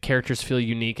to make characters feel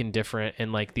unique and different,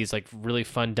 and like these like really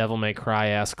fun Devil May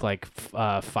Cry-esque like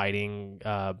fighting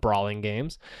brawling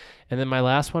games. And then my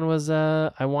last one was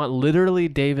I want literally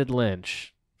David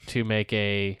Lynch to make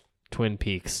a Twin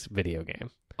Peaks video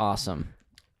game. Awesome.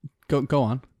 Go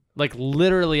on. Like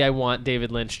literally, I want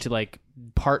David Lynch to like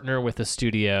partner with a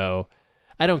studio.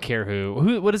 I don't care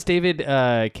who. What is David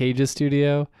Cage's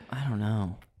studio? I don't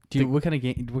know. What kind of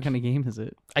game? What kind of game is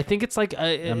it? I think it's like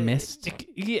A Myst?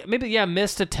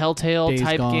 Myst, a Telltale Days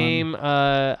type Gone. game.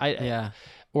 Yeah.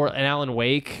 Or an Alan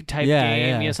Wake type Yeah, game.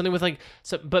 yeah. You know, something with like,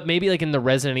 but maybe like in the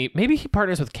Resident Evil. Maybe he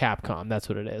partners with Capcom. That's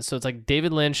what it is. So it's like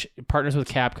David Lynch partners with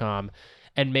Capcom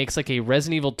and makes like a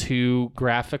Resident Evil 2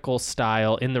 graphical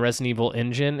style in the Resident Evil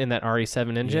engine, in that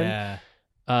RE7 engine. Yeah.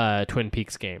 Twin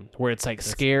Peaks game where it's like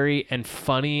scary and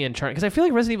funny and charming, because I feel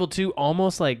like Resident Evil 2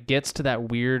 almost like gets to that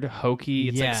weird hokey,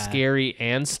 it's like Yeah. scary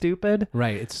and stupid,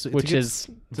 Right. It's which a good, is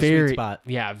it's a very sweet spot.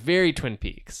 very Twin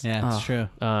Peaks. Yeah, it's Oh. true.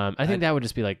 I think that would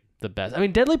just be like the best. I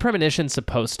mean, Deadly Premonition's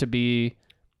supposed to be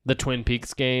the Twin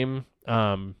Peaks game,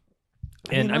 and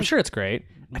mean, I'm like, sure it's great.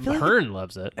 I feel like Hearn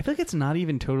loves it. I feel like it's not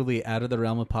even totally out of the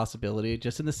realm of possibility,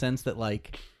 just in the sense that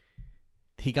like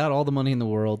he got all the money in the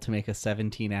world to make a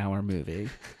 17-hour movie.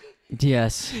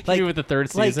 Yes. Like- Even with the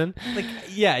third Like- season.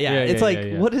 Yeah. Yeah, It's yeah, like, yeah,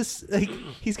 yeah. what is like?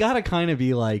 He's got to kind of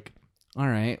be like, all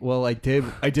right, well, I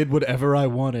did whatever I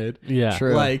wanted. Yeah.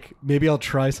 True. Like, maybe I'll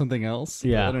try something else.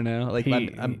 Yeah. I don't know. Like,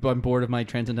 I'm bored of my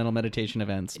transcendental meditation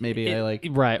events. Maybe I like.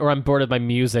 Right, or I'm bored of my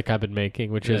music I've been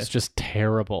making, which is just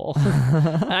terrible.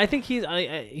 I think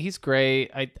he's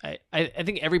great. I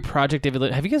think every project David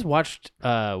Lynch. Have you guys watched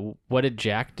What Did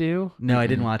Jack Do? No, I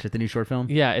didn't watch it. The new short film.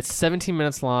 Yeah, it's 17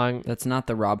 minutes long. That's not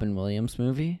the Robin Williams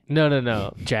movie.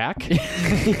 No, Jack.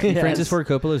 Francis Ford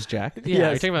Coppola's Jack.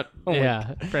 Yeah, you're talking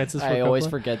about Francis. Ford I always Coppola?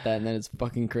 forget that, and then it's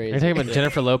fucking crazy. Are you talking about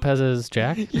Jennifer Lopez's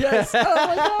Jack? Yes. Oh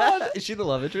my God. Is she the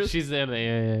love interest? She's in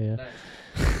it.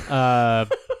 Yeah.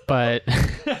 But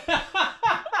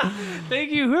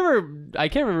thank you. Whoever, I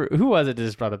can't remember who was it that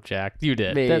just brought up Jack. You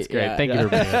did. Me, That's great. yeah. Thank you for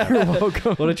bringing that up. You're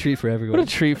welcome. What a treat for everyone. What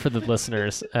a treat for the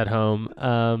listeners at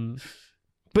home.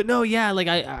 But no, yeah, like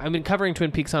I've been covering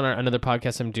Twin Peaks on another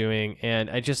podcast I'm doing, and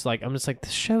I'm just like, the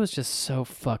show is just so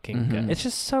fucking good. It's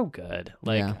just so good.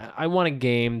 Like Yeah. I want a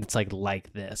game that's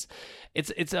like this. It's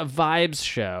a vibes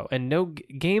show, and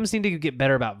games need to get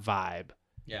better about vibe.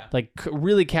 Yeah. Like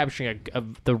really capturing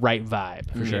the right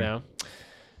vibe. For sure. You know,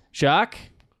 Jacques.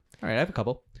 All right, I have a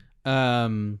couple.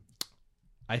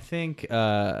 I think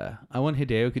I want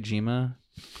Hideo Kojima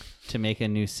to make a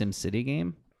new SimCity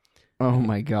game. Oh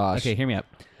my gosh. Okay, hear me out.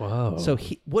 Whoa. So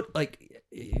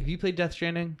have you played Death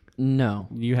Stranding? No,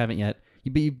 You haven't yet.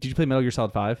 Did you play Metal Gear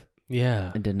Solid 5?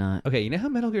 yeah. I did not. Okay, you know how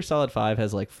Metal Gear Solid 5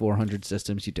 has like 400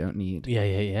 systems you don't need?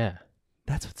 Yeah.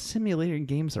 That's what simulator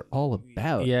games are all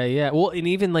about. Yeah. Well, and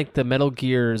even like the Metal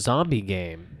Gear zombie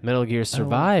game, Metal Gear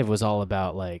Survive, was all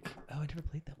about like. Oh, I never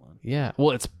played that one. Yeah, well,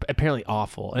 it's apparently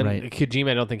awful, and Right. Kojima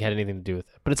I don't think had anything to do with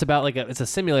it. But it's about like it's a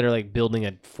simulator, like building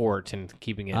a fort and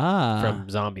keeping it from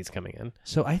zombies coming in.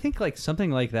 So I think like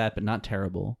something like that, but not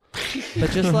terrible.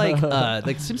 But just like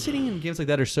SimCity and games like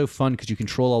that are so fun because you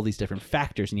control all these different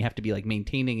factors and you have to be like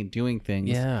maintaining and doing things.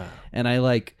 Yeah, And I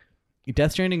like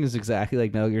Death Stranding is exactly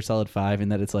like Metal Gear Solid 5 in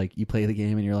that it's like you play the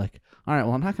game and you're like, all right,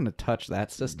 well, I'm not going to touch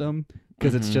that system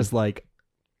because it's just like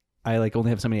I like only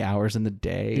have so many hours in the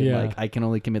day. Yeah. And, like I can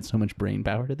only commit so much brain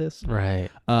power to this. right.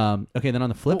 Okay, then on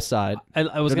the flip side,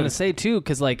 I was gonna say too,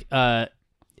 because like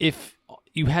if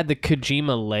you had the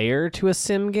Kojima layer to a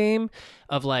sim game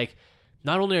of like.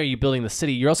 Not only are you building the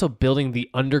city, you're also building the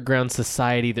underground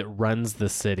society that runs the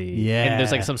city. Yeah. And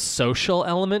there's like some social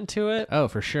element to it. oh,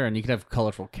 for sure. And you can have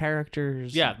colorful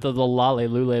characters. Yeah, the Lale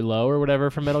Lule Lo or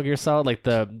whatever from Metal Gear Solid, like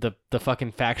the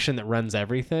fucking faction that runs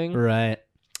everything. Right.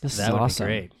 This That is would awesome.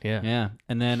 be great. Yeah. Yeah.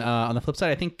 And then on the flip side,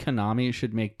 I think Konami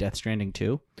should make Death Stranding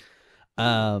 2.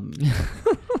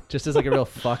 Just as like a real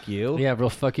fuck you. Yeah, real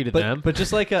fuck you to them. But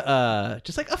just like a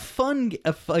fun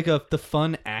the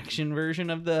fun action version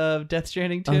of the Death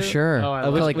Stranding 2. Oh sure. Oh, I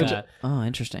feel like like that. Oh,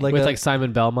 interesting. Like With a- like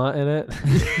Simon Belmont in it.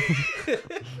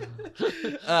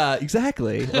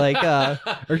 Exactly. Like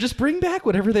or just bring back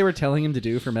whatever they were telling him to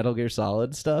do for Metal Gear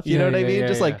Solid stuff. You Yeah, know what I yeah, mean? yeah,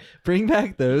 Just yeah. like bring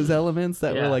back those elements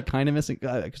that Yeah. were like kind of missing.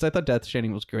 Because I thought Death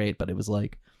Stranding was great, but it was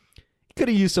like you could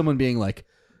have used someone being like,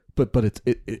 but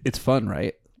it's fun,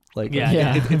 right? Like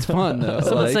Yeah. it's fun though.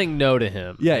 Someone like- saying no to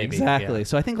him. Yeah, maybe. exactly.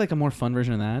 So I think like a more fun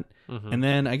version of that. Mhm. And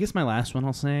then I guess my last one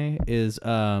I'll say is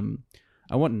I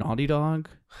want Naughty Dog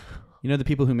You know the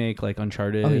people who make like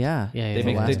Uncharted. Oh yeah, Yeah, They The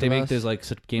make Last they of make Us. those like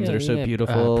games that Yeah, are so yeah.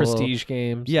 beautiful. Prestige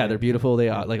games. Yeah, they're beautiful.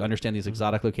 They like understand these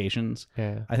exotic locations.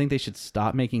 Yeah. I think they should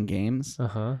stop making games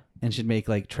Uh-huh. and should make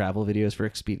like travel videos for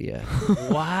Expedia.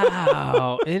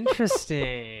 Wow.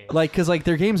 Interesting. Like, cause like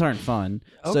their games aren't fun,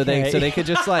 so Okay. they could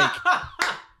just like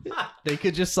they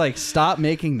could just like stop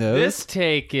making those. This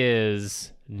take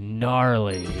is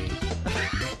gnarly.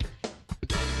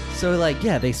 So like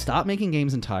yeah, they stop making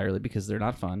games entirely because they're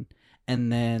not fun,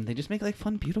 and then they just make like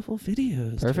fun, beautiful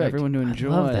videos for Perfect. everyone to enjoy.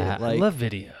 I love that. Like, I love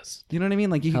videos. you know what I mean?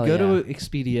 Like you could Hell go yeah. to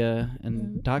Expedia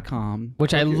and .com,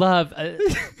 Which I love.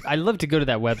 I love to go to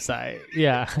that website.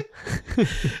 Yeah.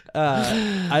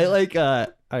 I like all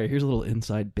right, here's a little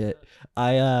inside bit.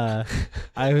 I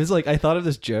was like I thought of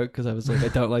this joke because I was like I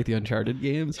don't like the Uncharted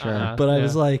games, Sure. but I Yeah.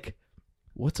 was like,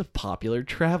 what's a popular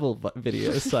travel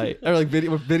video site or like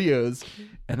videos?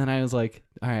 And then I was like,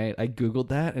 all right, I googled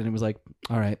that and it was like,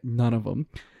 all right, none of them.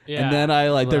 Yeah. And then I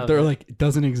like they're Love it. like it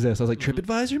doesn't exist. I was like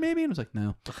TripAdvisor maybe, and I was like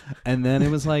no. And then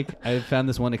it was like I found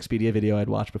this one Expedia video I'd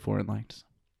watched before and liked.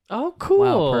 Oh, cool.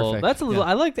 Wow, perfect. That's a little.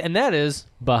 I like, and that is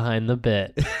behind the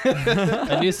bit,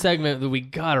 a new segment that we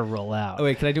gotta roll out. Oh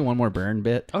wait, can I do one more burn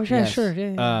bit? Oh, yeah, Yes. sure.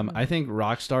 Yeah. I think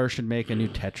Rockstar should make a new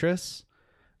Tetris,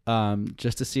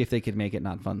 just to see if they could make it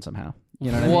not fun somehow.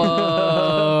 You know what I mean?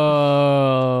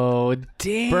 Whoa,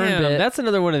 damn! Burn bit. That's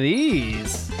another one of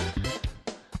these.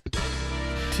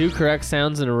 2 correct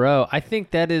sounds in a row. I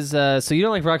think that is. So you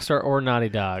don't like Rockstar or Naughty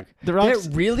Dog? The They're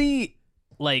really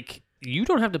like. You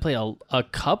don't have to play a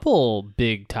couple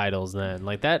big titles then.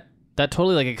 Like that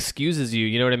totally like excuses you.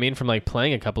 You know what I mean? From like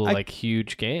playing a couple of like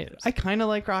huge games. I kind of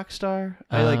like Rockstar.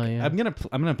 Yeah. I'm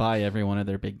gonna buy every one of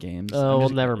their big games. Oh, I'm well,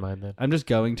 just, never mind then. I'm just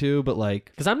going to, but like.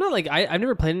 Because I'm not like I've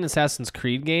never played an Assassin's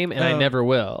Creed game, and I Oh. never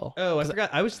will. Oh, I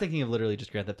forgot. I was thinking of literally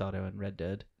just Grand Theft Auto and Red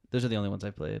Dead. Those are the only ones I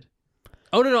played.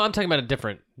 Oh no, I'm talking about a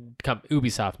different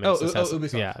Ubisoft. Makes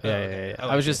Assassin's- Ubisoft. Yeah, Oh, yeah, okay. yeah, yeah. Oh,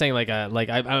 I was okay. just saying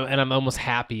and I'm almost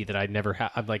happy that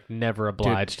I'm like never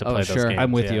obliged to oh, play sure. those games.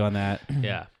 I'm with yeah. you on that.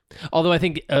 Yeah. Although I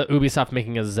think Ubisoft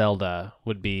making a Zelda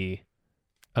would be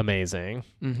amazing.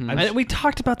 Mhm. We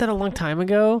talked about that a long time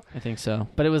ago, I think so.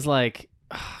 but it was like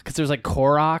because there's like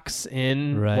Koroks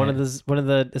in Right. one of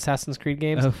the Assassin's Creed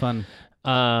games. Oh, fun.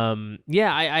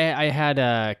 Yeah, I had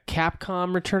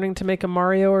Capcom returning to make a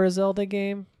Mario or a Zelda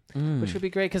game, which would be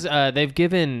great because they've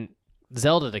given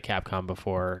Zelda to Capcom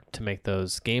before to make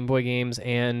those Game Boy games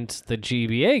and the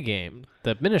GBA game.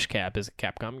 The Minish Cap is a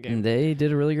Capcom game. And they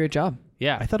did a really great job.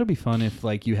 Yeah, I thought it'd be fun if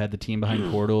like you had the team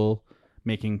behind Portal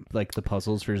making like the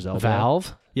puzzles for Zelda.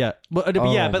 Valve. Yeah, but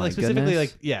Oh, yeah, but my like specifically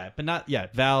goodness. like yeah, but not yeah,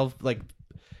 Valve like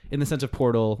in the sense of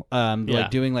Portal, Yeah.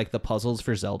 like doing like the puzzles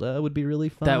for Zelda would be really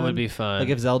fun. That would be fun. Like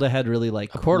if Zelda had really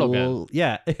like A Portal cool,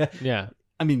 yeah. Yeah,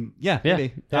 I mean, yeah, Yeah.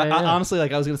 maybe. Yeah, yeah, yeah. Honestly,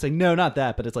 like I was gonna say no, not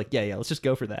that, but it's like yeah, let's just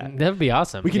go for that. that would be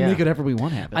awesome. We can yeah. make whatever we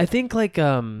want happen. I think like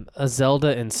a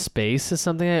Zelda in space is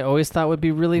something I always thought would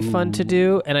be really fun to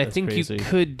do, and I that's think crazy. you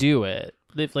could do it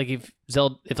if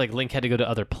Link had to go to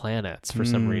other planets for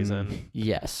some reason.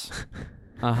 Yes,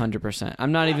 100%.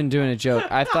 I'm not even doing a joke.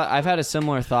 I've had a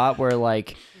similar thought where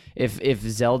like if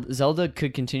Zelda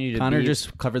could continue to Connor be,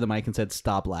 just covered the mic and said,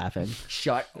 "Stop laughing."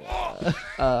 shut.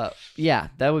 Yeah,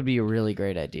 that would be a really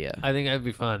great idea. I think that'd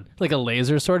be fun, like a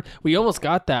laser sword. We almost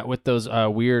got that with those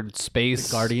weird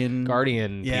space Guardian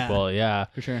Yeah. people. Yeah.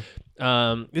 For sure.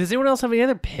 Does anyone else have any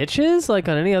other pitches, like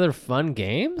on any other fun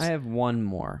games? I have one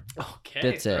more. Okay,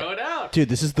 That's it. throw it out. Dude,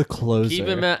 this is the closer. Keep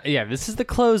him at, yeah, this is the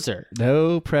closer.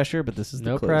 No pressure, but this is the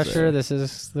No closer. pressure. This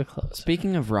is the closer.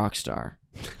 Speaking of Rockstar,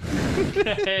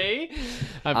 Okay.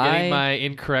 I'm getting my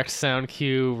incorrect sound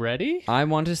cue ready. I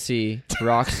want to see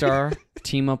Rockstar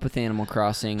team up with Animal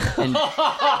Crossing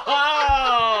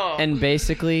and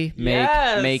basically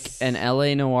Yes! make an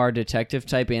LA Noire detective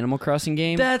type Animal Crossing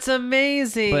game. That's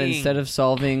amazing. But instead of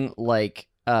solving like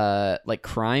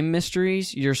crime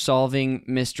mysteries, you're solving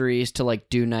mysteries to like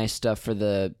do nice stuff for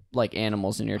the like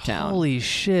animals in your town. Holy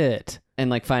shit. And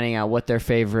like finding out what their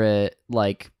favorite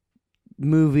like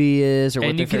movie is or what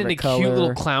And their you get favorite into color. cute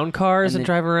little clown cars And and then-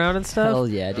 drive around and stuff. Hell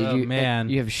yeah, dude! Oh, you, man.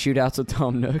 you have shootouts with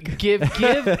Tom Nook. Give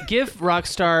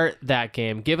Rockstar that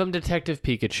game. Give them Detective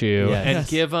Pikachu Yes. and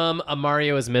give them a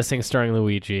Mario is Missing starring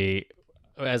Luigi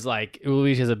as like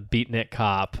Luigi as a beatnik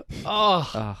cop.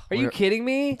 Oh, are you we're- kidding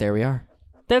me? There we are.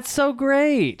 That's so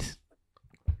great.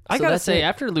 I So gotta that's say, it.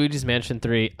 after Luigi's Mansion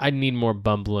 3, I need more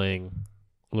bumbling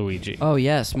Luigi. Oh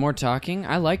yes, more talking.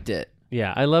 I liked it.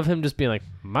 Yeah, I love him just being like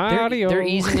Mario.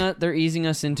 They're easing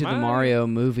us into the Mario. Mario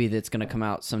movie that's going to come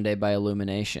out someday by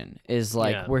Illumination. Is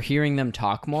like Yeah. we're hearing them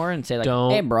talk more and say like,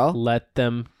 Don't "Hey, bro, let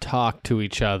them talk to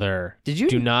each other. Did you-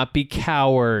 Do not be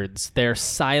cowards. They're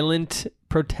silent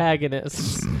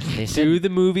protagonists They to said, the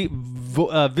movie.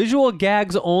 Visual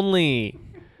gags only.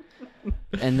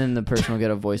 and then the person will get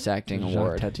a voice acting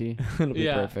award. Tati. It'll be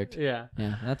perfect. Yeah.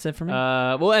 Yeah, that's it for me.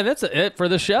 Well, and that's it for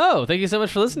the show. Thank you so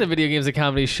much for listening to Video Games a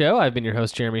Comedy Show. I've been your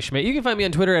host, Jeremy Schmidt. You can find me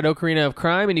on Twitter at Ocarina of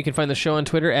Crime, and you can find the show on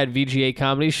Twitter at VGA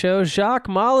Comedy Show. Jacques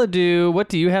Maladou, what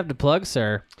do you have to plug,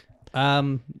 sir?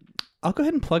 I'll go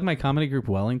ahead and plug my comedy group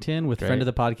Wellington with friend of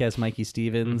the podcast Mikey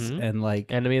Stevens and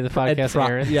like Enemy of the podcast,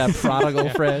 Aaron. Yeah, prodigal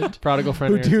friend. Prodigal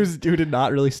friend. Who did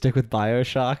not really stick with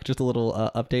BioShock. Just a little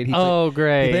update. He Oh, he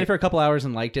great. played it for a couple hours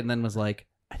and liked it, and then was like,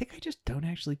 I think I just don't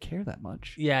actually care that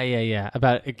much. Yeah.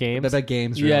 About games. About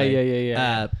games, Yeah, really.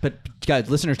 yeah. But guys,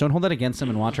 listeners, don't hold that against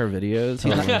him and watch our videos.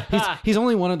 He's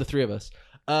only one of the three of us.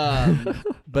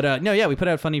 But no, yeah, we put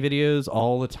out funny videos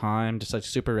all the time, just like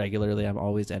super regularly. I'm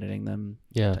always editing them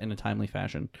in a timely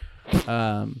fashion.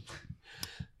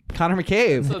 Connor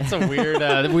McCabe. That's a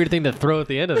weird thing to throw at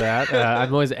the end of that.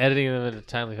 I'm always editing them in a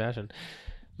timely fashion.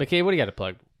 McCabe, what do you got to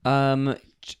plug?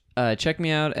 Check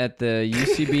me out at the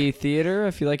UCB Theater.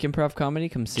 If you like improv comedy,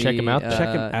 come see. Check him out. Check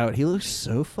him out. He looks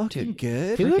so fucking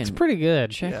good. He looks pretty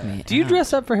good. Check me. Do you out.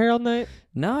 dress up for Herald Night?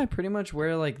 No, I pretty much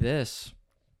wear like this.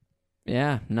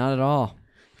 Yeah, not at all.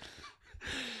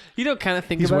 You don't kind of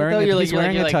think He's about wearing it, though. a- You're he's like,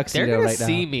 wearing a they're tuxedo gonna right now.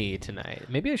 see me tonight.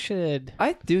 Maybe I should.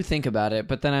 I do think about it,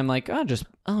 but then I'm like, I'll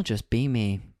just be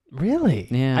me. Really?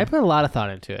 Yeah. I put a lot of thought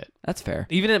into it. That's fair.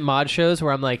 Even at mod shows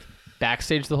where I'm like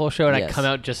backstage the whole show and I Yes. come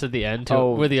out just at the end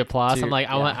Oh, with the applause. dude, I'm like,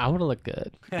 I yeah. want to look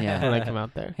good Yeah. when I come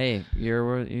out there. Hey,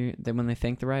 then when they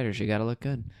thank the writers, you got to look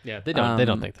good. Yeah, they don't. They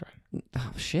don't think they're right.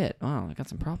 Oh shit! Wow, I got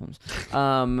some problems.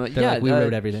 They're Yeah, like, we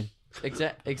wrote everything.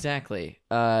 Exactly.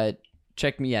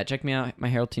 Check me out. My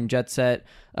Herald Team Jet Set.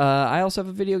 I also have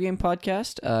a video game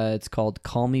podcast. It's called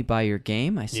Call Me by Your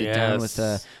Game. I sit down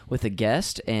with a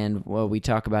guest, and we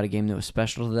talk about a game that was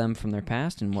special to them from their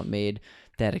past and what made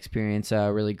that experience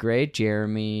really great.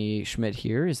 Jeremy Schmidt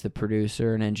here is the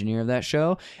producer and engineer of that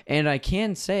show, and I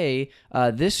can say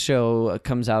this show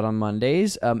comes out on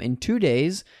Mondays. In 2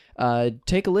 days.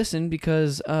 Take a listen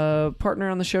because partner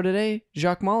on the show today,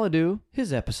 Jacques Maladou,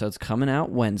 his episode's coming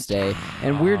out Wednesday,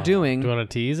 and we're doing. Do you want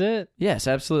to tease it? Yes,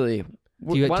 absolutely.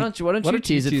 you- Why don't you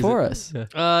tease it for us?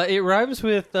 It rhymes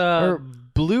with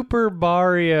Blooper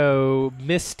Barrio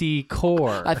Misty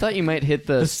Core. I thought you might hit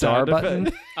the star sound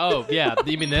button. Oh, yeah.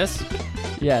 You mean this?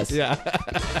 Yes. Yeah.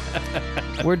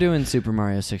 We're doing Super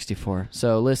Mario 64.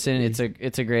 So listen, it's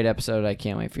a great episode. I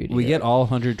can't wait for you to We hear get all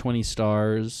 120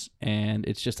 stars, and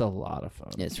it's just a lot of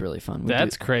fun. it. It's really fun.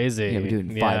 That's crazy. Yeah, we do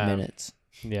it in 5 minutes.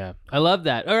 Yeah, I love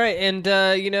that. All right, and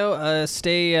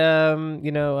stay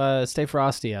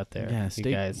frosty out there. Yeah, you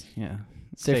guys. Yeah.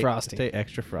 Stay frosty. Stay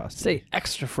extra frosty. Stay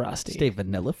extra frosty. Stay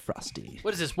vanilla frosty.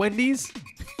 What is this? Wendy's?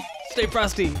 Stay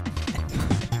frosty.